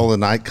in the middle of the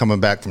night, coming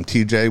back from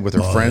TJ with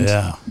her friends.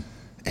 Yeah.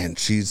 And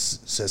she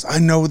says, I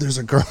know there's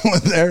a girl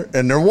in there.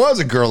 And there was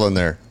a girl in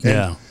there. And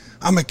Yeah.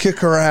 I'm going to kick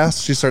her ass.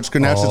 She starts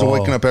screaming out. She's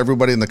waking up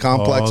everybody in the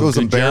complex. It was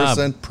good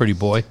embarrassing. job, pretty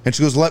boy. And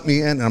she goes, let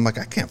me in. And I'm like,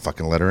 I can't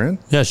fucking let her in.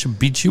 Yeah, she'll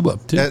beat you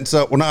up, too. And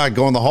so when I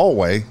go in the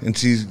hallway and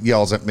she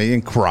yells at me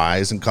and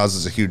cries and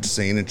causes a huge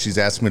scene and she's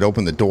asking me to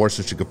open the door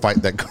so she could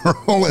fight that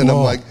girl. And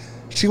I'm like,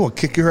 she will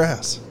kick your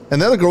ass.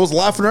 And the other girl was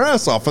laughing her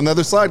ass off on the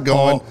other side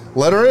going,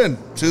 let her in.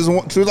 She was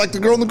like the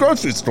girl in the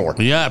grocery store.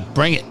 Yeah,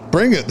 bring it.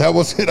 Bring it. That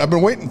was it. I've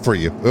been waiting for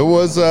you. It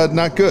was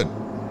not good.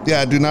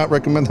 Yeah, I do not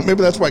recommend that.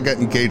 Maybe that's why I got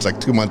engaged like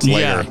 2 months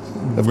later.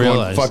 Of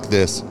going, fuck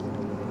this.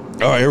 All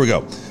right, here we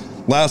go.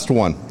 Last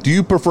one. Do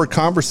you prefer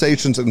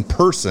conversations in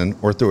person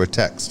or through a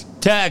text?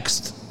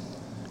 Text.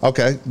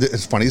 Okay,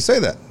 it's funny you say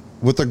that.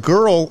 With a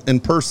girl in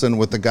person,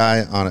 with a guy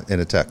in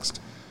a text.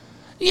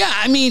 Yeah,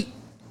 I mean,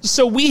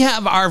 so we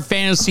have our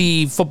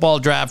fantasy football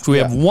draft. We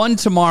have one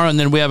tomorrow, and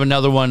then we have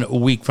another one a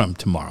week from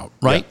tomorrow,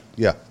 right?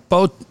 Yeah.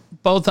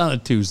 Both on a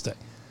Tuesday.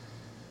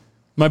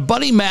 My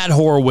buddy Matt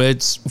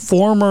Horowitz,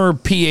 former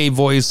PA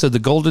voice of the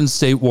Golden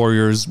State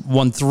Warriors,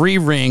 won 3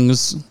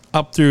 rings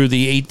up through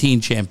the 18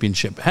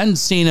 championship. Hadn't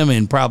seen him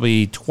in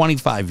probably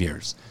 25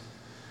 years.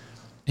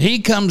 He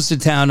comes to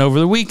town over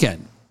the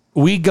weekend.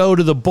 We go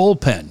to the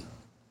bullpen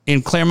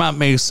in Claremont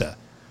Mesa.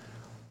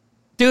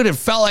 Dude, it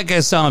felt like I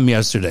saw him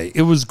yesterday.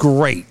 It was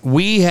great.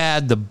 We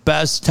had the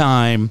best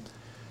time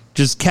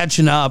just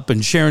catching up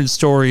and sharing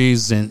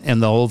stories and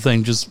the whole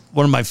thing. Just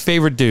one of my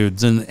favorite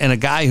dudes and a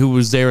guy who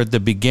was there at the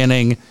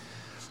beginning.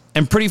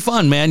 And pretty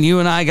fun, man. You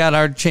and I got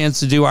our chance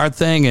to do our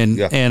thing.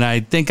 And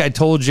I think I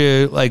told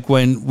you, like,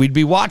 when we'd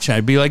be watching,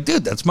 I'd be like,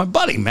 dude, that's my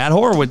buddy. Matt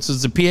Horowitz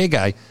is the PA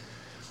guy.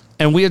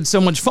 And we had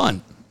so much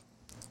fun.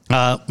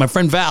 My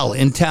friend Val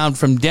in town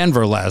from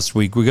Denver last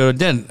week. We go to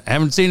Denver. I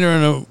haven't seen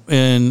her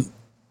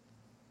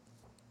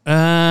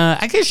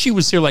I guess she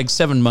was here like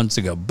 7 months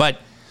ago. But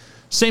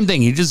same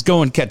thing. You just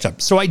go and catch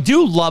up. So I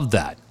do love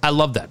that. I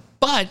love that.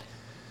 But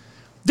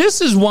this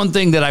is one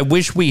thing that I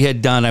wish we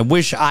had done. I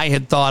wish I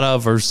had thought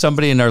of or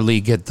somebody in our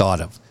league had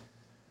thought of.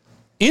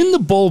 In the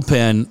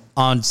bullpen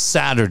on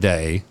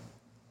Saturday,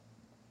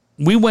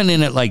 we went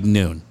in at like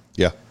noon.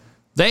 Yeah.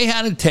 They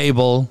had a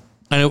table,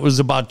 and it was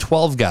about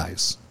 12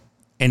 guys.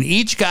 And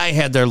each guy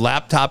had their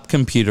laptop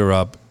computer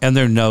up and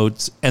their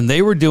notes, and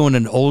they were doing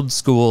an old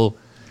school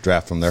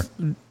Draft from there.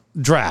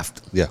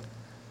 Draft. Yeah.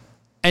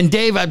 And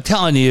Dave, I'm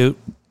telling you,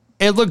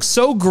 it looked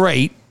so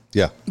great.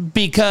 Yeah.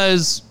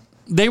 Because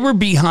they were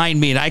behind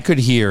me and I could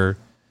hear,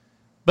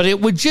 but it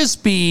would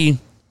just be,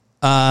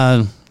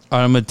 I'm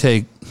going to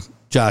take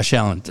Josh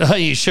Allen. Are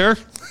you sure?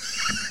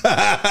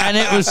 And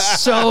it was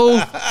so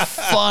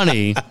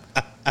funny.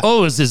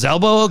 Oh, is his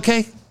elbow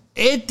okay?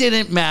 It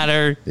didn't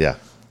matter. Yeah.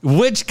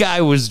 Which guy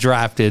was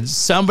drafted.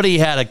 Somebody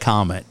had a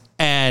comment.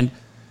 And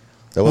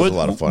that was a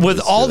lot of fun. With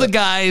all the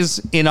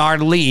guys in our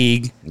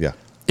league, yeah,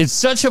 it's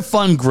such a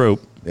fun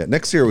group. Yeah,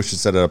 next year we should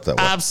set it up that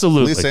way.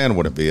 Absolutely. At least Ann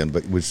wouldn't be in,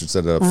 but we should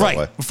set it up that way.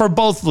 Right, for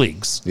both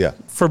leagues. Yeah.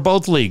 For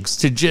both leagues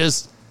to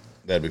just...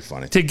 That'd be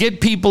funny. To get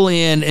people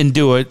in and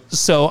do it.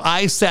 So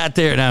I sat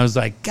there and I was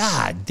like,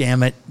 God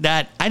damn it.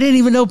 I didn't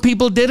even know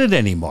people did it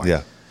anymore.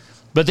 Yeah.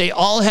 But they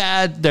all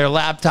had their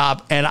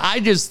laptop. And I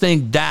just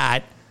think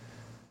that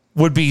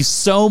would be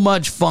so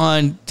much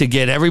fun to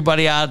get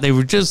everybody out. They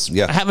were just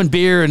having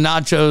beer and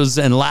nachos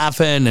and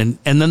laughing.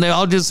 And then they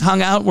all just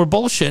hung out and were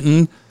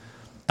bullshitting.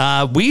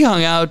 We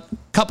hung out a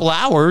couple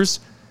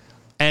hours.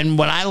 And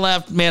when I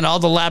left, man, all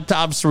the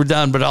laptops were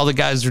done. But all the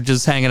guys were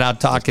just hanging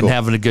out, talking,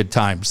 having a good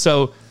time.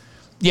 So...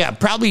 yeah,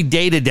 probably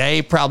day to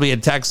day, probably a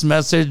text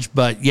message.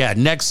 But yeah,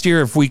 next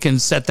year, if we can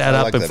set that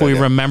up, if we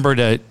remember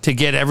to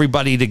get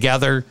everybody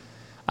together,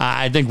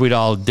 I think we'd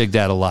all dig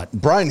that a lot.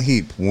 Brian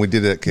Heap, when we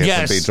did it at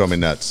Camp Beach, drove me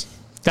nuts.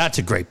 That's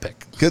a great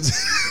pick. Dude,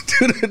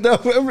 no,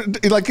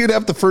 like you'd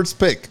have the first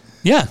pick.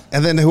 Yeah.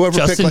 And then whoever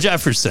Justin picked like,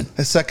 Jefferson.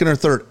 A second or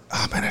third.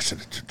 Oh, man, I should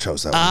have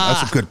chose that one.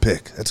 That's a good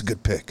pick. That's a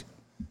good pick.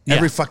 Yeah.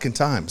 Every fucking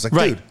time. It's like,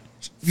 right. dude,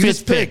 you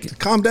just picked.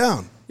 Calm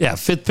down. Yeah,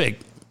 fifth pick.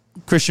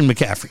 Christian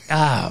McCaffrey.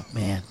 Oh,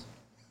 man.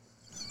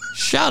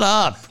 Shut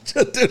up.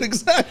 Dude,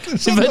 exactly.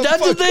 But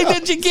that's the thing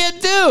that you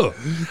can't do.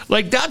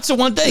 Like, that's the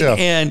one thing. Yeah.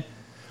 And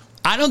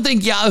I don't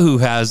think Yahoo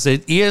has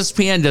it.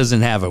 ESPN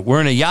doesn't have it.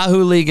 We're in a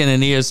Yahoo league and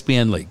an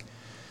ESPN league.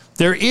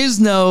 There is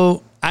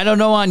no, I don't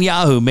know on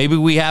Yahoo. Maybe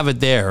we have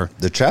it there.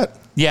 The chat?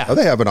 Yeah. Oh,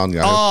 they have it on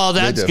Yahoo. Oh,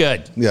 that's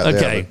good. Yeah.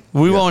 Okay.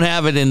 We won't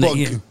have it in the...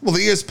 Well, the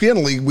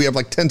ESPN league, we have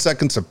like 10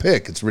 seconds to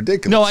pick. It's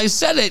ridiculous. No, I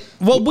said it.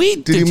 Well, we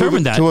Did you move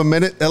it that. to a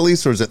minute at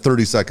least, or is it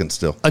 30 seconds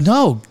still?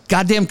 No.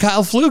 Goddamn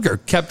Kyle Pfluger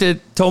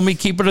told me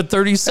keep it at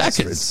 30 seconds.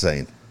 That's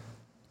insane.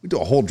 We do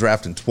a whole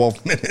draft in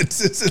 12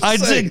 minutes. It's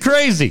insane. It's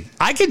crazy.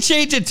 I could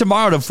change it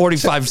tomorrow to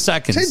 45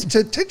 seconds.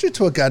 Change it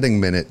to a goddamn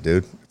minute,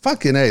 dude.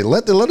 Fucking A.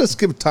 Let us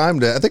give time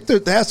to... I think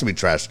there has to be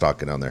trash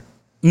talking on there.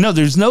 No,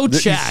 there's no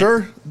chat.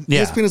 Sure?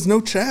 Yeah. ESPN has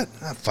no chat?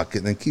 Fuck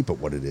it. Then keep it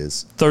what it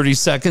is. 30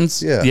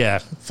 seconds? Yeah. Yeah.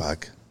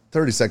 Fuck.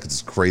 30 seconds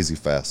is crazy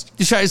fast.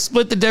 Should I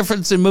split the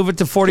difference and move it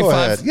to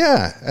 45?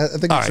 Yeah, I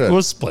think all right,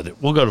 we'll split it.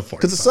 We'll go to 45.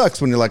 Because it sucks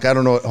when you're like, I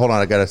don't know. Hold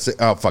on, I got to say,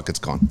 oh, fuck, it's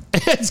gone.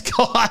 It's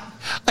gone.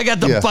 I got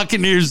the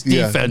Buccaneers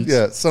defense.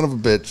 Yeah, son of a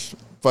bitch.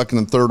 Fucking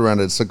in third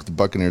round, I took the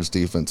Buccaneers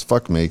defense.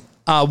 Fuck me.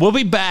 We'll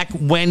be back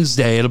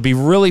Wednesday. It'll be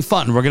really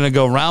fun. We're going to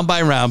go round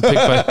by round.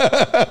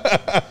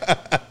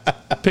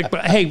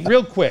 Hey,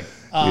 real quick.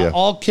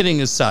 All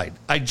kidding aside,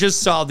 I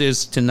just saw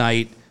this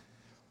tonight.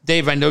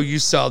 Dave, I know you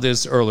saw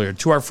this earlier.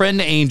 To our friend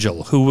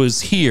Angel, who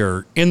was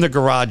here in the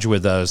garage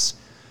with us,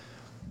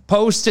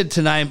 posted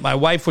tonight, my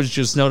wife was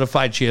just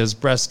notified she has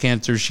breast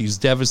cancer. She's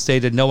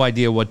devastated, no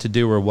idea what to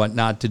do or what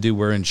not to do.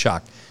 We're in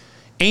shock.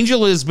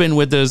 Angel has been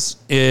with us,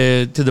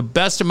 to the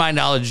best of my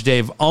knowledge,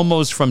 Dave,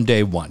 almost from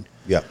day one.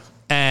 Yeah.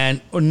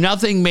 And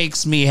nothing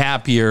makes me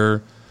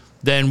happier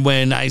than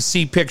when I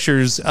see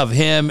pictures of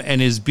him and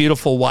his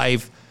beautiful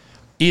wife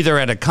either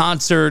at a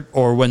concert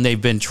or when they've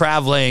been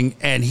traveling,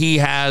 and he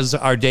has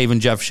our Dave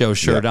and Jeff Show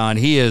shirt on.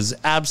 He is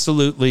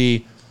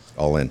absolutely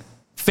all in.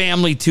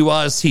 Family to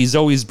us. He's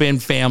always been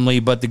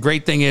family, but the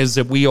great thing is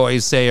that we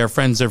always say our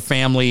friends are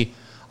family.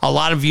 A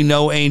lot of you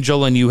know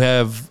Angel, and you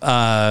have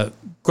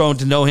grown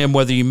to know him,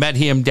 whether you met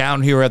him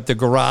down here at the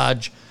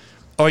garage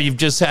or you've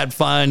just had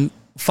fun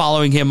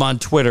following him on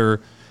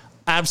Twitter.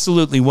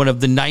 Absolutely one of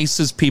the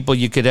nicest people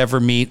you could ever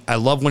meet. I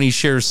love when he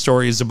shares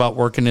stories about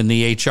working in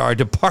the HR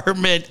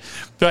department.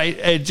 Right?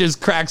 It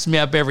just cracks me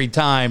up every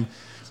time.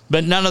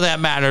 But none of that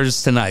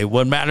matters tonight.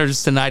 What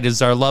matters tonight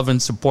is our love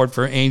and support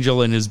for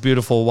Angel and his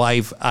beautiful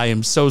wife. I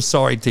am so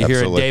sorry to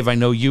hear it, Dave. I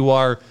know you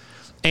are.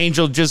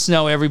 Angel, just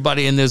know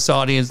everybody in this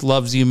audience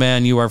loves you,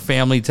 man. You are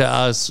family to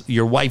us.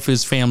 Your wife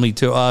is family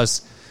to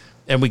us.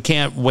 And we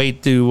can't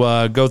wait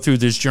to go through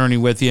this journey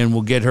with you, and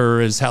we'll get her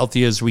as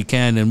healthy as we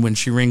can. And when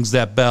she rings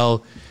that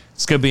bell,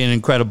 it's going to be an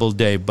incredible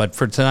day. But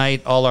for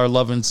tonight, all our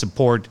love and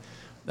support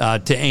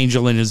to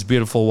Angel and his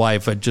beautiful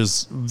wife.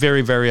 Just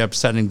very, very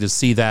upsetting to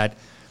see that.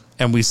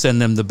 And we send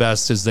them the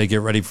best as they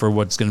get ready for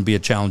what's going to be a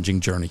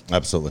challenging journey.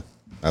 Absolutely.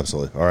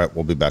 Absolutely. All right.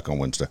 We'll be back on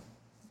Wednesday.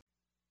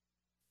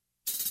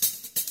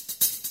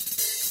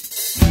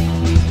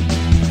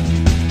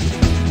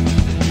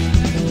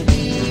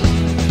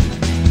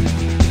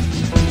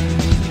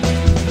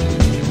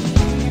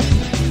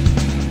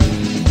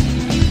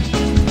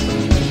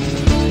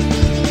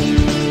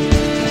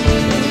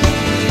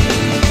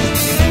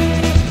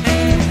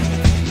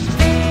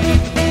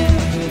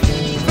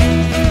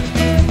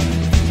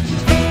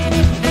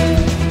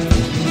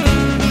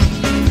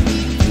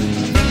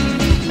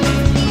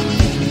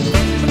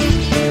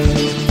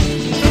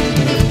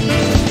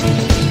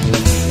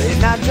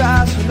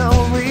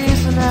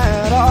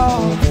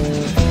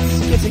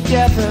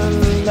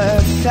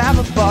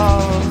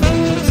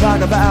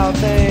 About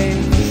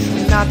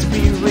things not to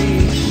be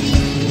reached.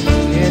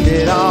 End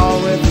it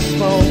all with the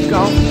smoke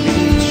on the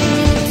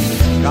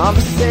beach.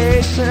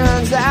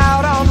 Conversations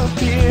out on the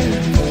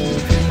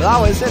pier,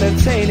 always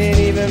entertaining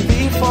even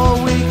before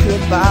we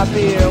could buy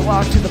beer.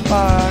 Walk to the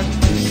park,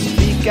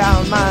 speak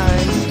our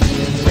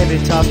minds,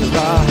 maybe toss the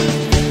rock.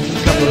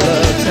 couple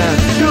of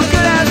times. You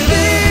could have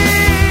seen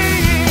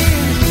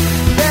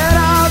that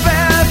our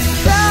best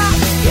time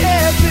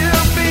yet to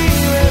be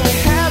when we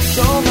had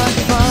so much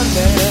fun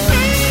there.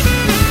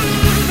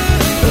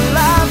 A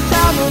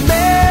lifetime of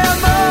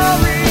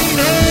memories.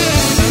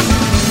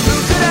 You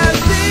could have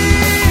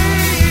seen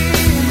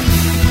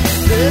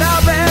that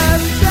our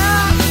best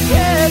time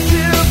yet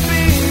to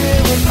be.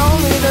 It was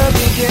only the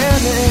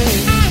beginning.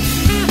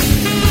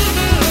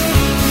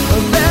 A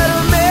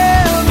better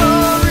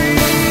memory.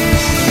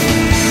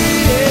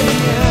 Yeah.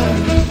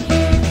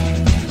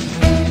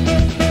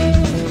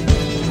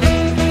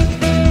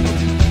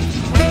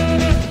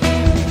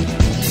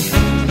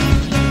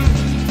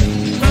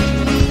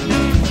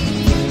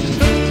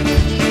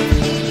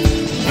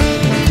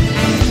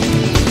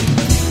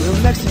 Real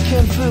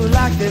Mexican food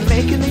like they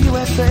make in the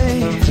USA.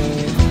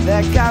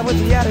 That guy with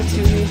the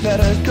attitude, he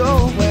better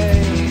go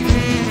away.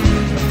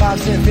 A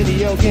 5-cent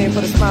video game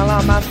put a smile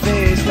on my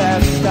face.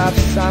 That stop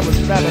sign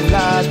was rather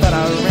large, but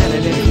I ran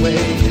it anyway.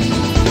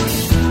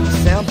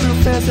 Soundproof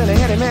fence and a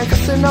handyman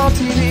cussing on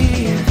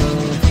TV.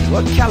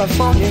 What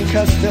Californian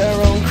cuts their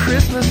own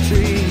Christmas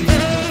tree?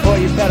 Boy,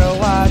 you better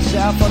watch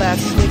out for that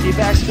sneaky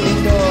back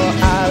screen door.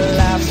 I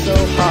laughed so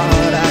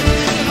hard I